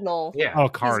cardinal. Yeah. Oh,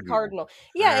 cardinal. He's a cardinal.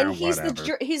 Yeah, and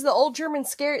he's the old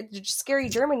scary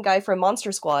German guy from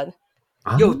Monster Squad.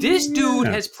 Yo, this dude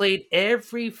has played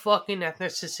every fucking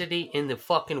ethnicity in the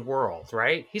fucking world,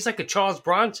 right? He's like a Charles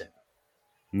Bronson.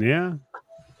 Yeah.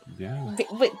 Yeah.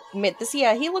 Wait,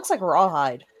 he looks like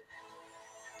Rawhide.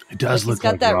 It does look like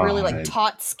he's got that Rawhide. really like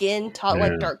taut skin,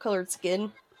 like dark colored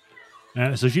skin.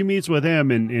 So she meets with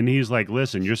him, and he's like,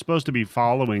 listen, you're supposed to be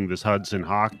following this Hudson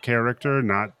Hawk character,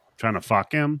 not trying to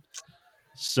fuck him.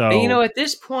 So, and, you know, at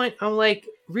this point, I'm like,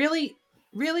 really,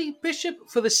 Bishop?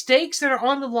 For the stakes that are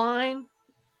on the line,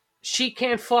 she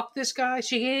can't fuck this guy?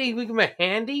 She can't even give him a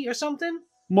handy or something?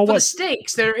 Well, for the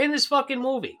stakes that are in this fucking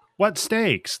movie. What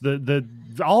stakes?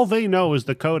 All they know is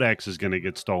the Codex is going to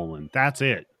get stolen. That's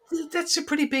it. That's a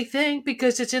pretty big thing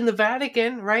because it's in the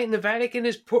Vatican, right? And the Vatican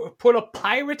is put of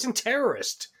pirates and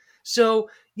terrorists. So,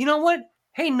 you know what?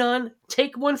 Hey, Nun,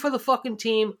 take one for the fucking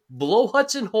team. Blow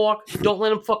Hudson Hawk. Don't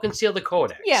let him fucking steal the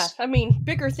Codex. Yeah, I mean,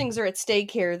 bigger things are at stake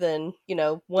here than,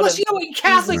 one Plus, of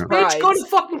Catholic bitch, go to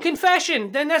fucking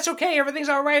confession. Then that's okay. Everything's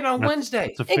all right on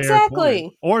Wednesday. That's a fair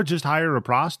point. Or just hire a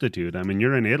prostitute. I mean,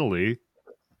 you're in Italy.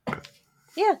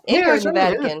 Yeah, and you're in the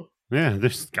Vatican. Yeah,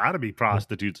 there's got to be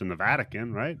prostitutes in the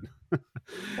Vatican, right?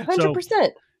 100%.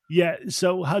 Yeah,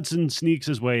 so Hudson sneaks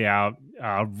his way out,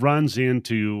 runs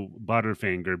into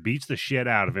Butterfinger, beats the shit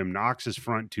out of him, knocks his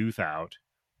front tooth out,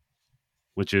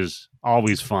 which is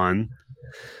always fun.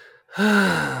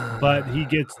 But he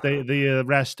gets the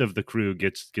rest of the crew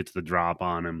gets the drop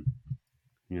on him.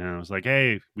 It's like,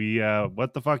 hey,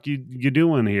 what the fuck you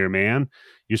doing here, man?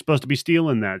 You're supposed to be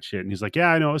stealing that shit. And he's like, yeah,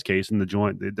 I know, I was casing the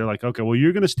joint. They're like, okay, well,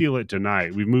 you're going to steal it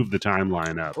tonight. We've moved the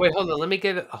timeline up. Wait, hold on. Let me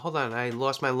get it. Hold on. I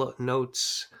lost my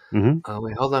notes. Mm-hmm.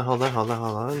 Wait, hold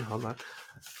on.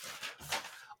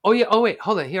 Oh, yeah. Oh, wait,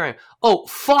 hold on. Here I am. Oh,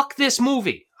 fuck this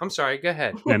movie. I'm sorry. Go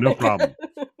ahead. Yeah, no problem.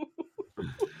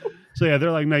 So, yeah,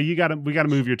 they're like, no, we got to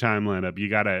move your timeline up. You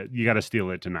gotta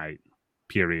steal it tonight,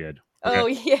 period. Okay. Oh,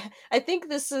 yeah. I think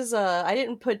this is, I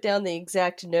didn't put down the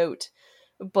exact note,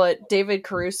 but David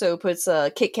Caruso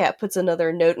Kit Kat puts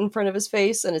another note in front of his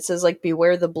face, and it says, like,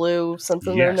 beware the blue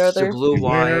something or another. The blue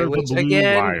wire, which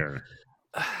again, wire.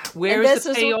 Where is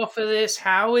the payoff for this?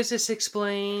 How is this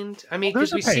explained? I mean,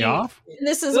 because we payoff.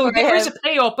 This is there's a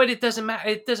payoff, but it doesn't matter.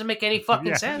 It doesn't make any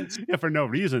fucking sense. Yeah, for no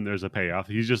reason, there's a payoff.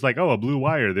 He's just like, oh, a blue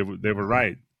wire. They were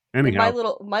right.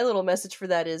 Anyhow, my little message for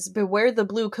that is beware the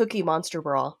blue Cookie Monster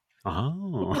bra.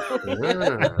 Oh.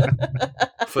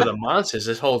 For the monsters,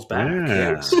 it holds back. Yeah.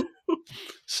 Yes.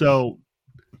 So,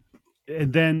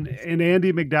 and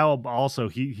Andy McDowell also,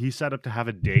 he set up to have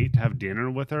a date, to have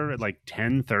dinner with her at like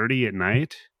 10:30 at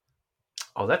night.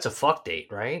 Oh, that's a fuck date,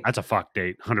 right? That's a fuck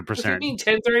date, 100%. What do you mean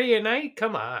 10:30 at night?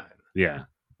 Come on. Yeah.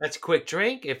 That's a quick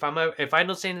drink. If I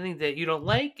don't say anything that you don't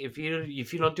like, if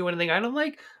you don't do anything I don't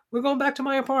like, we're going back to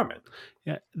my apartment.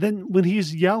 Yeah. Then when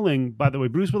he's yelling, by the way,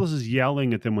 Bruce Willis is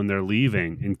yelling at them when they're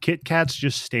leaving, and Kit Kat's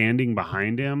just standing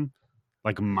behind him,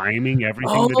 like miming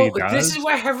everything that he does. This is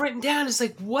what I have written down. It's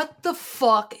like, what the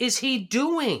fuck is he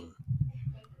doing?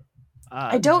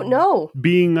 I don't know.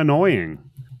 Being annoying.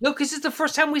 No, because it's the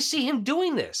first time we see him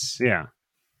doing this. Yeah.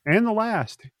 And the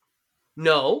last.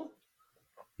 No?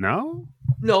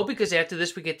 No, because after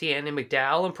this we get the Andy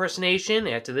McDowell impersonation.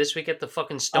 After this we get the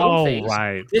fucking stone face.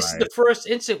 Right. This is the first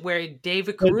instant where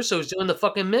David Caruso is doing the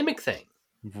fucking mimic thing.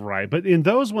 Right. But in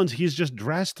those ones, he's just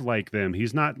dressed like them.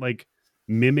 He's not like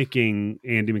mimicking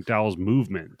Andy McDowell's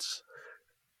movements.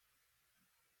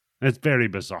 It's very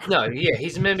bizarre. No, yeah,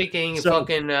 he's mimicking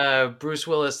fucking Bruce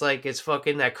Willis like it's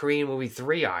fucking that Korean movie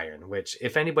 3 Iron, which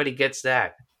if anybody gets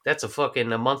that, that's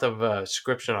a month of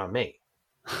subscription on me.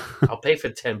 I'll pay for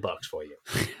 $10 for you.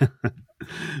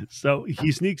 So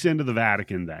he sneaks into the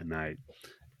Vatican that night,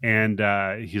 and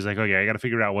he's like, okay, I got to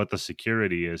figure out what the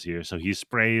security is here. So he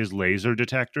sprays laser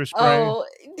detector spray. Oh,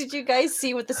 did you guys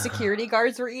see what the security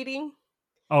guards were eating?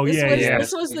 Oh,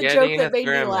 This was the joke that made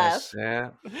me laugh. Yeah.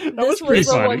 This was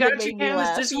the one that made me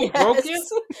laugh. This one broke you?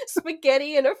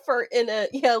 Spaghetti in a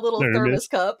little thermos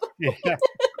cup. Yeah.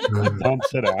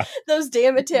 Dumps it out. Those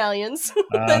damn Italians.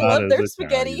 They love their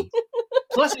spaghetti.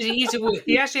 Plus, he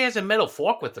actually has a metal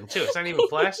fork with him, too. It's not even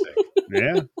plastic.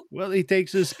 Yeah. Well, he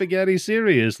takes his spaghetti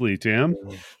seriously, Tim.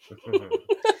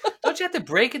 Don't you have to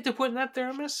break it to put in that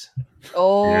thermos?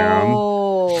 Oh. Yeah.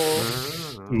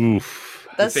 Oof.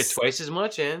 That's fit twice as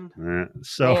much in.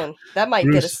 So man, that might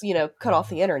get us, cut off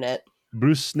the internet.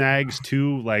 Bruce snags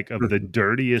 2 of the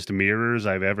dirtiest mirrors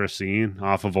I've ever seen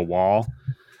off of a wall.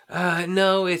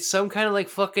 No, it's some kind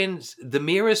of fucking. The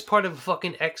mirror is part of a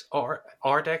fucking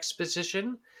art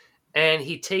exposition, and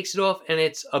he takes it off, and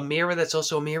it's a mirror that's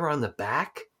also a mirror on the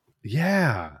back.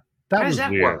 Yeah, how does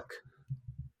that work?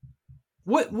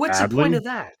 What's the point of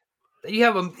that? You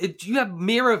have a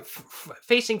mirror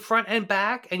facing front and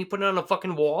back, and you put it on a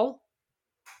fucking wall.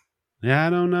 Yeah,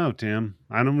 I don't know, Tim.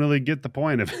 I don't really get the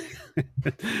point of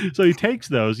it. So he takes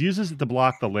those, uses it to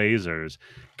block the lasers,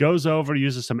 goes over,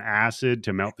 uses some acid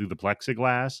to melt through the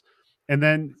plexiglass. And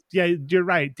then, yeah, you're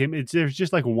right, Tim. There's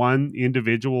just one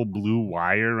individual blue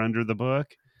wire under the book.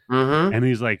 Mm-hmm. And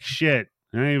he's like, shit.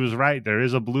 And he was right. There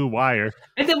is a blue wire.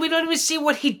 And then we don't even see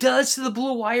what he does to the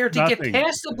blue wire to get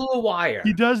past the blue wire.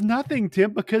 He does nothing,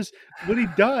 Tim, because what he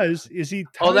does is he...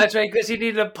 Oh, that's right, because he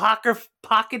needed a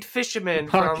pocket fisherman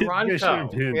from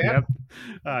Ronco. Yep.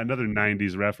 Another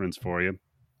 90s reference for you.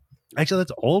 Actually,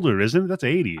 that's older, isn't it? That's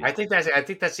 80s. I think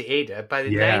that's the 80s. By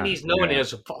the 90s, no one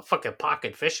knows what a fucking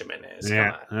pocket fisherman is.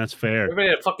 Yeah, that's fair. Everybody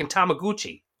had a fucking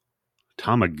Tamagotchi.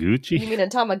 Tamagotchi? You mean a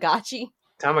Tamagotchi?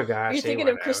 Tamagotchi. You're thinking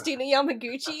of Christina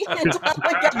Yamaguchi and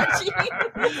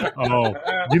Tamagotchi. Oh,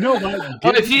 you know what?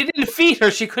 Oh, if you didn't feed her,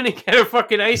 she couldn't get her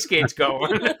fucking ice skates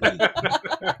going.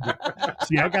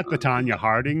 See, I got the Tanya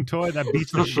Harding toy. That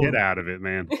beats the shit out of it,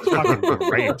 man. It's fucking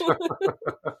great.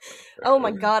 Oh my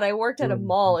God, I worked at a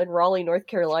mall in Raleigh, North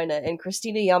Carolina, and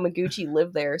Christina Yamaguchi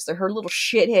lived there, so her little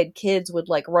shithead kids would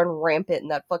run rampant in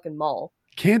that fucking mall.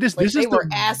 Candace, they were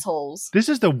assholes. This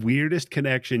is the weirdest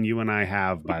connection you and I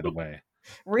have, by the way.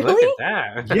 Really? Look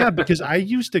at that. Yeah, because I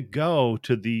used to go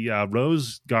to the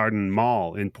Rose Garden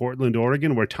Mall in Portland,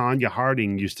 Oregon, where Tanya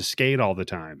Harding used to skate all the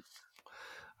time.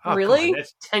 Oh, really?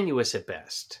 That's tenuous at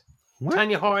best. What?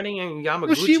 Tanya Harding and Yamaguchi.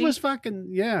 Well, she was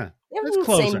fucking, that's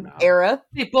close same enough. era.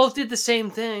 They both did the same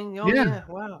thing. Oh, yeah.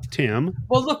 Wow. Tim.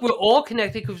 Well, look, we're all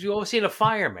connected because we've all seen a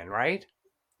fireman, right?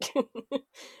 But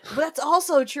that's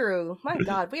also true. My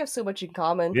God, we have so much in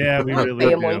common. Yeah, we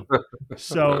really do.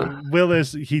 So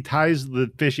Willis, he ties the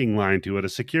fishing line to it. A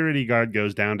security guard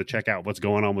goes down to check out what's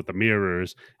going on with the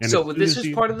mirrors. And so this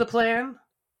is part of the plan?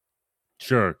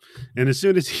 Sure. And as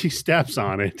soon as he steps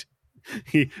on it,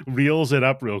 he reels it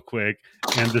up real quick,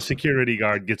 and the security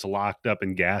guard gets locked up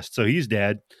and gassed. So he's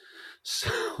dead. So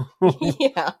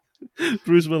yeah.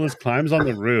 Bruce Willis climbs on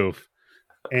the roof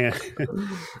and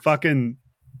fucking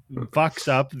fucks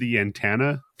up the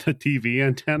antenna, the TV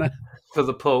antenna. For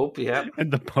the Pope, yeah.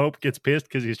 And the Pope gets pissed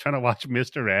because he's trying to watch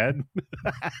Mr. Ed.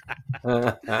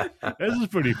 This is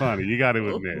pretty funny, you got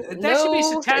to admit. That should be a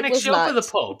satanic show for the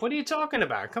Pope. What are you talking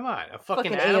about? Come on. A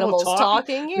fucking animals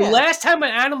talking? Yeah. The last time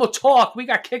an animal talked, we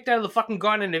got kicked out of the fucking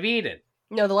Garden of Eden.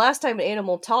 No, the last time an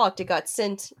animal talked, it got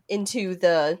sent into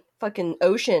the fucking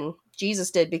ocean.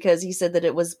 Jesus did, because he said that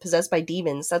it was possessed by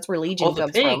demons. That's where Legion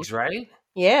comes pigs, from. Right?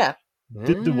 Yeah.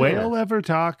 Did the whale ever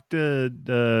talk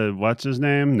to what's his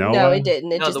name? Noah? No, it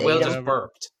didn't. It just the whale ate just him.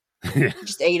 burped.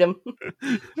 Just ate him.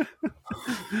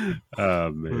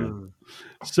 Oh man!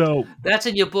 So that's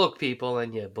in your book, people,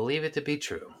 and you believe it to be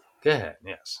true. Go ahead.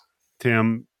 Yes,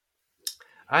 Tim.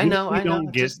 I know. We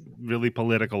don't get really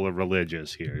political or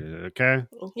religious here, okay?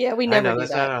 Yeah, we never.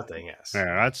 That's not our thing. Yes. Yeah,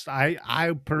 that's I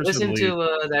personally listen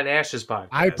to that Ashes podcast.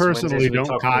 I personally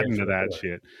don't cotton to that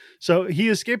shit. So he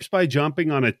escapes by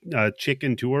jumping on a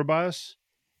chicken tour bus,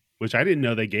 which I didn't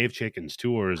know they gave chickens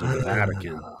tours in the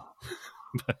Vatican.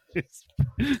 But it's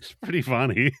pretty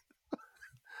funny.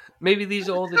 Maybe these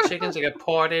are all the chickens that got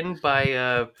pardoned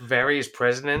by various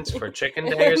presidents for Chicken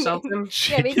Day or something.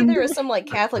 Yeah, maybe there was some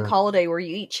Catholic holiday where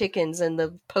you eat chickens and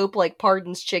the Pope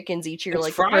pardons chickens each year. It's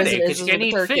Friday because you can't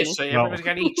eat fish, so everybody's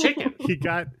got to eat chicken.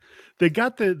 They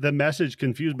got the message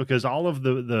confused because all of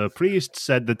the priests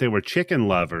said that they were chicken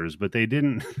lovers, but they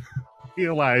didn't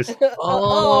realize. Eddie.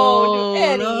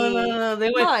 No.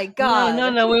 They went, my God.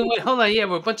 No. We went, hold on. Yeah,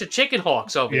 we're a bunch of chicken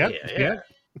hawks over here. Yeah.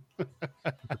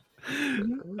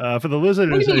 For the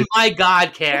listeners, what do you mean, my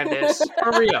God, Candace?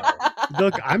 For real.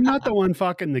 Look, I'm not the one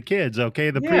fucking the kids, okay?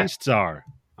 The priests are.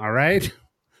 All right?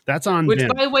 That's on Which,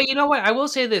 them. by the way, you know what? I will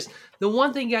say this. The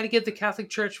one thing you got to give the Catholic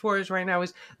Church for is right now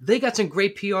is they got some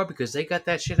great PR because they got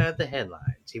that shit out of the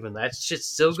headlines. Even that shit's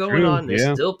still going on.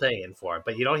 They're still paying for it,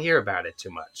 but you don't hear about it too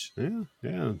much.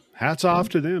 Yeah. Hats off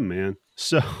to them, man.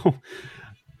 So...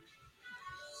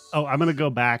 Oh, I'm going to go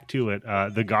back to it.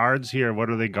 The guards here, what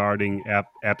are they guarding?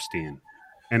 Epstein.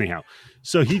 Anyhow,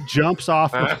 so he jumps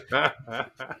off.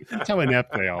 That's how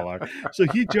inept they all are. So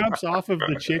he jumps off of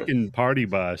the chicken party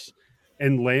bus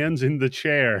and lands in the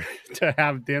chair to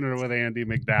have dinner with Andy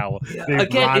McDowell. They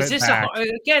again, is this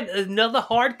another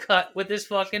hard cut with this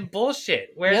fucking bullshit?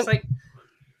 Where it's like,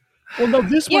 well, no,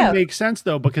 this one makes sense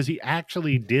though because he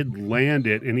actually did land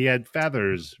it, and he had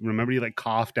feathers. Remember, he like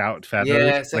coughed out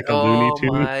feathers like a Looney Tune.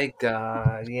 Oh my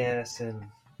god, yes, and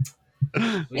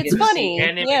it's funny.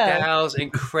 Andy McDowell's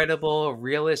incredible,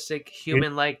 realistic,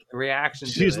 human-like reaction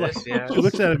to this. Like, she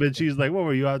looks at him and she's like, "What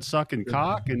were you out sucking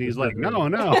cock?" And he's like, "No,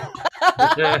 no."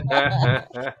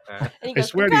 I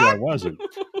swear to you, I wasn't.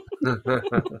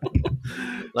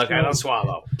 Look, I don't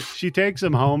swallow. She takes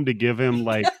him home to give him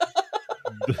like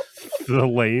the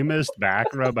lamest back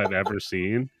rub I've ever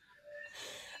seen.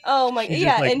 Oh my,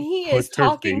 and he is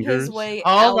talking his way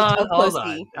out of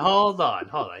pussy. Hold on.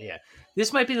 Yeah,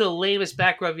 this might be the lamest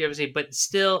back rub you ever seen, but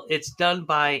still, it's done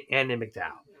by Andy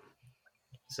McDowell.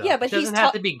 So yeah, but it doesn't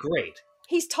have to be great.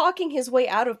 He's talking his way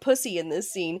out of pussy in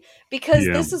this scene because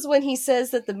this is when he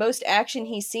says that the most action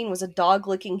he's seen was a dog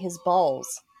licking his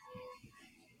balls.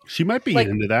 She might be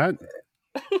into that.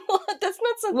 That's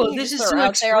not something. Well, this is to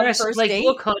express, like,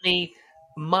 look, honey,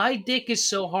 my dick is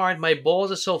so hard, my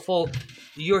balls are so full.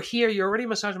 You're here, you're already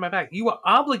massaging my back. You are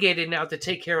obligated now to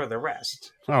take care of the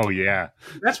rest. Oh yeah,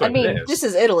 that's what it is. This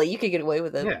is Italy. You could get away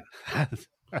with it. Yeah,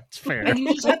 that's fair. And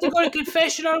you just have to go to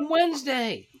confession on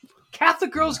Wednesday.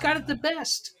 Catholic girls got it the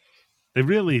best. They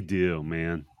really do,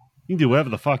 man. You can do whatever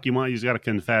the fuck you want. You just got to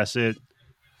confess it.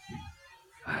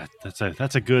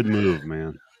 That's a good move,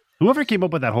 man. Whoever came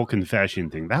up with that whole confession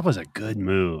thing, that was a good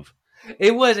move.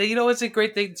 It was. You know, it's a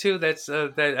great thing too. That's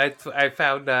that I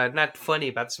found not funny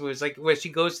about this movie. It's like where she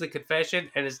goes to the confession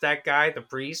and it's that guy, the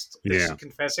priest, that she's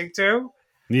confessing to.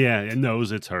 Yeah, it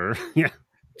knows it's her. Yeah.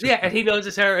 Yeah, and he knows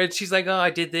it's her, and she's like, "Oh, I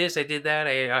did this, I did that.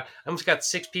 I almost got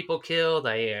 6 people killed.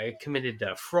 I committed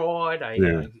fraud.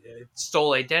 I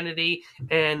stole identity,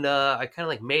 and I kind of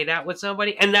like made out with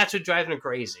somebody, and that's what drives me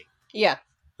crazy." Yeah.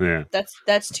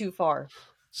 That's too far.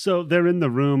 So they're in the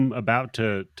room about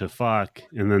to fuck,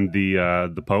 and then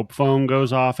the Pope phone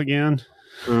goes off again.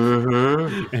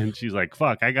 Mm-hmm. And she's like,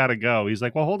 "Fuck, I gotta go." He's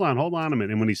like, "Well, hold on a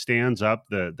minute." And when he stands up,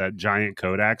 that giant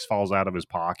Kodak falls out of his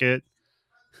pocket.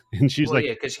 And she's like,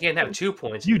 "Yeah, because you can't have 2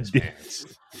 points in his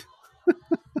pants."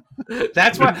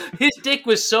 That's why his dick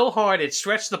was so hard it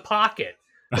stretched the pocket,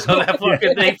 so that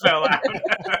fucking thing fell out.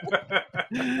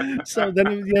 So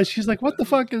then, she's like, "What the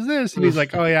fuck is this?" And he's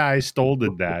like, "Oh yeah, I stole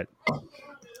that."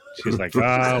 She's like,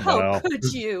 "Oh well, how could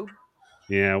you?"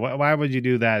 Yeah, why would you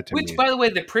do that to me? Which, by the way,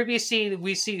 the previous scene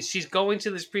we see, she's going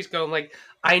to this priest going like,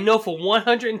 "I know for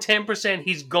 110%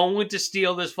 he's going to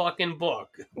steal this fucking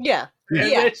book." Yeah.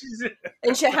 And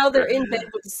how they're in bed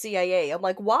with the CIA. I'm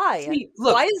like, why? See,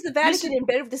 look, why is the Vatican in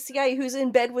bed with the CIA who's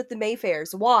in bed with the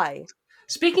Mayfairs? Why?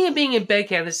 Speaking of being in bed,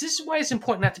 Candace, this is why it's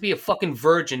important not to be a fucking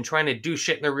virgin trying to do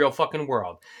shit in the real fucking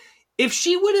world. If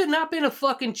she would have not been a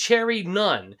fucking cherry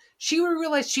nun, she would have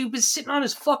realized she was sitting on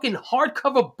his fucking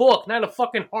hardcover book, not a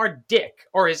fucking hard dick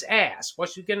or his ass while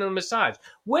she was getting a massage.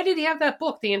 Where did he have that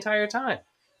book the entire time?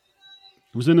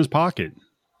 It was in his pocket.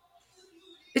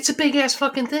 It's a big ass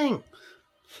fucking thing.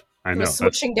 I know.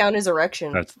 Switching down his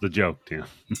erection. That's the joke, Tim.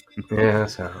 Yeah.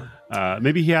 So.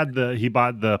 Maybe he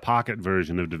bought the pocket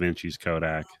version of Da Vinci's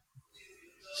Kodak.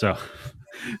 So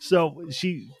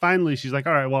she's like,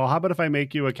 "All right, well, how about if I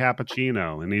make you a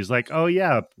cappuccino?" And he's like, "Oh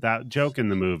yeah, that joke in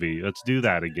the movie. Let's do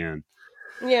that again."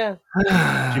 Yeah.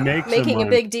 She makes making a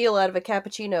big deal out of a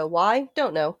cappuccino. Why?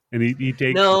 Don't know. And he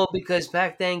takes because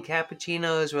back then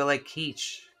cappuccinos were like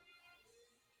quiche.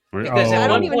 Because I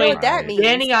don't even know what that means.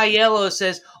 Danny Aiello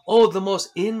says, "Oh, the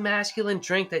most masculine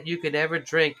drink that you could ever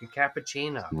drink, a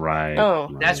cappuccino." Right. Oh,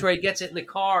 that's where he gets it in the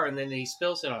car and then he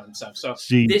spills it on himself. So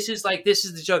this is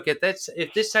the joke.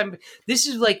 This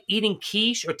is like eating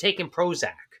quiche or taking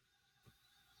Prozac.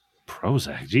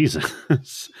 Prozac,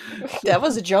 Jesus. That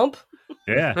was a jump.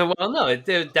 Yeah. Well, no,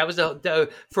 that was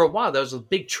for a while. Those were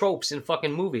big tropes in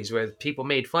fucking movies where people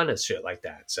made fun of shit like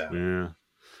that. So yeah.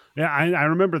 Yeah, I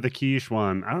remember the quiche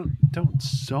one. I don't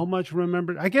so much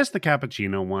remember. I guess the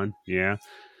cappuccino one. Yeah.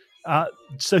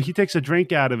 So he takes a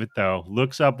drink out of it, though.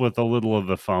 Looks up with a little of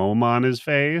the foam on his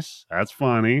face. That's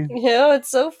funny. Yeah, it's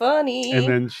so funny. And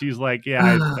then she's like,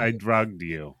 "Yeah, I drugged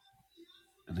you."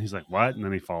 And he's like, "What?" And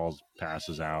then he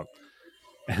passes out.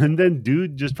 And then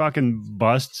dude just fucking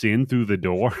busts in through the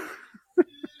door.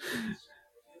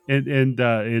 and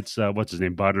it's, what's his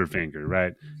name? Butterfinger,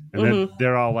 right? And then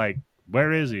they're all like,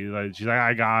 "Where is he?" She's like,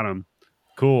 "I got him."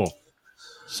 Cool.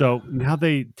 So now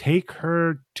they take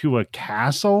her to a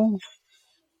castle.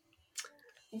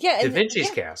 Yeah, Da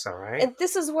Vinci's castle, right? And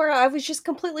this is where I was just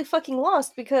completely fucking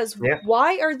lost because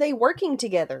why are they working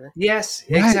together? Yes,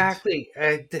 exactly.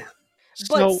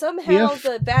 But somehow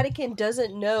the Vatican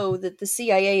doesn't know that the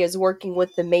CIA is working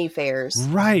with the Mayfairs.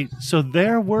 Right. So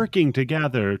they're working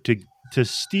together to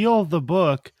steal the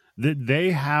book that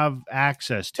they have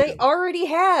access to. They already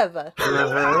have.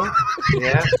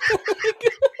 Yeah.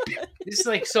 This is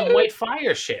like some white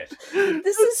fire shit.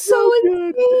 This is so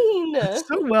insane. It's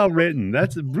so well written.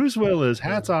 That's Bruce Willis.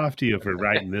 Hats off to you for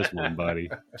writing this one, buddy.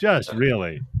 Just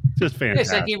fantastic.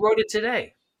 It's like he wrote it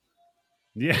today.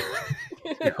 Yeah.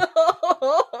 Yeah,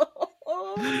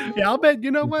 I'll bet.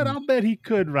 You know what? I'll bet he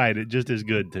could write it just as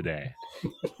good today.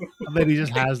 I bet he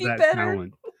just has that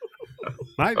talent.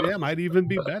 Might even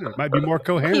be better. Might be more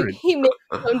coherent. He made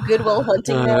his own Goodwill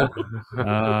Hunting now.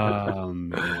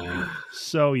 Man.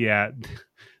 So yeah,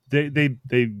 they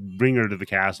bring her to the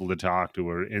castle to talk to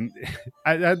her, and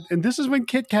and this is when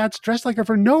Kit Kat's dressed like her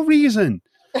for no reason.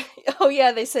 Oh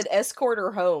yeah, they said escort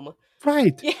her home.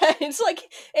 Right. Yeah, it's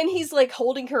like, and he's like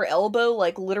holding her elbow,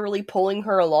 like literally pulling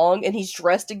her along, and he's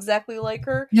dressed exactly like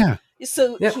her. Yeah.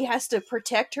 So he has to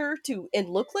protect her and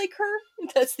look like her.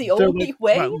 That's the only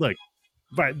way. Right, look.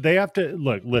 Right, they have to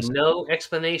look. Listen, no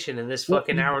explanation in this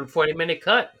fucking hour and 40-minute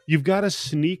cut. You've got to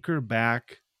sneak her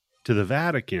back to the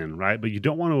Vatican, right? But you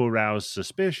don't want to arouse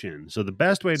suspicion. So the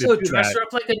best way to do dress her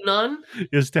up like a nun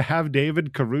is to have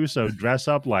David Caruso dress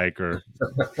up like her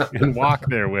and walk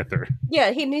there with her.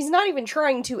 Yeah, he's not even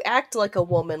trying to act like a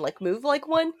woman, like move like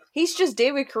one. He's just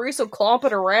David Caruso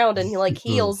clomping around and he like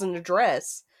heels in a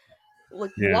dress.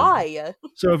 Like, why?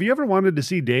 So if you ever wanted to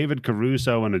see David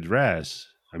Caruso in a dress,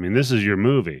 I mean, this is your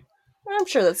movie. I'm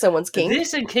sure that's someone's king.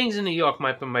 This and Kings of New York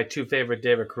might be my two favorite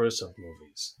David Caruso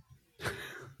movies.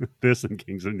 This and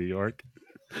Kings of New York.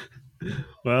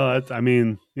 Well,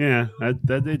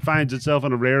 it finds itself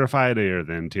in a rarefied air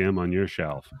then, Tim, on your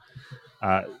shelf.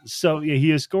 So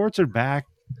he escorts her back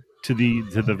to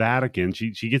the Vatican.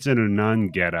 She gets in her nun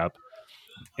getup,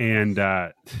 and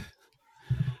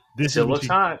this still looks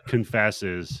hot.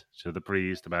 Confesses to the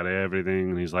priest about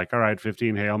everything, and he's like, "All right,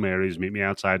 15 Hail Marys. Meet me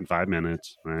outside in 5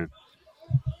 minutes." Right.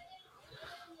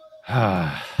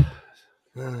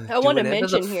 I want to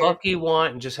mention here. Fuck you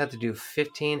want, and just have to do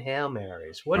 15 Hail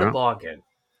Marys. What a bargain!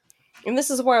 And this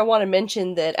is where I want to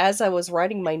mention that as I was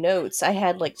writing my notes, I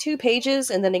had like 2 pages,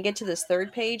 and then I get to this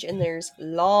 3rd page, and there's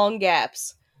long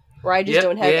gaps where I just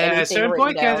don't have anything at a certain written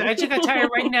point, down. Guys, I just got tired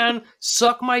of writing down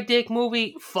 "suck my dick"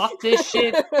 movie. Fuck this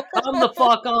shit. Come the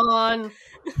fuck on.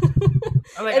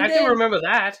 I can remember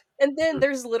that. And then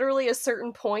there's literally a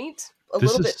certain point,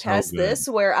 little bit past this,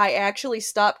 where I actually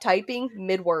stopped typing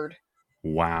mid-word.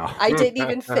 Wow. I didn't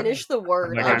even finish the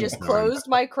word. I just closed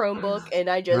my Chromebook and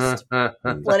I just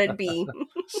let it be.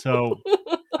 So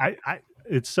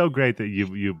it's so great that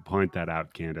you point that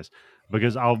out, Candace,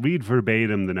 because I'll read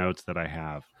verbatim the notes that I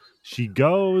have. She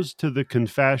goes to the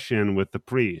confession with the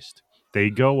priest.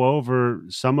 They go over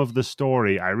some of the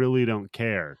story. I really don't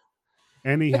care.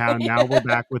 Anyhow, now we're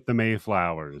back with the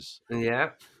Mayflowers. Yeah.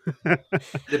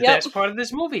 The best part of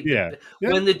this movie. Yeah.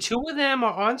 When the two of them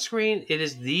are on screen, it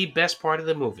is the best part of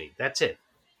the movie. That's it.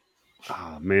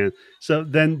 Oh, man. So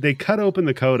then they cut open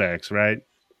the codex, right?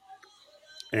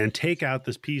 And take out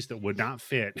this piece that would not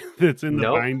fit that's in the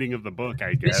binding of the book,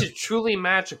 I guess. This is truly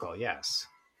magical, yes.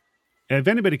 And if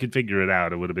anybody could figure it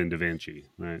out, it would have been Da Vinci,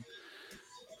 right?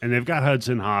 And they've got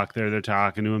Hudson Hawk there. They're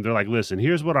talking to him. They're like, listen,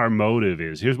 here's what our motive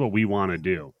is. Here's what we want to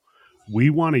do. We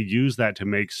want to use that to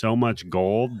make so much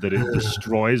gold that it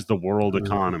destroys the world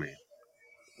economy.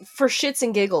 For shits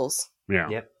and giggles. Yeah.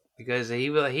 Yep. Because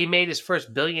he made his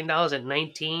first $1 billion at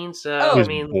 19.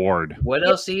 So, bored. What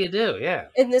else do you do? Yeah.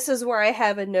 And this is where I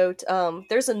have a note.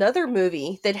 There's another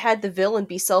movie that had the villain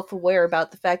be self-aware about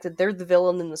the fact that they're the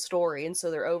villain in the story, and so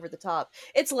they're over the top.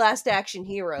 It's Last Action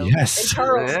Hero. Yes. And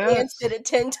Charles Dance did it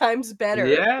 10 times better.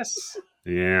 Yes.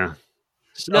 Yeah.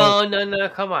 So, no,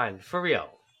 come on. For real.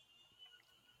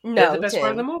 No, they're the best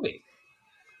part of the movie.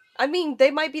 I mean,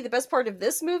 they might be the best part of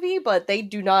this movie, but they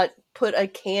do not put a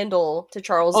candle to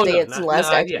Charles Dance in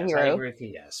Last Action Hero. I agree with you,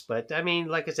 yes. But, I mean,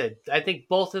 like I said, I think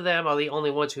both of them are the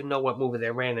only ones who know what movie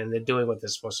they're in, and they're doing what they're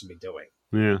supposed to be doing.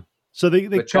 Yeah. So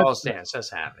but Charles Dance does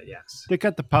have it, yes. They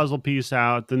cut the puzzle piece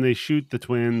out, then they shoot the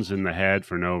twins in the head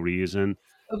for no reason.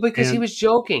 Because he was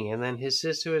joking, and then his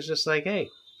sister was just like, hey,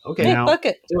 okay, now, fuck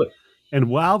it. Do it. And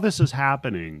while this is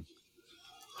happening,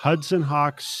 Hudson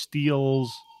Hawk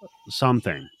steals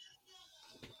something.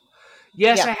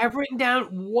 Yes, I have written down,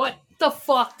 what the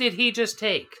fuck did he just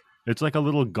take? It's like a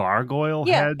little gargoyle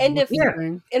head.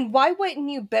 And why wouldn't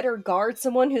you better guard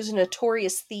someone who's a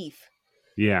notorious thief?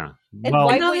 Yeah. And well,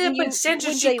 why no, wouldn't but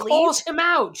Sandra, she calls him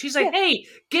out. She's like, "Hey,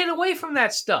 get away from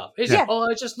that stuff." He's like, "Oh, I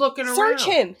was just looking around." Search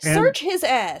him. Search his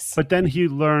ass. But then he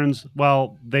learns,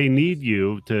 well, they need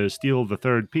you to steal the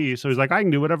third piece. So he's like, I can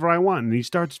do whatever I want. And he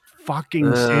starts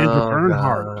fucking Sandra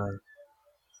Bernhardt. God.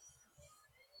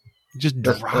 Just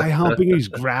dry humping. He's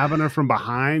grabbing her from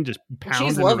behind, just pounding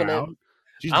She's loving her it. out.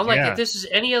 I'm like, if this is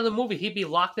any other movie, he'd be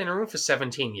locked in a room for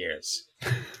 17 years.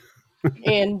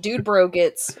 And Dude Bro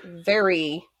gets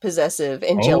very possessive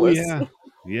and jealous. Yeah.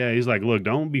 Yeah, he's like, look,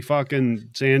 don't be fucking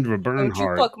Sandra Bernhardt.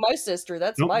 Don't you fuck my sister.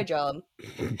 That's my job.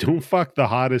 Don't fuck the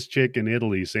hottest chick in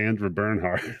Italy, Sandra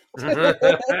Bernhardt.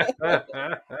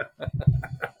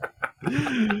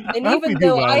 And even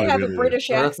though I have a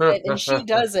British accent and she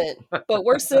doesn't, but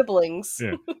we're siblings.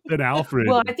 Yeah. Then Alfred.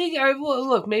 Well, I think,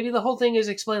 look, maybe the whole thing is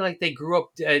explained like they grew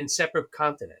up in separate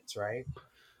continents, right?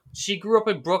 She grew up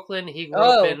in Brooklyn. He grew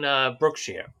up in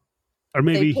Brookshire. Or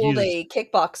maybe they pulled a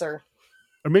kickboxer.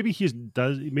 Or maybe he's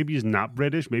not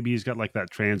British. Maybe he's got like that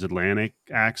transatlantic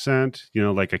accent,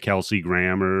 like a Kelsey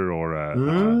Grammer or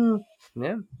a.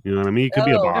 Yeah. You know what I mean? He could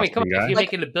be a Boston come on, guy. if you're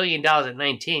making $1 billion at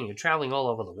 19, you're traveling all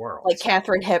over the world. Like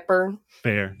Katharine Hepburn.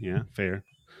 Fair, yeah, fair.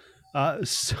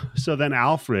 So then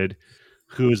Alfred,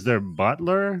 who's their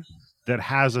butler that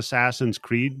has Assassin's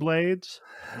Creed blades.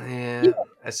 Yeah.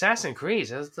 Assassin's Creed.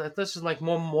 This is like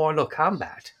more Mortal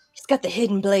Kombat. He's got the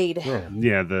hidden blade.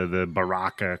 Yeah, the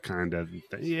Baraka kind of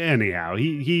thing. Yeah, anyhow,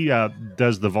 he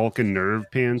does the Vulcan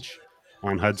nerve pinch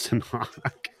on Hudson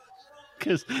Hawk.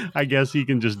 Because I guess he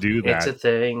can just do that. It's a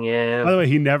thing, yeah. By the way,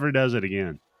 he never does it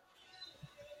again.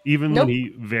 Even when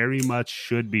he very much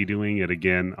should be doing it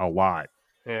again a lot.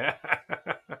 Yeah.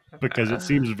 Because it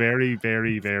seems very,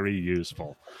 very, very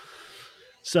useful.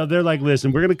 So they're like,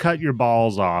 listen, we're going to cut your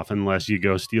balls off unless you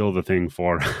go steal the thing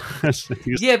for us.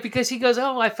 Yeah, because he goes,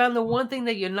 I found the one thing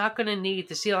that you're not going to need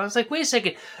to steal. I was like, wait a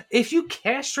second. If you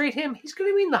castrate him, he's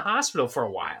going to be in the hospital for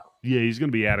a while. Yeah, he's going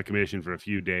to be out of commission for a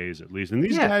few days at least. And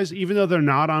these guys, even though they're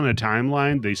not on a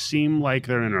timeline, they seem like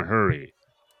they're in a hurry.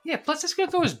 Yeah, plus it's going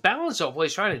to throw his balance off while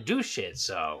he's trying to do shit,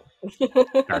 so.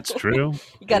 That's true.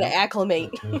 You got to acclimate.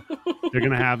 They're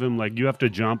going to have him like, you have to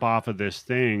jump off of this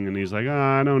thing. And he's like,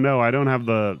 I don't know. I don't have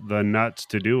the nuts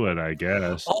to do it, I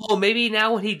guess. Oh, maybe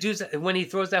now when he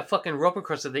throws that fucking rope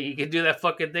across the thing, he can do that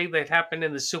fucking thing that happened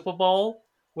in the Super Bowl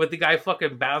with the guy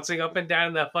fucking bouncing up and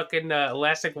down that fucking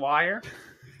elastic wire.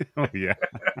 Oh, yeah.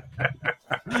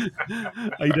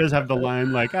 He does have the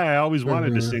line like, I always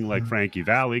wanted to sing like Frankie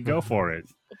Valli. Go for it.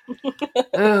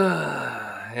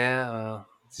 Yeah, well,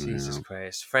 Jesus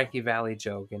Christ. Frankie Valli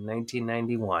joke in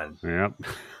 1991. Yep.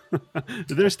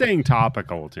 They're staying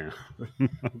topical, too.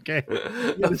 Okay.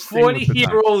 A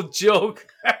 40-year-old joke.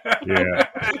 Yeah.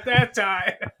 At that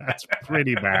time. That's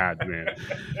pretty bad, man.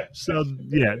 So,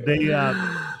 yeah,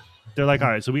 they're like, all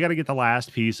right, so we got to get the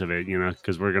last piece of it,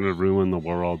 because we're going to ruin the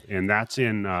world. And that's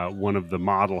in one of the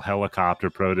model helicopter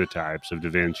prototypes of Da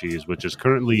Vinci's, which is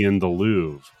currently in the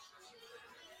Louvre.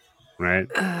 Right?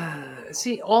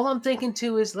 See, all I'm thinking,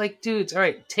 too, is like, dudes, all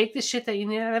right, take the shit that you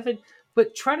need out of it,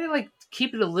 but try to, like,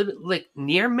 keep it a little, like,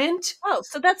 near mint. Oh,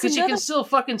 so that's because you can still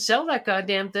fucking sell that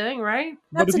goddamn thing, right?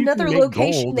 That's another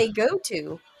location they go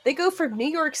to. They go from New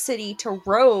York City to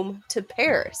Rome to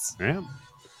Paris. Yeah.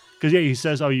 Because, he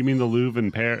says, oh, you mean the Louvre in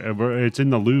Paris? It's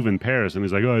in the Louvre in Paris. And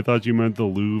he's like, oh, I thought you meant the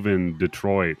Louvre in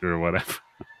Detroit or whatever.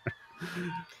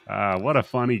 What a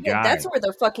funny guy. That's where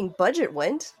their fucking budget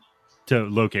went. To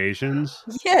locations?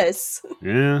 Yes.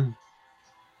 Yeah.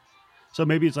 So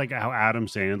maybe it's like how Adam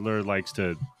Sandler likes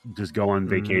to just go on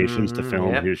vacations to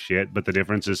film his shit. But the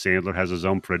difference is Sandler has his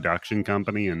own production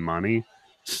company and money.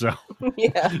 So,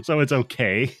 so it's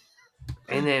okay.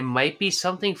 And there might be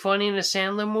something funny in a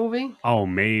Sandler movie. Oh,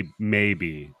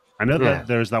 maybe. I know that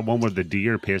there's that one where the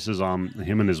deer pisses on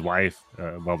him and his wife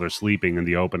while they're sleeping in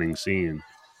the opening scene.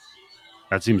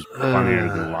 That seems funnier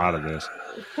than a lot of this.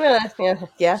 Yeah,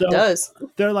 so it does.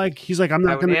 They're like, he's like, I'm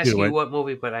not going to do it. I would ask you what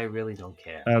movie, but I really don't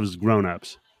care. That was Grown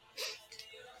Ups.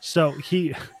 So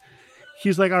he's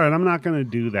like, all right, I'm not going to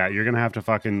do that. You're going to have to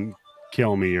fucking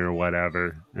kill me or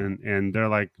whatever. And they're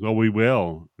like, well, we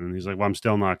will. And he's like, well, I'm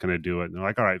still not going to do it. And they're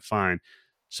like, all right, fine.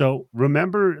 So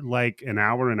remember like an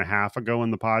hour and a half ago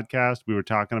in the podcast, we were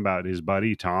talking about his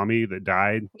buddy Tommy that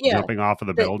died jumping off of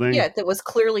the building? Yeah, that was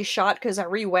clearly shot because I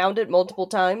rewound it multiple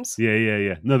times.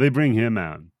 Yeah. No, they bring him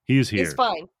out. He's here. He's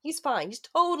fine. He's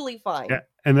totally fine. Yeah.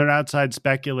 And they're outside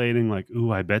speculating like,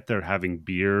 ooh, I bet they're having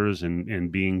beers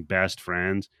and being best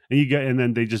friends. And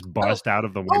then they just bust out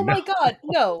of the window. Oh my God,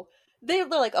 no. They're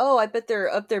like, oh, I bet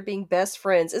they're up there being best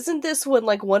friends. Isn't this when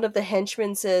like one of the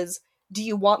henchmen says, do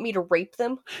you want me to rape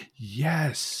them?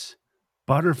 Yes.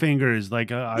 Butterfingers, like,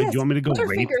 do you want me to go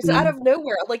rape Butterfingers them? out of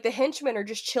nowhere. Like, the henchmen are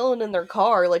just chilling in their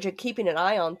car, like, just keeping an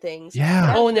eye on things.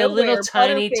 Yeah. Oh, in their little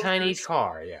tiny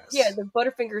car, yes. Yeah, the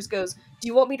Butterfingers goes, do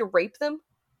you want me to rape them?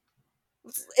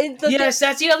 Yes,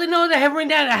 that's the other note I have written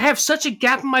down. I have such a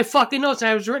gap in my fucking notes.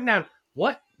 I was written down,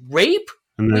 what? Rape?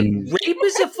 And then, rape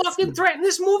is a fucking threat in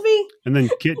this movie? And then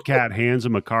Kit Kat hands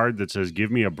him a card that says,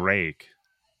 give me a break.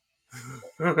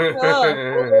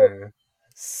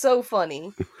 So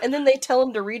funny. And then they tell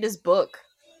him to read his book.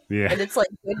 Yeah. And it's like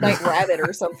Midnight Rabbit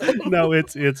or something. No,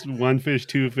 it's One Fish,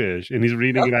 Two Fish. And he's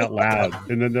reading it out loud.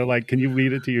 And then they're like, can you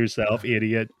read it to yourself,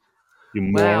 idiot? You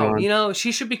moron. You know,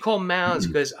 she should be called Mounds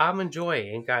because I'm enjoying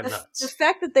Ain't Got Nuts. The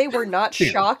fact that they were not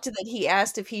shocked that he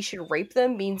asked if he should rape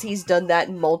them means he's done that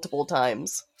multiple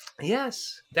times.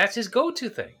 Yes. That's his go-to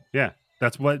thing. Yeah.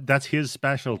 That's his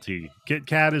specialty. Kit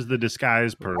Kat is the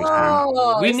disguise person.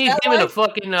 Oh, we need him in a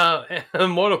fucking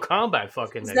Mortal Kombat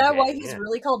fucking. Is that why he's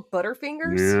really called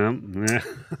Butterfingers? Yeah.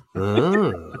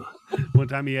 Oh. One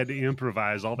time he had to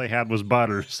improvise. All they had was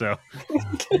butter, so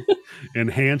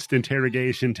enhanced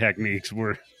interrogation techniques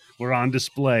were on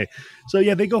display. So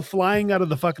yeah, they go flying out of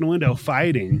the fucking window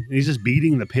fighting. And he's just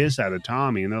beating the piss out of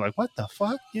Tommy, and they're like, "What the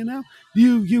fuck? You know,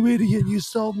 you idiot! You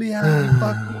sold me out. You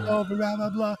fucked me over. Blah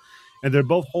blah blah." And they're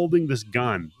both holding this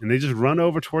gun, and they just run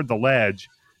over toward the ledge,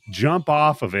 jump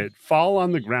off of it, fall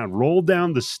on the ground, roll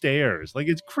down the stairs. Like,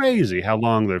 it's crazy how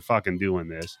long they're fucking doing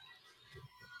this.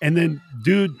 And then,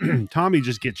 dude, Tommy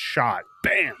just gets shot.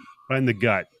 Bam! Right in the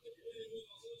gut.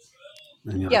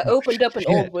 Yeah, like, opened up an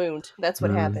old wound. That's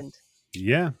what happened.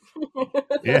 Yeah.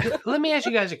 Yeah. Let me ask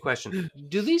you guys a question.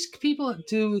 Does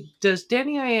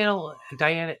Danny Aiello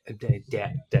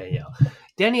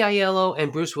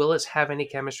and Bruce Willis have any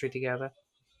chemistry together?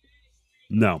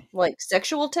 No. Like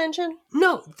sexual tension?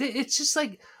 No. It's just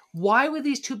like, why would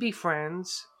these two be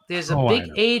friends? There's a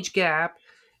big age gap.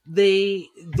 The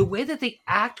way that they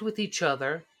act with each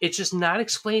other, it's just not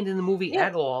explained in the movie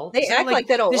at all. They act like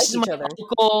they don't like each other.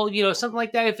 Uncle, something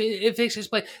like that. If it's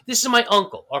explained, this is my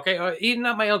uncle, okay? Or even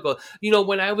not my uncle.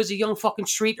 When I was a young fucking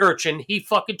street urchin, he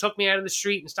fucking took me out of the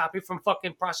street and stopped me from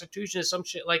fucking prostitution or some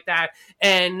shit like that.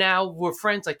 And now we're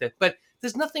friends like that. But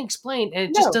there's nothing explained, and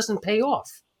it just doesn't pay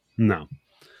off. No.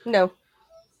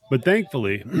 But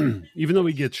thankfully, even though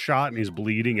he gets shot and he's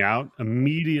bleeding out,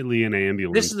 immediately an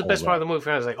ambulance. This is the best part of the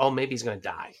movie. I was like, oh, maybe he's going to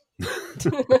die.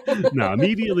 No,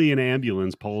 immediately an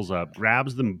ambulance pulls up,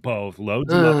 grabs them both, loads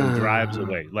them up, and drives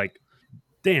away. Like,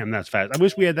 damn, that's fast. I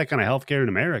wish we had that kind of healthcare in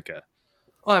America.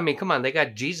 Well, I mean, come on. They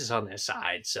got Jesus on their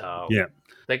side, so... Yeah.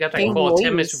 They got that call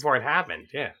 10 minutes before it happened.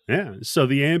 Yeah. Yeah. So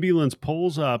the ambulance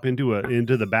pulls up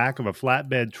into the back of a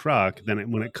flatbed truck.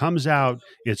 Then when it comes out,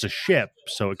 it's a ship,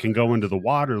 so it can go into the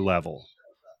water level.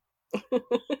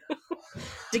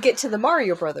 To get to the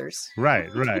Mario Brothers. Right.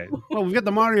 Well, we've got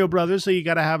the Mario Brothers, so you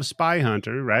got to have Spy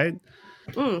Hunter, right?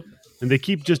 And they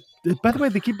keep by the way,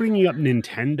 they keep bringing up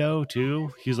Nintendo,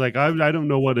 too. He's like, I don't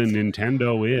know what a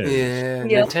Nintendo is. Yeah.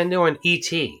 Nintendo and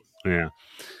E.T. Yeah.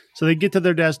 So they get to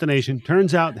their destination.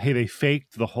 Turns out, hey, they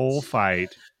faked the whole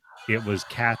fight. It was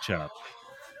catch-up.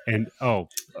 And,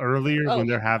 earlier when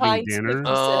they're having dinner.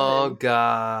 Oh,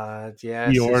 God.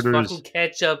 Yes. He orders fucking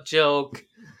ketchup joke.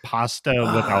 Pasta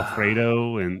with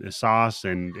Alfredo and sauce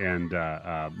and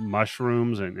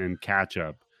mushrooms and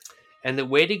ketchup. And the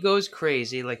waiter goes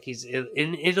crazy, like he's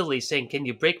in Italy saying, can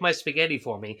you break my spaghetti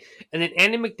for me? And then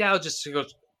Andy McDowell just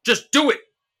goes, just do it.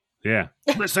 Yeah.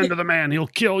 Listen to the man. He'll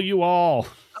kill you all.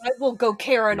 I will go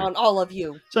Karen on all of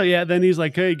you. So, yeah, then he's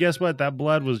like, hey, guess what? That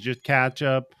blood was just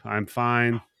ketchup. I'm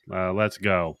fine. Let's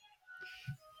go.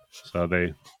 So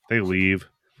they leave.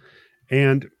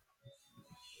 And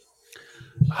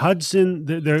Hudson,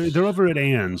 they're over at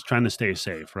Ann's trying to stay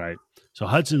safe, right? So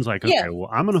Hudson's like, okay, well,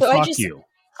 I'm going to fuck you.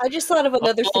 I just thought of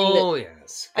another thing.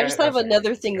 Yes. I just thought of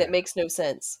another thing that makes no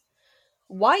sense.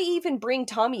 Why even bring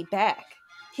Tommy back?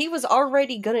 He was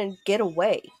already going to get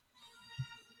away.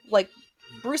 Like,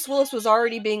 Bruce Willis was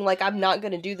already being like, I'm not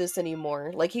going to do this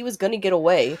anymore. Like, he was going to get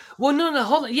away. Well, no,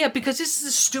 hold on. Yeah, because this is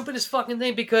the stupidest fucking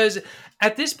thing. Because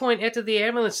at this point, after the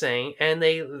ambulance thing, and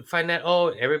they find out, oh,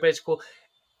 everybody's cool,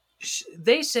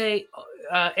 they say,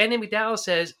 Andy McDowell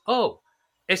says, oh,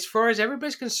 as far as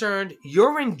everybody's concerned,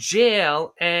 you're in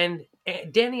jail, and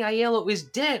Danny Aiello is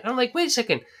dead. I'm like, wait a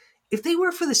second. If they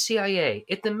work for the CIA,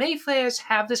 if the Mayfairs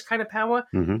have this kind of power,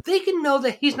 they can know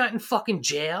that he's not in fucking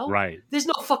jail. Right. There's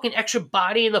no fucking extra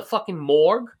body in the fucking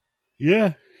morgue.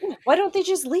 Yeah. Why don't they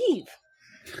just leave?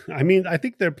 I mean, I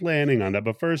think they're planning on that,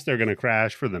 but first they're going to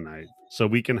crash for the night so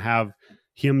we can have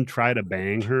him try to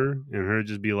bang her and her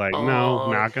just be like,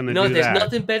 no, not going to do that. There's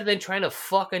nothing better than trying to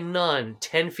fuck a nun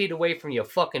 10 feet away from your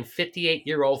fucking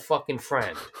 58-year-old fucking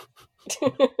friend.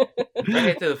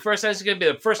 Right? The first time it's going to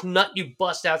be the first nut you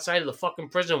bust outside of the fucking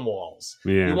prison walls.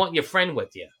 Yeah. You want your friend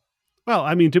with you. Well,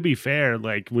 I mean, to be fair,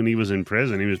 like when he was in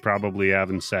prison, he was probably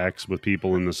having sex with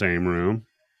people in the same room.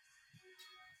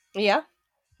 Yeah.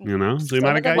 You know? So he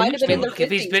might have got used to it. If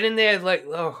he's been in there, like,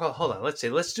 hold on,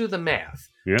 let's do the math.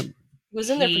 Yep. He was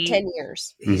in there for 10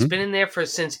 years. He's been in there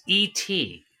since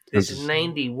E.T. This is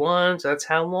 91, so that's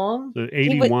how long? So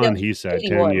 81, he said,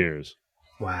 81. 10 years.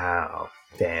 Wow.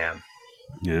 Damn.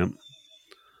 Yeah.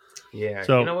 Yeah.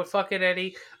 So, you know what? Fuck it,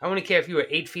 Eddie. I wouldn't care if you were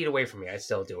 8 feet away from me. I'd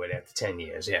still do it after 10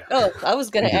 years, yeah. Oh, I was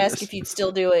going to ask if you'd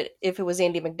still do it if it was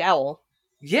Andie MacDowell.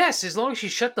 Yes, as long as you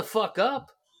shut the fuck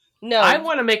up. No. I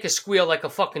want to make a squeal like a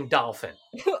fucking dolphin.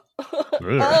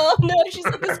 Oh, no, she's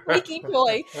like a squeaky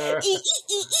toy.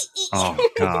 Oh,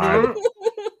 God.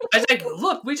 I was like,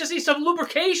 look, we just need some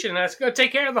lubrication. That's going to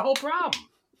take care of the whole problem.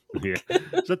 Yeah.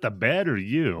 Is that the bed or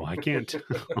you? I can't.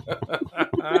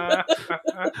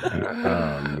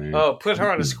 Oh, put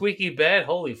her on a squeaky bed?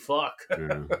 Holy fuck.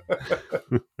 Yeah.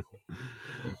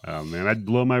 Oh, man, I'd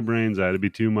blow my brains out. It'd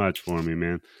be too much for me,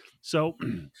 man. So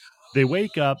they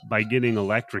wake up by getting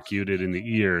electrocuted in the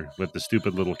ear with the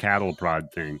stupid little cattle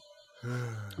prod thing.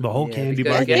 The whole candy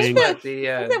bar gang.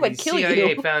 The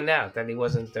CIA found out that he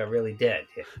wasn't really dead.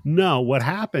 No, what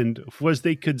happened was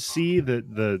they could see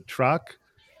that the truck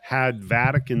had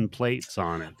Vatican plates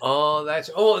on it. Oh,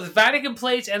 the Vatican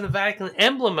plates and the Vatican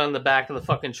emblem on the back of the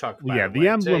fucking truck. Yeah, the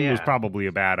emblem was probably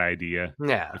a bad idea.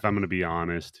 Yeah, if I'm going to be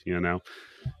honest, you know.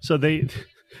 So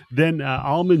then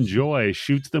Almond Joy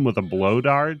shoots them with a blow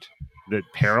dart that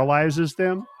paralyzes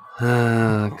them.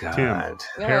 Oh, God.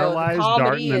 Tim, paralyzed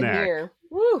dart in the neck.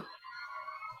 Woo.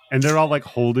 And they're all like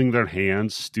holding their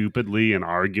hands stupidly and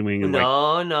arguing. And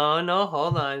no,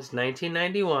 hold on. It's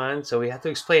 1991, so we have to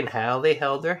explain how they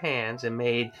held their hands and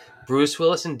made Bruce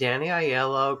Willis and Danny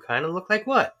Aiello kind of look like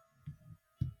what?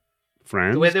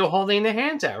 Friends? The way they were holding their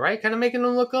hands out, right? Kind of making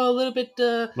them look a little bit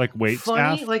like wait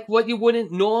funny, staff? Like what you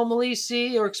wouldn't normally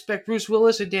see or expect Bruce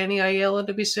Willis or Danny Aiello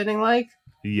to be sitting like.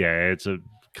 Yeah, it's a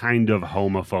kind of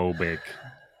homophobic,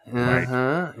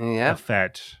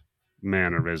 effect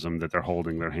mannerism that they're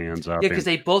holding their hands up. Yeah, because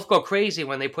they both go crazy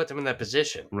when they put them in that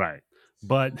position. Right.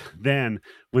 But then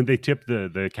when they tip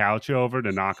the couch over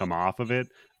to knock him off of it,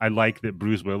 I like that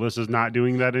Bruce Willis is not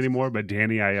doing that anymore, but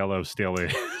Danny Aiello still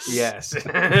is. Yes.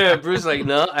 Bruce is like,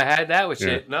 no, I had that with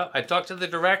shit. No, I talked to the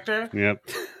director. Yep.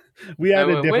 Wait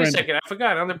a second, I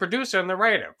forgot. I'm the producer and the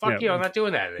writer. Fuck you, I'm not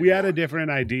doing that anymore. We had a different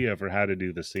idea for how to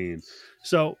do the scene.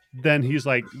 So then he's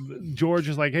like, George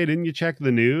is like, hey, didn't you check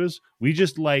the news? We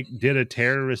just did a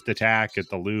terrorist attack at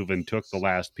the Louvre and took the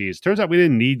last piece. Turns out we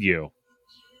didn't need you.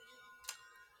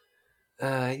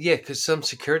 Yeah, because some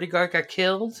security guard got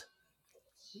killed.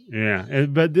 Yeah,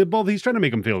 but he's trying to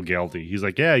make him feel guilty. He's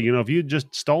like, yeah, if you'd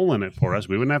just stolen it for us,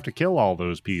 we wouldn't have to kill all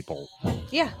those people.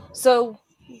 Yeah, so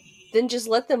then just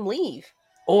let them leave.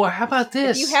 Or how about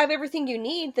this? If you have everything you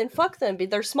need, then fuck them.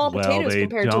 They're small potatoes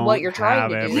compared to what you're trying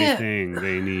to do. They have everything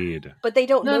they need. But they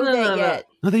don't know that yet.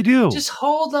 No, they do. Just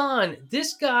hold on.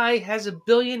 This guy has $1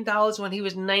 billion when he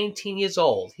was 19 years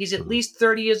old. He's at least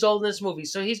 30 years old in this movie,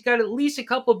 so he's got at least a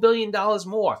couple $1 billion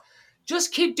more.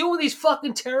 Just keep doing these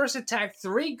fucking terrorist attacks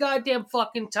 3 goddamn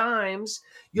fucking times.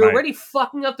 You're already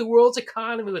fucking up the world's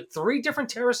economy with 3 different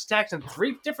terrorist attacks in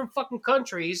 3 different fucking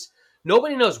countries.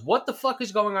 Nobody knows what the fuck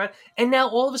is going on. And now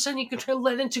all of a sudden you can turn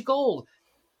lead into gold.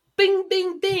 Bing,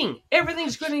 bing, bing.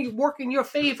 Everything's going to work in your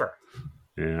favor.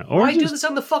 Yeah. Why do this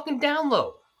on the fucking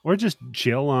download? Or just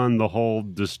chill on the whole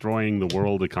destroying the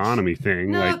world economy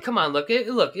thing. No, come on. Look,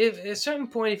 if at a certain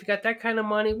point, if you got that kind of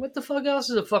money, what the fuck else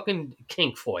is a fucking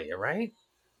kink for you, right?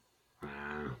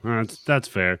 That's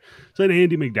fair. So then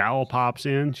Andie MacDowell pops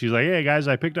in. She's like, hey, guys,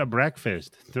 I picked up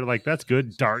breakfast. They're like, that's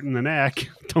good. Dart in the neck.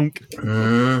 Dunk.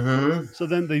 Mm-hmm. So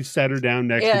then they set her down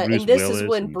next to Bruce Willis. And this is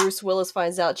when Bruce Willis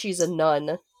finds out she's a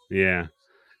nun. Yeah.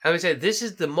 I would say this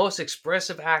is the most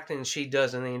expressive acting she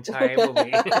does in the entire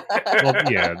movie.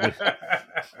 Well, yeah.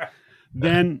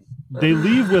 Then they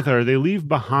leave with her. They leave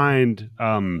behind,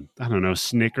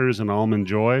 Snickers and Almond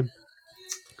Joy.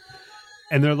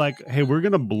 And they're like, hey, we're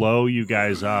going to blow you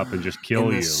guys up and just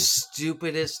kill you. The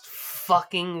stupidest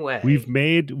fucking way. We've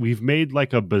made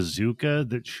like a bazooka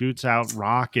that shoots out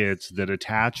rockets that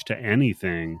attach to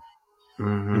anything.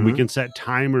 Mm-hmm. And we can set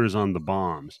timers on the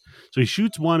bombs. So he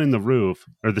shoots one in the roof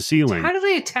or the ceiling. How do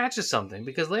they attach to something?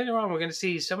 Because later on we're going to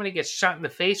see somebody get shot in the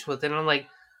face with it. And I'm like,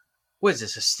 What is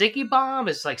this, a sticky bomb?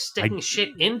 It's like sticking shit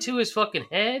into his fucking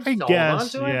head? I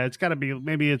guess, yeah, it's got to be,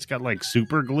 maybe it's got like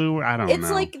super glue. I don't know. It's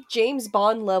like James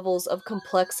Bond levels of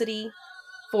complexity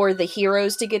for the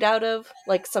heroes to get out of,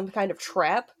 like some kind of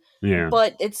trap. Yeah.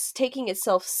 But it's taking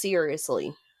itself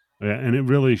seriously. Yeah, and it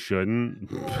really shouldn't,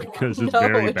 because it's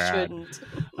very bad.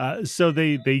 So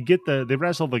they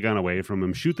wrestle the gun away from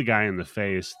him, shoot the guy in the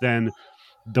face. Then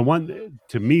the one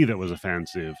to me that was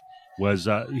offensive was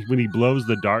when he blows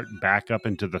the dart back up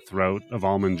into the throat of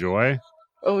Almond Joy.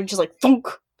 Oh, just like thunk.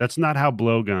 That's not how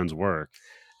blowguns work.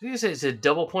 You say it's a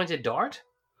double-pointed dart?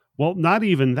 Well, not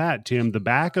even that, Tim. The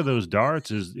back of those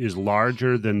darts is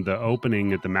larger than the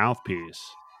opening at the mouthpiece.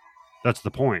 That's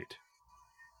the point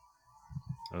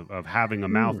of having a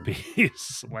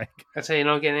mouthpiece. Like, that's how you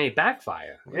don't get any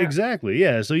backfire. Yeah. Exactly,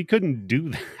 yeah. So he couldn't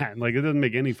do that. Like, it doesn't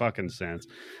make any fucking sense.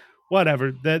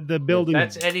 Whatever. The building.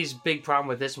 That's Eddie's big problem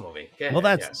with this movie.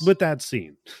 That's with that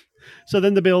scene. So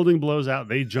then the building blows out.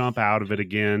 They jump out of it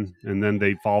again, and then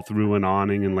they fall through an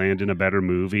awning and land in a better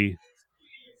movie.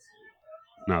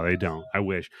 No, they don't. I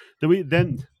wish.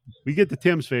 Then we get to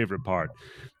Tim's favorite part.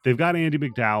 They've got Andie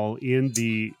MacDowell in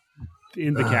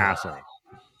the castle,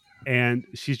 and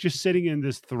she's just sitting in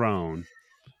this throne.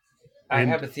 I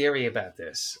have a theory about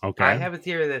this. Okay. I have a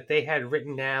theory that they had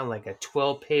written down like a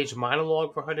 12-page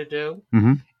monologue for her to do.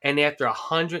 Mm-hmm. And after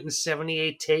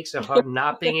 178 takes of her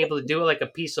not being able to do it like a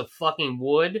piece of fucking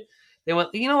wood, they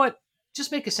went, you know what?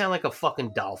 Just make it sound like a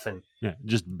fucking dolphin. Yeah,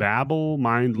 just babble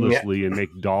mindlessly and make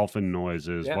dolphin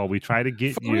noises while we try to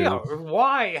get you.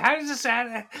 Why? How does this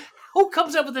happen? Who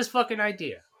comes up with this fucking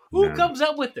idea? Who comes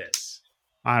up with this?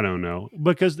 I don't know.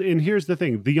 And here's the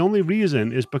thing. The only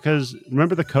reason is because,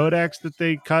 remember the codex that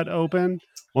they cut open?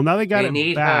 Well, now they got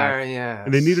it back. Her, yes.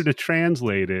 And they needed to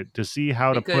translate it to see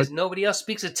how to put... Because nobody else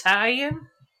speaks Italian?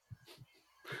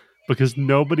 Because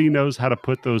nobody knows how to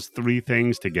put those three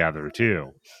things together,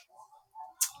 too.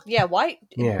 Yeah, why?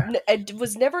 Yeah. It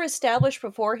was never established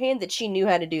beforehand that she knew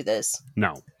how to do this.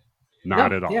 No,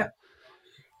 not at all. Yeah.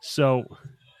 So...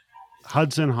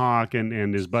 Hudson Hawk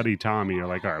and his buddy Tommy are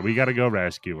like, all right, we got to go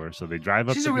rescue her. So they drive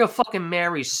up. She's a real fucking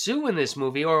Mary Sue in this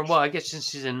movie. Or, well, I guess since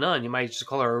she's a nun, you might just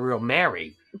call her a real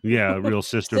Mary. Yeah, a real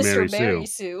Sister Mary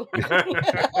Sue.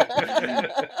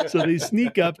 So they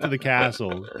sneak up to the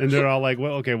castle, and they're all like,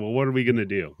 well, okay, well, what are we going to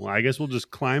do? Well, I guess we'll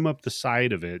just climb up the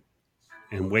side of it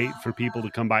and wait for people to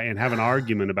come by and have an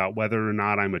argument about whether or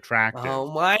not I'm attractive.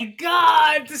 Oh, my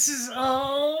God. This is...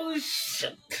 Oh,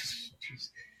 shit.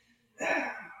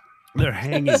 They're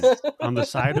hanging on the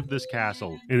side of this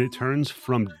castle, and it turns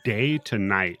from day to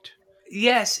night.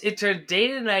 Yes, it turned day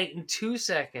to night in 2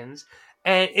 seconds,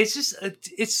 and it's just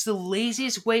it's the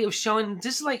laziest way of showing.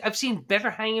 This is like I've seen better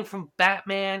hanging from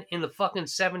Batman in the fucking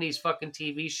 70s fucking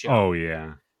TV show. Oh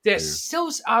yeah, they're still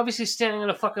obviously standing on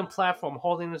a fucking platform,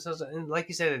 holding themselves, and like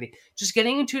you said, Eddie, just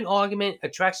getting into an argument,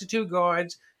 attracts the two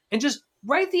guards, and just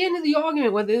right at the end of the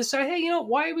argument, when they decide, hey, you know,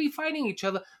 why are we fighting each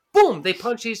other? Boom! They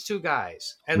punch these two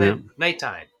guys, and then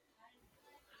nighttime.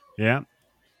 Yeah.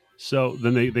 So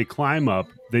then they climb up.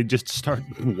 They just start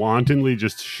wantonly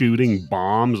just shooting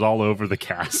bombs all over the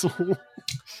castle.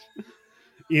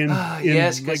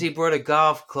 Yes, because he brought a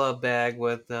golf club bag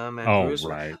with them. And Bruce,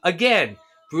 right. Again,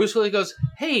 Bruce Willis goes,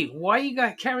 hey, why you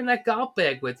carrying that golf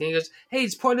bag with you? And he goes, hey,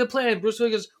 it's part of the plan. Bruce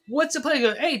Willis goes, what's the plan? He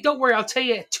goes, hey, don't worry, I'll tell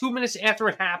you 2 minutes after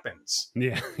it happens.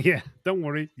 Yeah, don't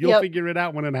worry. You'll figure it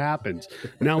out when it happens.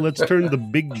 Now let's turn the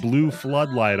big blue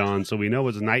floodlight on so we know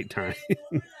it's nighttime.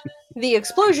 The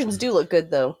explosions do look good,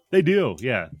 though. They do,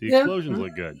 yeah. The explosions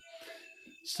look good.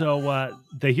 So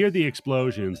they hear the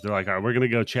explosions. They're like, all right, we're going to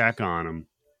go check on them.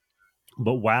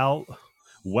 But while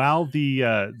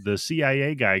the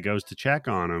CIA guy goes to check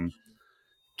on him,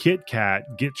 Kit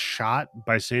Kat gets shot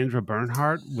by Sandra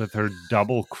Bernhardt with her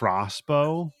double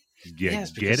crossbow.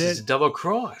 Yes, get it? It's a double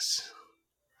cross.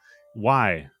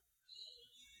 Why?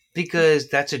 Because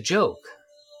that's a joke.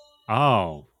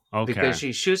 Oh, okay. Because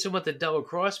she shoots him with a double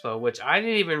crossbow, which I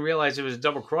didn't even realize it was a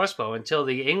double crossbow until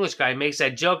the English guy makes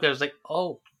that joke. I was like,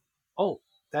 oh.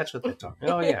 That's what they're talking.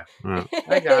 Oh yeah,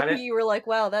 I got it. You were like,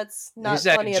 "Wow, that's not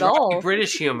funny at all."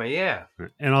 British humor, yeah.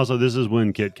 And also, this is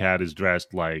when Kit Kat is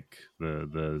dressed like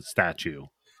the statue.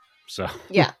 So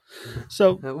yeah.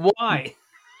 So why?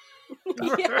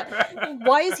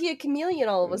 Why is he a chameleon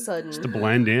all of a sudden? Just to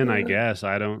blend in, I guess.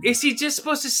 I don't. Is he just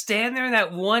supposed to stand there in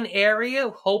that one area,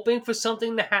 hoping for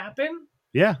something to happen?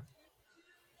 Yeah,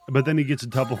 but then he gets a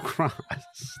double cross.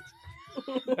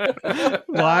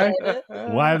 Why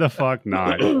the fuck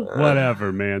not?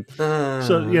 Whatever, man.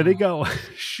 So yeah, they go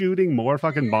shooting more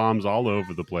fucking bombs all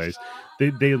over the place.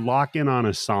 They lock in on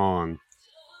a song,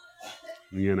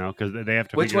 you know, because they have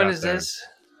to. Which one is this?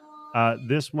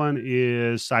 This one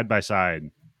is Side by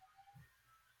Side.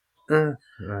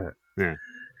 Right. Yeah.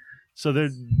 So they're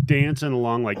dancing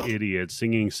along like idiots,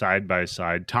 singing Side by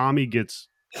Side. Tommy gets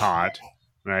caught,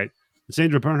 right?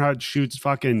 Sandra Bernhardt shoots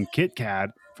fucking Kit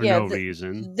Kat for no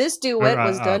reason. This duet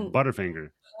was done. Butterfinger.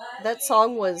 That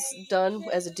song was done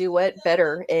as a duet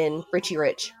better in Richie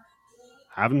Rich.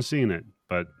 Haven't seen it,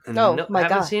 but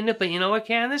haven't seen it. But you know what,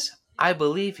 Candace? I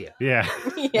believe you. Yeah.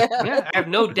 Yeah. I have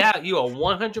no doubt you are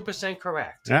 100%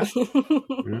 correct. Yeah.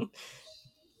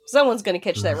 Someone's gonna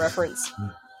catch that reference.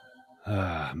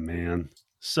 Ah, man.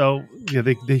 So yeah,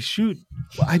 they shoot.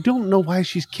 I don't know why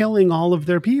she's killing all of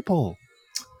their people.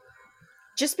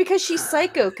 Just because she's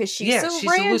psycho, because she's so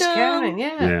random. A loose cannon,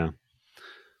 yeah.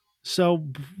 So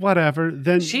whatever.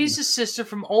 Then she's a sister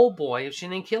from Old Boy if she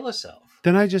didn't kill herself.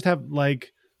 Then I just have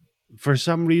like, for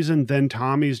some reason, then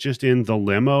Tommy's just in the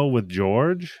limo with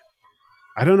George.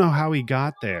 I don't know how he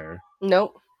got there.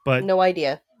 Nope. But no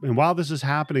idea. And while this is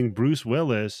happening, Bruce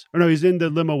Willis, or no, he's in the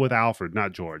limo with Alfred,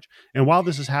 not George. And while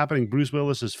this is happening, Bruce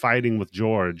Willis is fighting with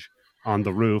George on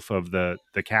the roof of the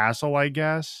castle, I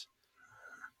guess.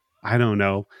 I don't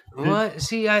know. What?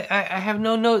 See, I have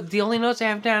no note. The only notes I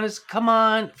have down is, come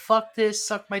on, fuck this,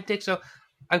 suck my dick. So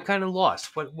I'm kind of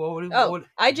lost. What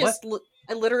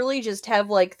I literally just have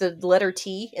like the letter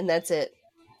T and that's it.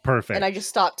 Perfect. And I just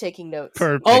stopped taking notes.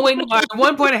 Perfect. Oh, wait, no, at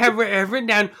one point I have written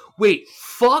down, wait,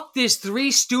 fuck this Three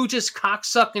Stooges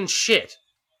cocksucking shit.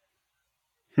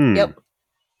 Yep.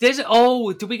 Did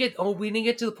we get, we didn't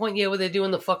get to the point yet where they're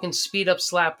doing the fucking speed up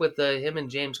slap with him and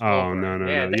James Cole. Oh, no.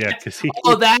 Yeah, because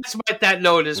that's what that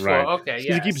note is right. for. Okay,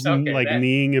 yeah. He keeps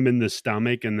kneeing him in the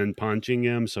stomach and then punching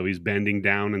him, so he's bending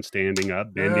down and standing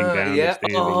up, bending down and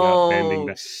standing up, bending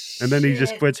down. And then he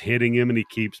just quits hitting him and he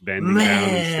keeps bending down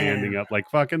and standing up like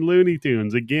fucking Looney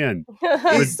Tunes again.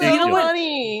 So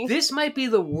funny. This might be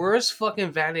the worst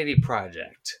fucking vanity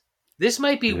project. This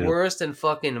might be worse than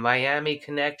fucking Miami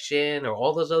Connection or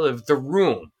all those other... The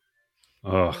Room.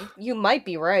 Ugh. You might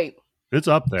be right. It's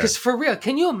up there. Because for real,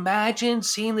 can you imagine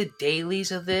seeing the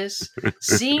dailies of this?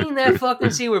 Seeing that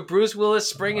fucking scene with Bruce Willis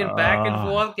springing back and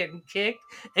forth, getting kicked,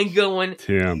 and going,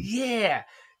 Tim, yeah,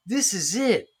 this is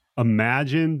it.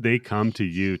 Imagine they come to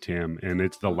you, Tim, and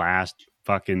it's the last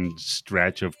fucking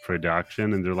stretch of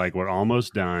production, and they're like, we're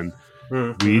almost done.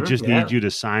 We just need you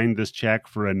to sign this check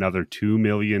for another $2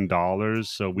 million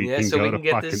so we can go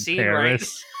to fucking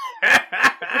Paris.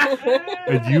 Right.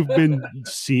 And you've been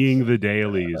seeing the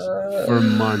dailies for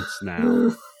months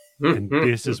now. And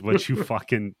this is what you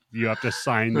have to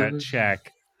sign that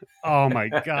check. Oh my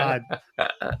God.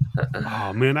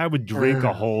 Oh man, I would drink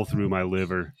a hole through my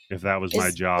liver if that was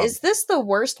my job. Is this the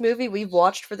worst movie we've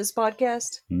watched for this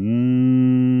podcast?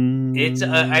 It's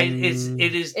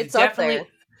definitely up there.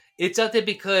 It's up there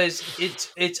because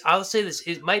it's. I'll say this: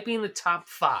 it might be in the top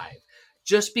 5,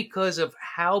 just because of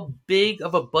how big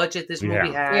of a budget this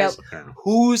movie has,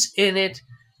 who's in it,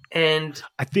 and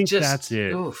I think that's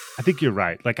it. Oof. I think you're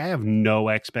right. Like I have no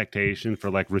expectation for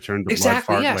like Return to Blood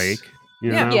Fart Lake.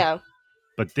 You know? Yeah.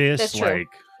 But this, like,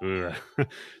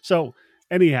 so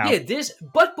anyhow, this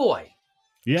Butt Boy.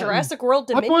 Yeah. Jurassic World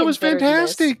Dominion. Butt Boy was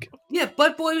fantastic. Yeah,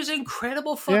 Butt Boy was an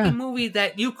incredible fucking movie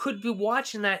that you could be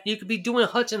watching that. You could be doing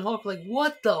Hudson Hawk like,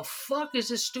 what the fuck is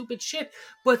this stupid shit?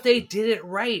 But they did it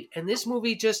right. And this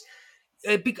movie just...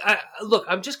 look,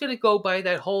 I'm just going to go by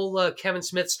that whole Kevin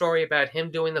Smith story about him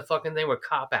doing the fucking thing with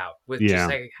Cop Out. With just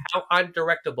like how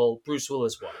undirectable Bruce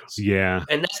Willis was. Yeah.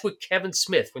 And that's with Kevin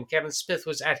Smith, when Kevin Smith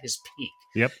was at his peak.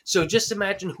 Yep. So just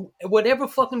imagine whatever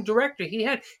fucking director he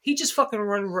had, he just fucking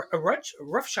run a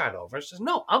roughshod over. He says,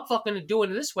 no, I'm fucking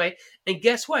doing it this way. And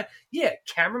guess what? Yeah,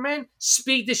 cameraman,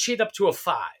 speed this shit up to a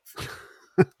 5.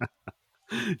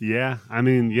 Yeah, I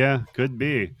mean, could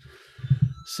be.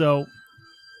 So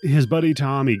his buddy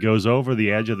Tommy goes over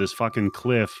the edge of this fucking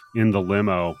cliff in the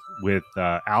limo with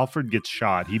Alfred gets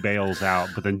shot. He bails out,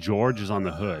 but then George is on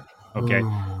the hood. Okay.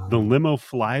 The limo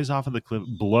flies off of the cliff,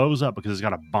 blows up because it's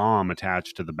got a bomb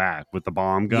attached to the back with the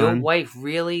bomb gun. Your wife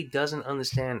really doesn't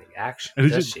understand the action.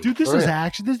 Dude, this is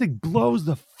action. This thing blows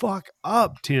the fuck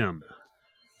up, Tim.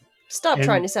 Stop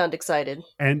trying to sound excited.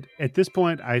 And at this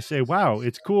point, I say, wow,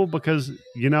 it's cool because,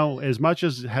 as much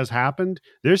as has happened,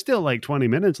 there's still like 20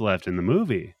 minutes left in the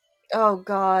movie. Oh,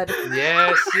 God.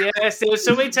 Yes. There was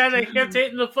so many times I kept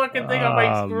hitting the fucking thing on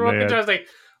my screw up. I was like,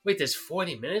 wait, there's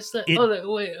 40 minutes left?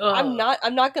 I'm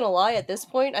not going to lie. At this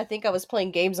point, I think I was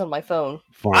playing games on my phone.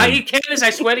 I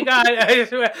swear to God.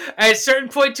 At a certain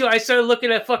point, too, I started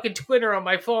looking at fucking Twitter on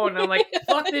my phone. And I'm like,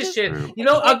 fuck this shit.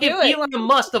 I'll give Elon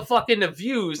Musk the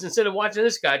views instead of watching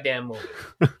this goddamn movie.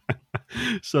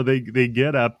 So they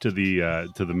get up to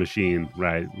the machine,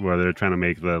 right, where they're trying to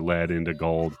make the lead into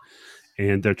gold,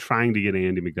 and they're trying to get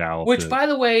Andy McDowell. Which, by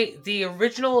the way, the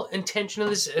original intention of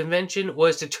this invention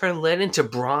was to turn lead into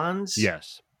bronze.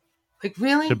 Yes. Like,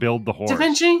 really? To build the horse. Da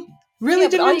Vinci? Really,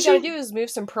 but all you gotta do is move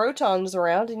some protons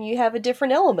around and you have a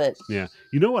different element. Yeah.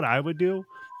 You know what I would do?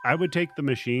 I would take the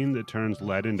machine that turns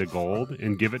lead into gold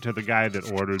and give it to the guy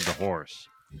that ordered the horse.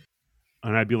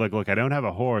 And I'd be like, look, I don't have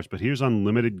a horse, but here's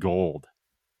unlimited gold.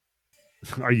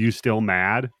 Are you still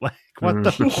mad? Like, what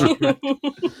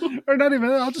the? Or not even,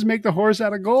 I'll just make the horse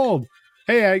out of gold.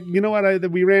 Hey, you know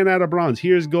what? We ran out of bronze.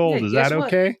 Here's gold. Is that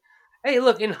okay? What? Hey,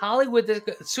 look, in Hollywood,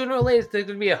 sooner or later, there's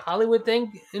going to be a Hollywood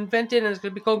thing invented, and it's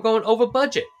going to be going over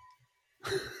budget.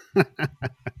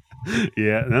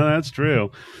 Yeah, no, that's true.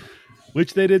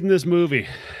 Which they did in this movie,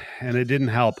 and it didn't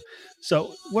help.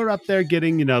 So we're up there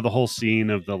getting, the whole scene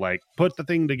of the, like, put the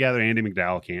thing together. Andy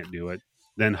McDowell can't do it.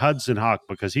 Then Hudson Hawk,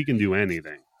 because he can do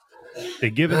anything. They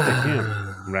give it to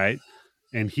him, right?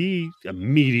 And he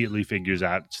immediately figures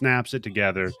out, snaps it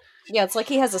together. Yeah, it's like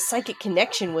he has a psychic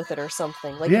connection with it or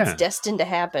something. Like it's destined to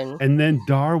happen. And then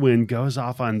Darwin goes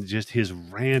off on just his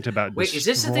rant about Wait, is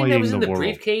this the thing that was in the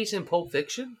briefcase in Pulp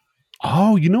Fiction?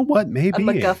 Oh, you know what? Maybe. A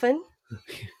MacGuffin?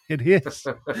 It is.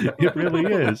 It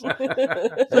really is.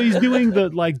 So he's doing the,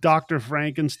 like, Dr.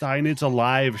 Frankenstein, it's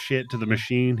alive shit to the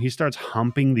machine. He starts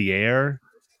humping the air,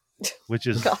 which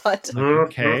is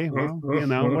okay. Well,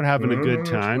 we're having a good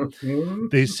time.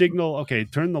 They signal, okay,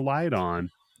 turn the light on.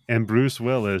 And Bruce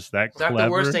Willis, it's not the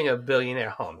worst thing a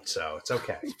billionaire humped, so it's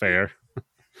okay. It's fair.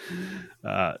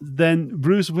 Then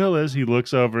Bruce Willis, he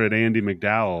looks over at Andy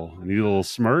McDowell, and he has a little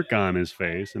smirk on his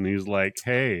face, and he's like,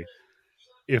 hey,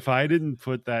 if I didn't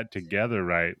put that together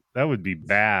right, that would be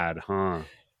bad, huh?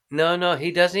 No,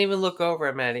 he doesn't even look over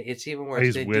at Maddie. It's even worse.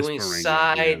 He's They're doing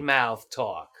side mouth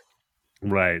talk.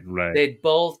 Right. They're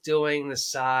both doing the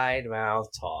side mouth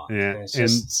talk. Yeah.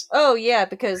 Oh, yeah,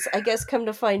 because I guess come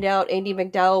to find out, Andy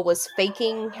McDowell was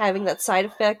faking having that side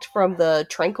effect from the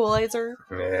tranquilizer.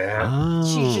 Yeah. Oh,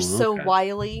 she's just so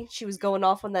wily. She was going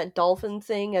off on that dolphin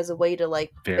thing as a way to,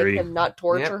 like, make him not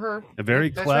torture her. Very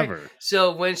clever. Right.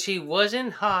 So when she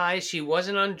wasn't high, she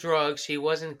wasn't on drugs, she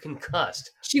wasn't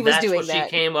concussed. That's what she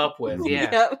came up with.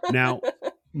 Yeah. Yep. Now,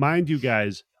 mind you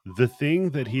guys, the thing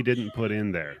that he didn't put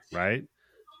in there, right?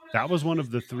 That was one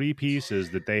of the 3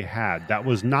 pieces that they had. That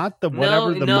was not the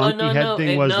monkey head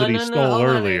thing was that he stole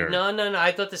earlier. No.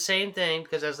 I thought the same thing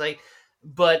because I was like,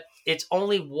 but it's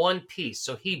only 1 piece.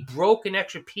 So he broke an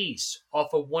extra piece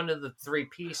off of one of the 3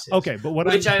 pieces. Okay, but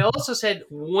I also said,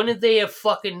 wouldn't they have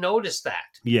fucking noticed that?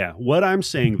 Yeah. What I'm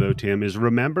saying, though, Tim, is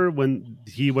remember when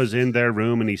he was in their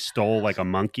room and he stole like a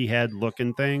monkey head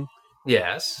looking thing?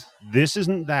 Yes. This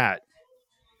isn't that.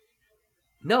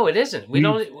 No, it isn't. We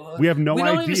have no idea. We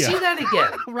don't even see that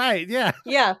again. Right, yeah.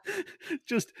 Yeah.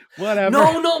 Just whatever.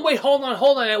 No, wait, hold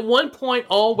on. At one point,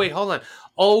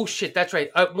 oh shit, that's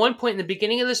right. At one point in the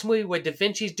beginning of this movie where Da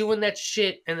Vinci's doing that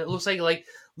shit and it looks like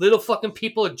little fucking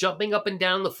people are jumping up and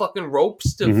down the fucking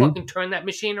ropes to fucking turn that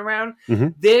machine around.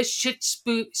 There's shit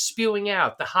spewing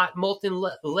out, the hot molten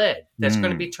lead that's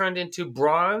going to be turned into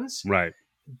bronze. Right.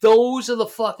 Those are the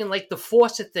fucking, like, the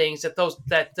faucet things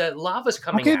that lava's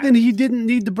coming out. Okay, then he didn't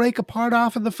need to break a part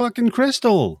off of the fucking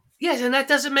crystal. Yes, and that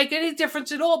doesn't make any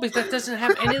difference at all because that doesn't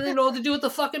have anything at all to do with the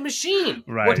fucking machine.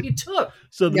 Right. What he took.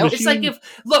 So the machine... It's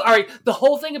like all right, the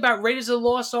whole thing about Raiders of the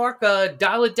Lost Ark,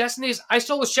 Dial of Destiny is I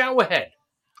stole a shower head.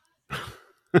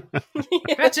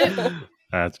 That's it.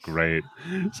 That's great.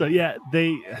 So yeah,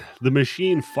 the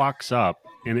machine fucks up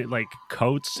and it like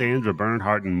coats Sandra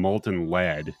Bernhardt in molten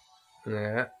lead.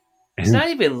 Yeah. It's not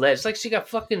even lead. It's like she got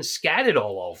fucking scattered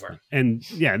all over. And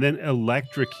yeah, then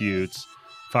electrocutes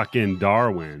fucking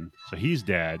Darwin. So he's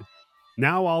dead.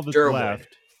 Now all that's left.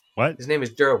 What? His name is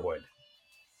Durwood.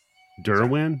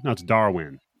 Derwin? No, it's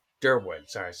Darwin. Durwood.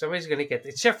 Sorry. Somebody's going to get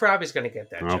that. Chef Robbie's going to get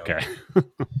that joke. Okay.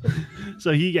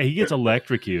 So he gets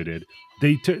electrocuted.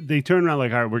 They turn around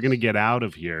like, all right, we're going to get out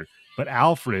of here. But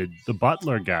Alfred, the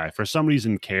butler guy, for some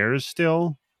reason cares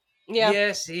still. Yeah.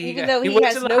 Yes, even though he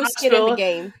has no skin in the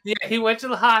game. Yeah, he went to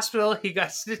the hospital. He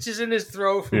got stitches in his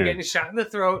throat from getting shot in the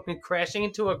throat and crashing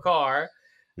into a car.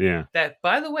 Yeah. That,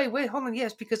 by the way, wait, hold on.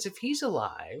 Yes, because if he's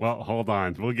alive. Well, hold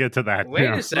on. We'll get to that. Wait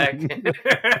a second.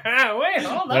 Wait,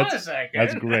 hold on a second.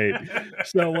 That's great.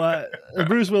 So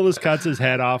Bruce Willis cuts his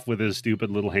head off with his stupid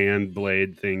little hand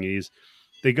blade thingies.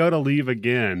 They go to leave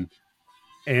again,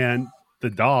 and the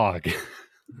dog.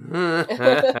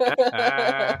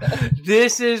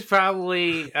 This is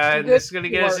probably this is going to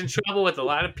get us in trouble with a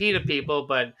lot of PETA people,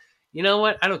 but you know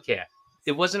what? I don't care.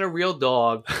 It wasn't a real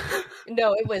dog.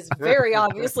 No, it was very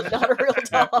obviously not a real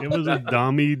dog. It was a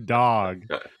dummy dog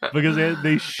because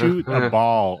they shoot a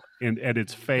ball at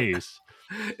its face.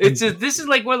 This is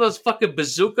like one of those fucking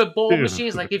bazooka ball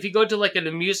machines. Like if you go to like an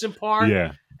amusement park,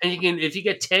 yeah, and if you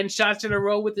get 10 shots in a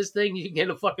row with this thing, you can get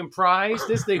a fucking prize.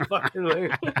 This thing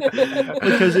fucking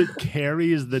because it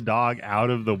carries the dog out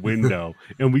of the window,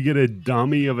 and we get a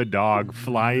dummy of a dog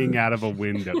flying out of a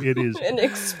window. It is and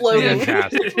exploding.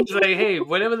 Fantastic. It's like, hey,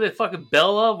 whatever the fucking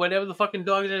Bella, whatever the fucking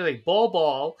dog is, like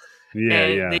ball.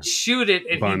 And they shoot it,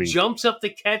 and Bunny. He jumps up to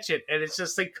catch it, and it's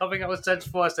just like coming out with such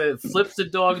force that it flips the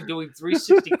dog doing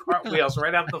 360 cartwheels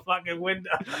right out the fucking window.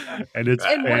 And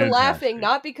we're laughing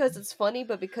not because it's funny,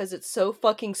 but because it's so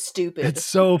fucking stupid. It's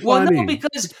so funny. Well, no,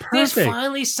 because there's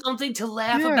finally something to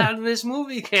laugh about in this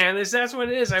movie, Candace. That's what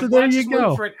it is. I've so watched this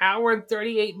movie for an hour and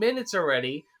 38 minutes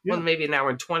already. Yeah. Well, maybe an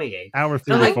hour and 28. Hour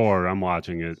 34, I'm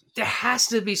watching it. There has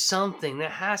to be something.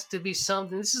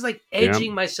 This is like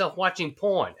edging myself watching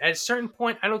porn. At a certain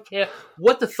point, I don't care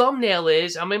what the thumbnail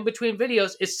is. I'm in between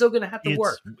videos. It's still going to have to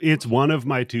work. It's one of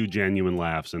my 2 genuine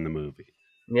laughs in the movie.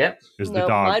 Yep. The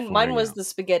dog mine was the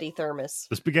spaghetti thermos.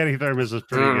 The spaghetti thermos was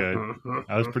pretty good.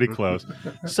 I was pretty close.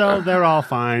 So they're all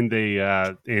fine.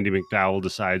 Andy McDowell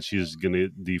decides she's going to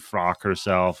defrock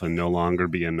herself and no longer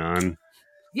be a nun.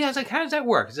 Yeah, it's like, how does that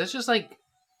work? Is this just like,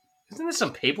 isn't there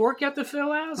some paperwork you have to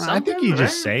fill out? I think you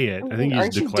just say it. I think you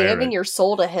just declare it. Aren't you damning your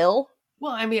soul to hell?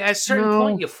 Well, I mean, at a certain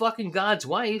point, you're fucking God's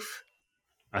wife.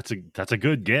 That's a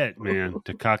good get, man,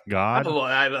 to cuck God.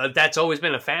 Well, that's always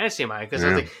been a fantasy of mine, because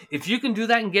I was like, if you can do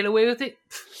that and get away with it,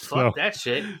 fuck that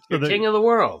shit. You're king of the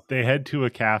world. They head to a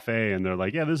cafe, and they're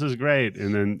like, yeah, this is great.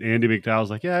 And then Andy McDowell's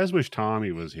like, yeah, I just wish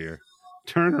Tommy was here.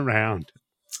 Turn around.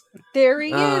 There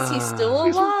he is. He's still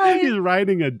alive. He's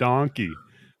riding a donkey,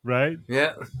 right?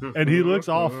 Yeah. And he looks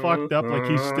all fucked up like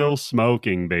he's still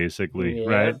smoking, basically,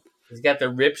 right? He's got the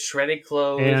ripped, shredded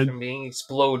clothes from being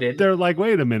exploded. They're like,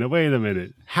 wait a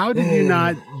minute. How did you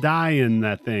not die in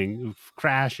that thing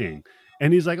crashing?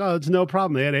 And he's like, oh, it's no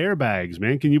problem. They had airbags,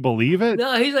 man. Can you believe it?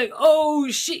 No, he's like, oh,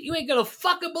 shit, you ain't gonna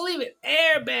fucking believe it.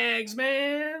 Airbags,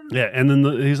 man. Yeah, and then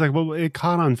he's like, well, it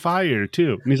caught on fire,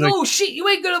 too. And he's like, oh, shit, you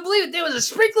ain't gonna believe it. There was a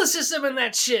sprinkler system in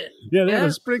that shit. Yeah, they had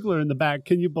a sprinkler in the back.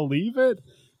 Can you believe it?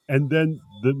 And then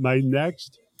my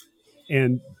next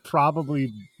and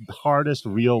probably hardest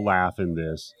real laugh in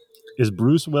this is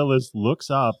Bruce Willis looks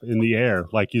up in the air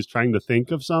like he's trying to think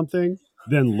of something,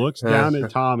 then looks down at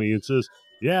Tommy and says,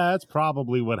 yeah, that's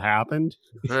probably what happened.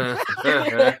 And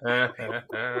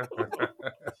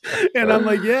I'm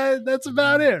like, yeah, that's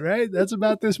about it, right? That's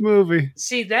about this movie.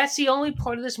 See, that's the only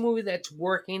part of this movie that's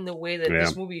working the way that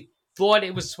this movie thought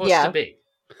it was supposed to be.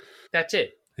 That's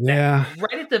it. Yeah.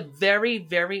 Right at the very,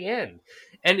 very end.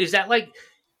 And is that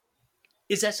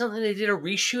something they did a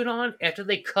reshoot on after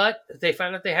they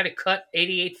found out they had to cut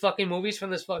 88 fucking movies from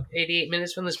this 88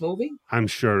 minutes from this movie? I'm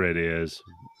sure it is.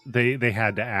 They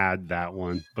had to add that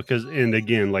one because, and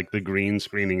again, like the green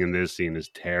screening in this scene is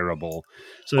terrible.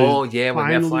 So when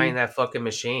they're flying that fucking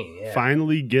machine. Yeah.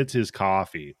 Finally gets his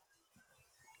coffee,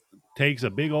 takes a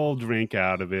big old drink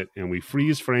out of it, and we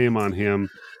freeze frame on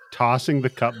him tossing the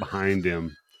cup behind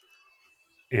him.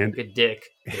 And like a dick.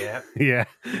 Yeah. Yeah.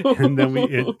 And then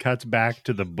it cuts back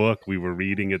to the book we were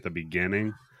reading at the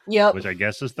beginning. Yep. Which I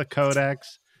guess is the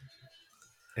Codex.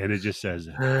 And it just says,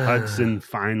 Hudson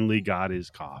finally got his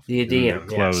coffee. The end. It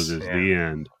closes. The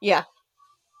end. Yeah.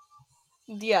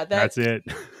 Yeah. That's it.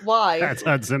 Why? That's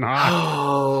Hudson Hawk.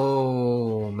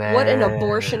 Oh, man. What an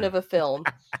abortion of a film.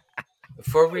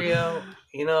 For real.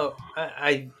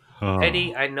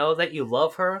 Eddie, I know that you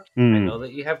love her. I know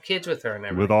that you have kids with her and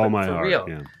everything. With all my heart. Real.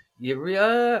 Yeah.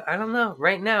 I don't know.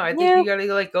 Right now, I think you got to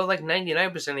go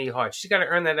 99% of your heart. She's got to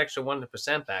earn that extra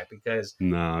 1% back because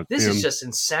this is just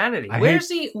insanity. Where's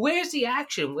the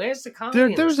action? Where's the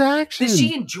comedy? There's action. Did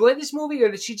she enjoy this movie, or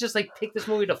did she just pick this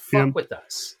movie to fuck with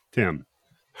us? Tim,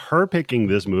 her picking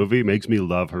this movie makes me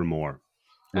love her more.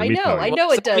 I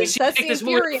know it does. That's the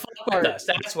infuriating part.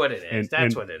 That's what it is.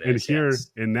 That's what it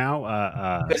is. And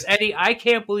now, because Eddie, I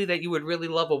can't believe that you would really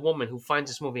love a woman who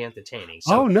finds this movie entertaining.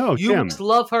 So you Tim. must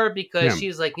love her because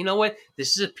she's like, you know what?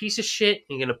 This is a piece of shit.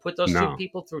 You're gonna put those two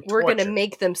people through torture. We're gonna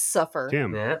make them suffer.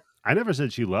 Tim, I never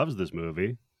said she loves this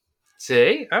movie.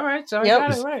 See, all right, so I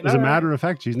got it right. As a matter of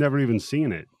fact, she's never even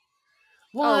seen it.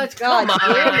 What? Come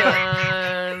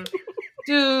on.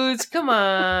 Dudes, come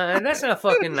on. That's not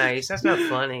fucking nice. That's not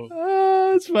funny.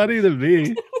 It's funny to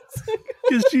me.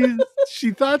 Because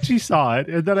she thought she saw it,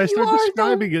 and then I started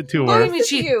describing it to her. What do you mean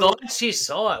she thought she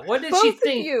saw it? What did she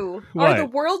think? You are the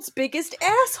world's biggest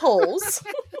assholes.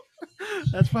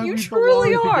 That's why you we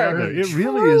truly belong are. together. It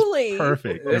Truly. really is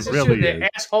perfect. This it is really true. is. The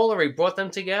assholery brought them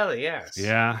together. Yes.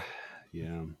 Yeah.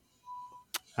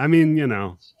 I mean,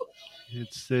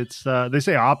 it's they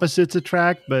say opposites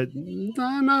attract, but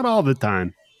not all the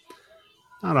time.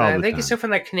 Not all the I think time. except from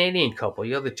that Canadian couple,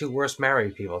 you're the two worst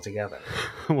married people together.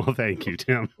 Well, thank you,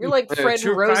 Tim. You're like Fred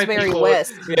and Rosemary people,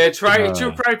 West. Yeah,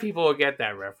 true crime people will get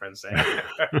that reference.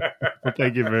 Well,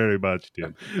 thank you very much,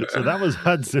 Tim. So that was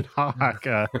Hudson Hawk.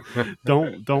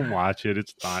 Don't watch it.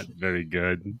 It's not very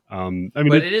good. But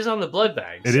it is on the blood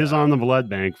bank. It is on the blood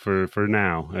bank for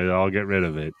now. I'll get rid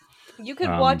of it. You could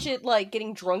watch it like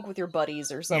getting drunk with your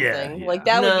buddies or something. Yeah. Like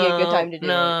that would be a good time to do it.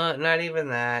 No, not even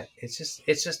that. It's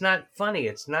just not funny.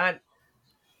 It's not.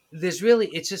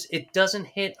 It doesn't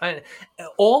hit.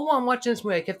 All while I'm watching this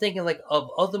movie, I kept thinking like of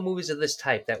other movies of this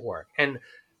type that work, and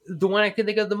the one I can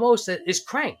think of the most is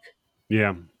Crank.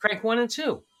 Yeah, Crank 1 and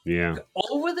 2. Yeah,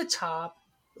 over the top.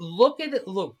 Look at it.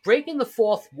 Look, breaking the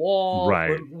fourth wall.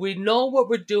 Right. We know what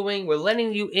we're doing. We're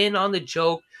letting you in on the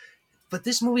joke. But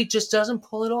this movie just doesn't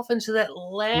pull it off into that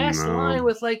last line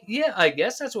with like, yeah, I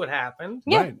guess that's what happened.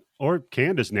 Yeah. Right. Or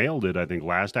Candace nailed it, I think.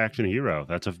 Last Action Hero.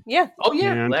 That's a Oh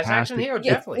yeah, fantastic. Last Action Hero,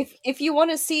 definitely. If you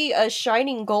want to see a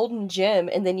shining golden gem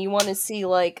and then you want to see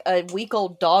like a week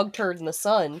old dog turd in the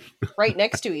sun right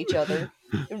next to each other,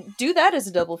 do that as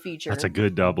a double feature. That's a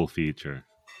good double feature.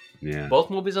 Yeah. Both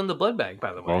movies on the blood bank,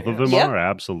 by the way. Both of them are,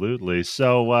 absolutely.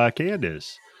 So,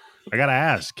 Candace, I got to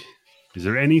ask, is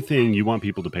there anything you want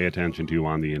people to pay attention to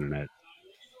on the internet?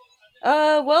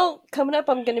 Well, coming up,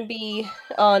 I'm going to be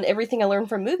on Everything I Learned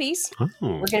from Movies. Oh.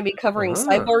 We're going to be covering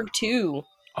Cyborg 2.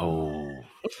 Oh,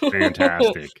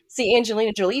 fantastic. See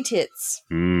Angelina Jolie tits.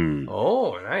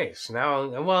 Oh, nice. Now,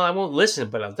 well, I won't listen,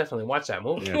 but I'll definitely watch that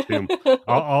movie. Yeah, Tim,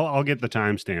 I'll get the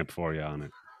timestamp for you on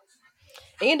it.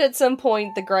 And at some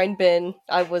point, the grind bin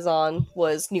I was on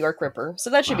was New York Ripper. So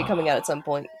that should be coming out at some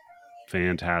point.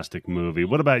 Fantastic movie.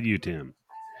 What about you, Tim?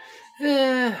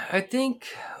 I think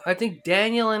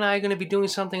Daniel and I are going to be doing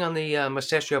something on the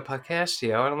Mustachio podcast.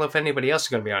 I don't know if anybody else is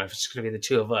going to be on. If it's going to be the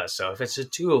two of us. So if it's the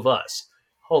two of us,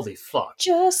 holy fuck!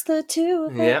 Just the two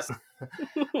of us.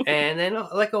 And then,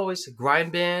 like always,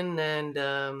 grind bin and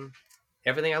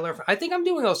everything I learned. I think I'm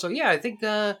doing also. Yeah, I think.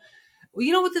 Well,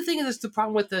 you know what the thing is? The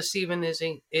problem with Steven is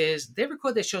they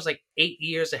record their shows like 8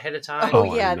 years ahead of time.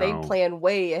 Oh yeah, they plan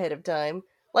way ahead of time.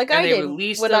 Like and I they did.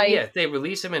 Release them, they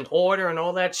release them in order and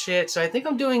all that shit. So I think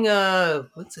I'm doing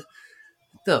what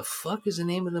the fuck is the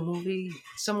name of the movie?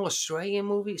 Some Australian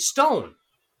movie, Stone.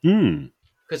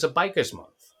 Because of Bikers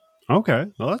Month. Okay,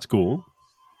 well that's cool.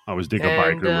 I always dig a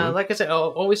biker month. Like I said,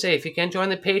 I'll always say if you can join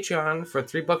the Patreon for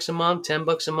 $3 a month,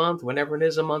 $10 a month, whatever it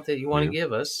is a month that you want to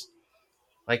give us.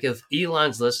 Like if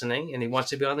Elon's listening and he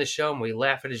wants to be on the show and we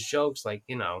laugh at his jokes, like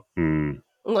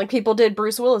like people did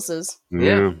Bruce Willis's.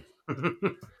 Yeah.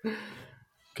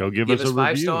 Go give us a 5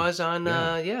 review. stars on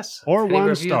yes, or any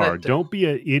 1 star. that, Don't be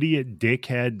an idiot,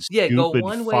 dickhead, stupid, go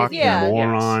one way, fucking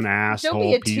moron, asshole, Don't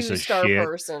be a piece of 2-star shit,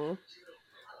 person,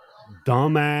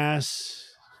 dumbass,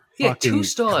 2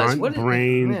 stars, cunt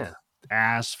brain,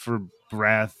 ass for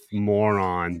breath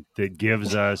moron that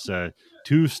gives us a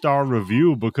 2-star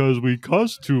review because we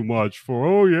cuss too much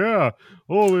they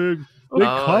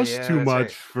cuss too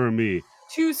much for me.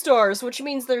 2 stars, which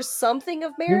means there's something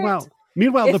of merit.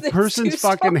 Meanwhile, the person's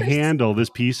fucking handle, this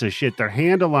piece of shit, their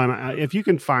handle on, if you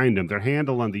can find them, their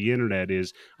handle on the internet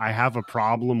is, I have a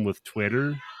problem with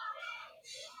Twitter.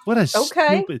 What a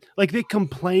stupid, like they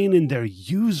complain in their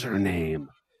username.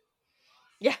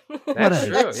 Yeah. What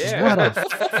a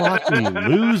fucking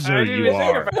loser you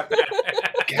are.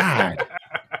 God.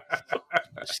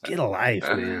 Just get a life,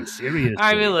 man. Seriously.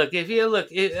 I mean, look, if you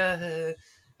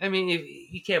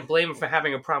can't blame him for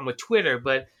having a problem with Twitter,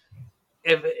 but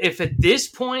if at this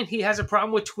point he has a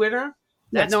problem with Twitter,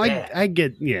 that's bad. I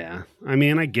get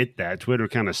that. Twitter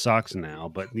kind of sucks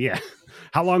now, but yeah.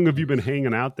 How long have you been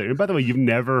hanging out there? And by the way, you've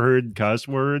never heard cuss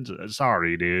words?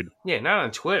 Sorry, dude. Yeah, not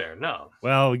on Twitter, no.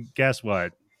 Well, guess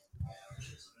what?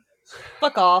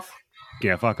 Fuck off.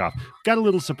 Yeah, fuck off. Got a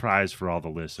little surprise for all the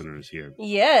listeners here.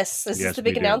 Yes. This is the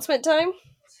big announcement time?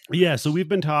 Yeah, so we've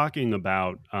been talking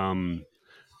about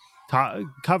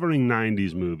covering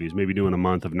 90s movies, maybe doing a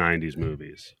month of 90s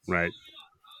movies, right?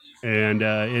 And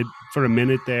for a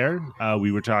minute there,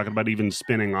 we were talking about even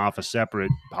spinning off a separate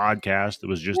podcast that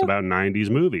was just about 90s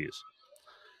movies.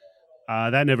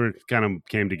 That never kind of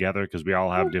came together because we all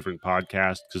have different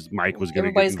podcasts because Mike was going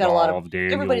to get involved.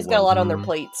 Everybody's got a lot on their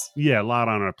plates. Yeah, a lot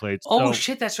on our plates. Oh,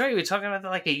 shit, that's right. We were talking about that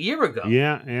like a year ago.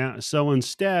 Yeah. So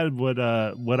instead, what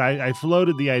I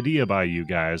floated the idea by you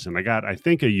guys, and I got, I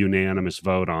think, a unanimous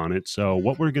vote on it. So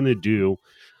what we're going to do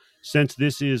since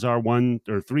this is our 1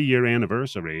 or 3 year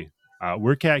anniversary,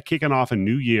 we're kicking off a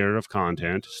new year of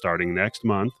content starting next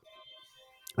month.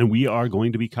 And we are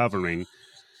going to be covering, it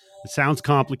sounds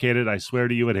complicated, I swear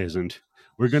to you it isn't.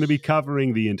 We're going to be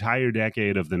covering the entire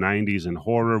decade of the 90s in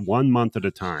horror 1 month at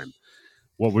a time.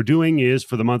 What we're doing is,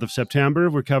 for the month of September,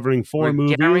 we're covering 4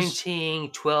 movies. Guaranteeing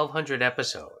 1,200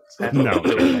 episodes. That's no. what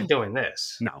we're doing by doing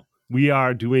this. No. We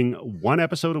are doing 1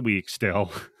 episode a week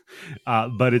still.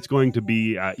 But it's going to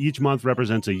be, each month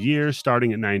represents a year,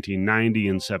 starting at 1990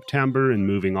 in September and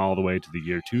moving all the way to the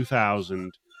year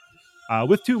 2000.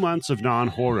 With 2 months of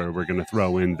non-horror we're going to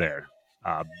throw in there.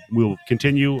 We'll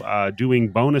continue doing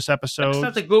bonus episodes. That's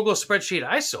not the Google spreadsheet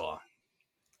I saw.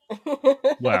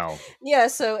 Well, yeah,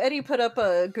 so Eddie put up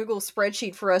a Google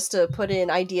spreadsheet for us to put in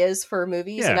ideas for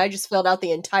movies, and I just filled out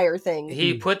the entire thing.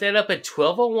 He put that up at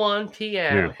 12:01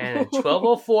 p.m. and at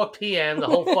 12:04 p.m. the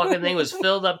whole fucking thing was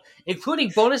filled up,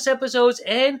 including bonus episodes,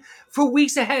 and for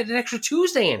weeks that had an extra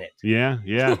Tuesday in it. Yeah.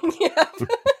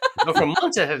 Or for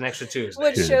months that had an extra Tuesday.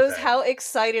 Which shows how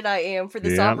excited I am for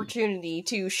this opportunity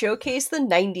to showcase the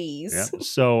 90s. Yep.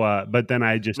 So, but then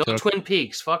I just took Twin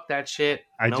Peaks. Fuck that shit.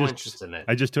 Interest in it.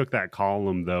 I just took that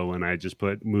column, though, and I just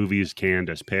put movies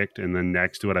Candace picked, and then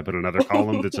next to it I put another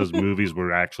column that says movies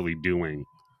we're actually doing.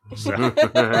 So.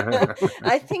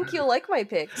 I think you'll like my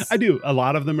picks. I do. A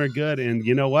lot of them are good, and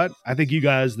you know what? I think you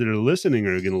guys that are listening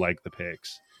are going to like the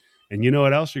picks. And you know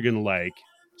what else you're going to like?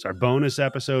 It's our bonus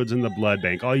episodes in the Blood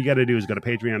Bank. All you got to do is go to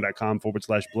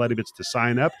patreon.com/bloodybits to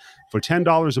sign up. For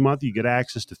 $10 a month, you get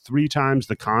access to 3 times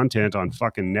the content on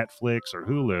fucking Netflix or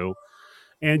Hulu.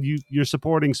 And you're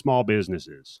supporting small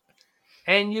businesses.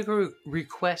 And you can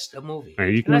request a movie.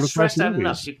 And you can request that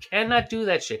enough. You cannot do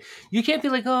that shit. You can't be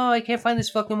like, oh, I can't find this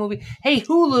fucking movie. Hey,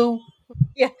 Hulu.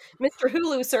 Yeah, Mr.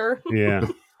 Hulu, sir. Yeah.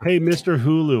 Hey, Mr.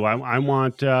 Hulu, I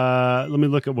want, let me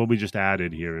look at what we just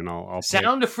added here, and I'll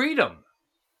Sound of Freedom.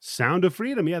 Sound of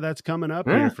Freedom. Yeah, that's coming up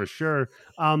here for sure.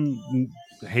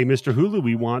 Hey, Mr. Hulu,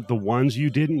 we want The Ones You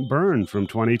Didn't Burn from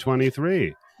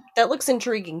 2023. That looks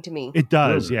intriguing to me. It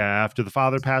does, yeah. After the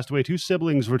father passed away, 2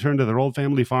 siblings returned to their old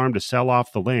family farm to sell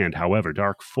off the land. However,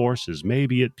 dark forces may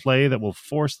be at play that will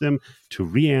force them to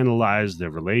reanalyze their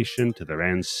relation to their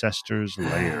ancestors'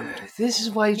 land. This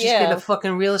is why you just get a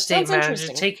fucking real estate manager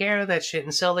to take care of that shit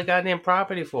and sell the goddamn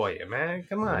property for you, man.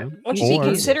 Come on. Why don't you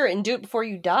consider it and do it before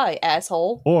you die,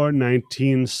 asshole? Or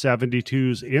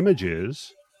 1972's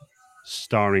Images,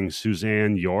 starring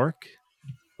Suzanne York.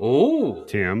 Oh,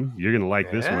 Tim, you're going to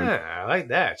like this one. Yeah, I like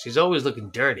that. She's always looking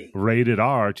dirty. Rated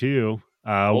R, too.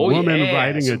 A woman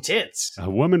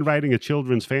writing a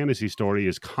children's fantasy story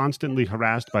is constantly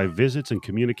harassed by visits and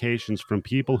communications from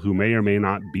people who may or may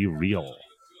not be real.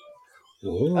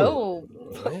 Oh,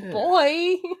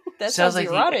 boy. That sounds like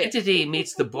erotic. The entity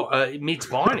meets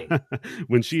Barney.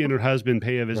 When she and her husband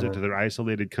pay a visit to their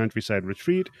isolated countryside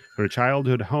retreat, her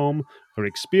childhood home, her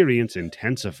experience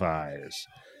intensifies.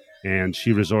 And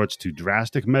she resorts to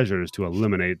drastic measures to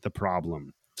eliminate the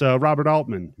problem. It's Robert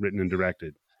Altman, written and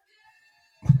directed.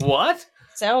 What?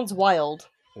 Sounds wild.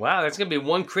 Wow, that's going to be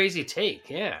one crazy take,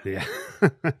 yeah.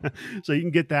 So you can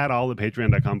get that all at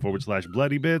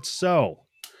patreon.com/bloodybits. So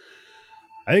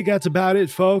I think that's about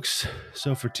it, folks.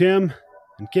 So for Tim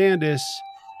and Candace,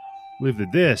 I believe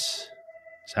that this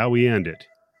is how we end it.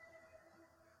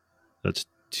 That's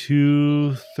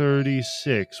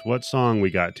 2:36. What song we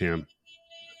got, Tim?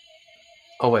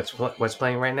 Oh, what's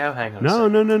playing right now? Hang on.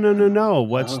 No.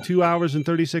 What's 2 hours and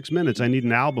 36 minutes? I need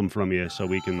an album from you so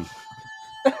we can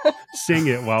sing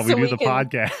it while we do the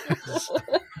podcast.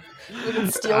 We can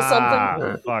steal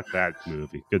something. Fuck that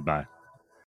movie. Goodbye.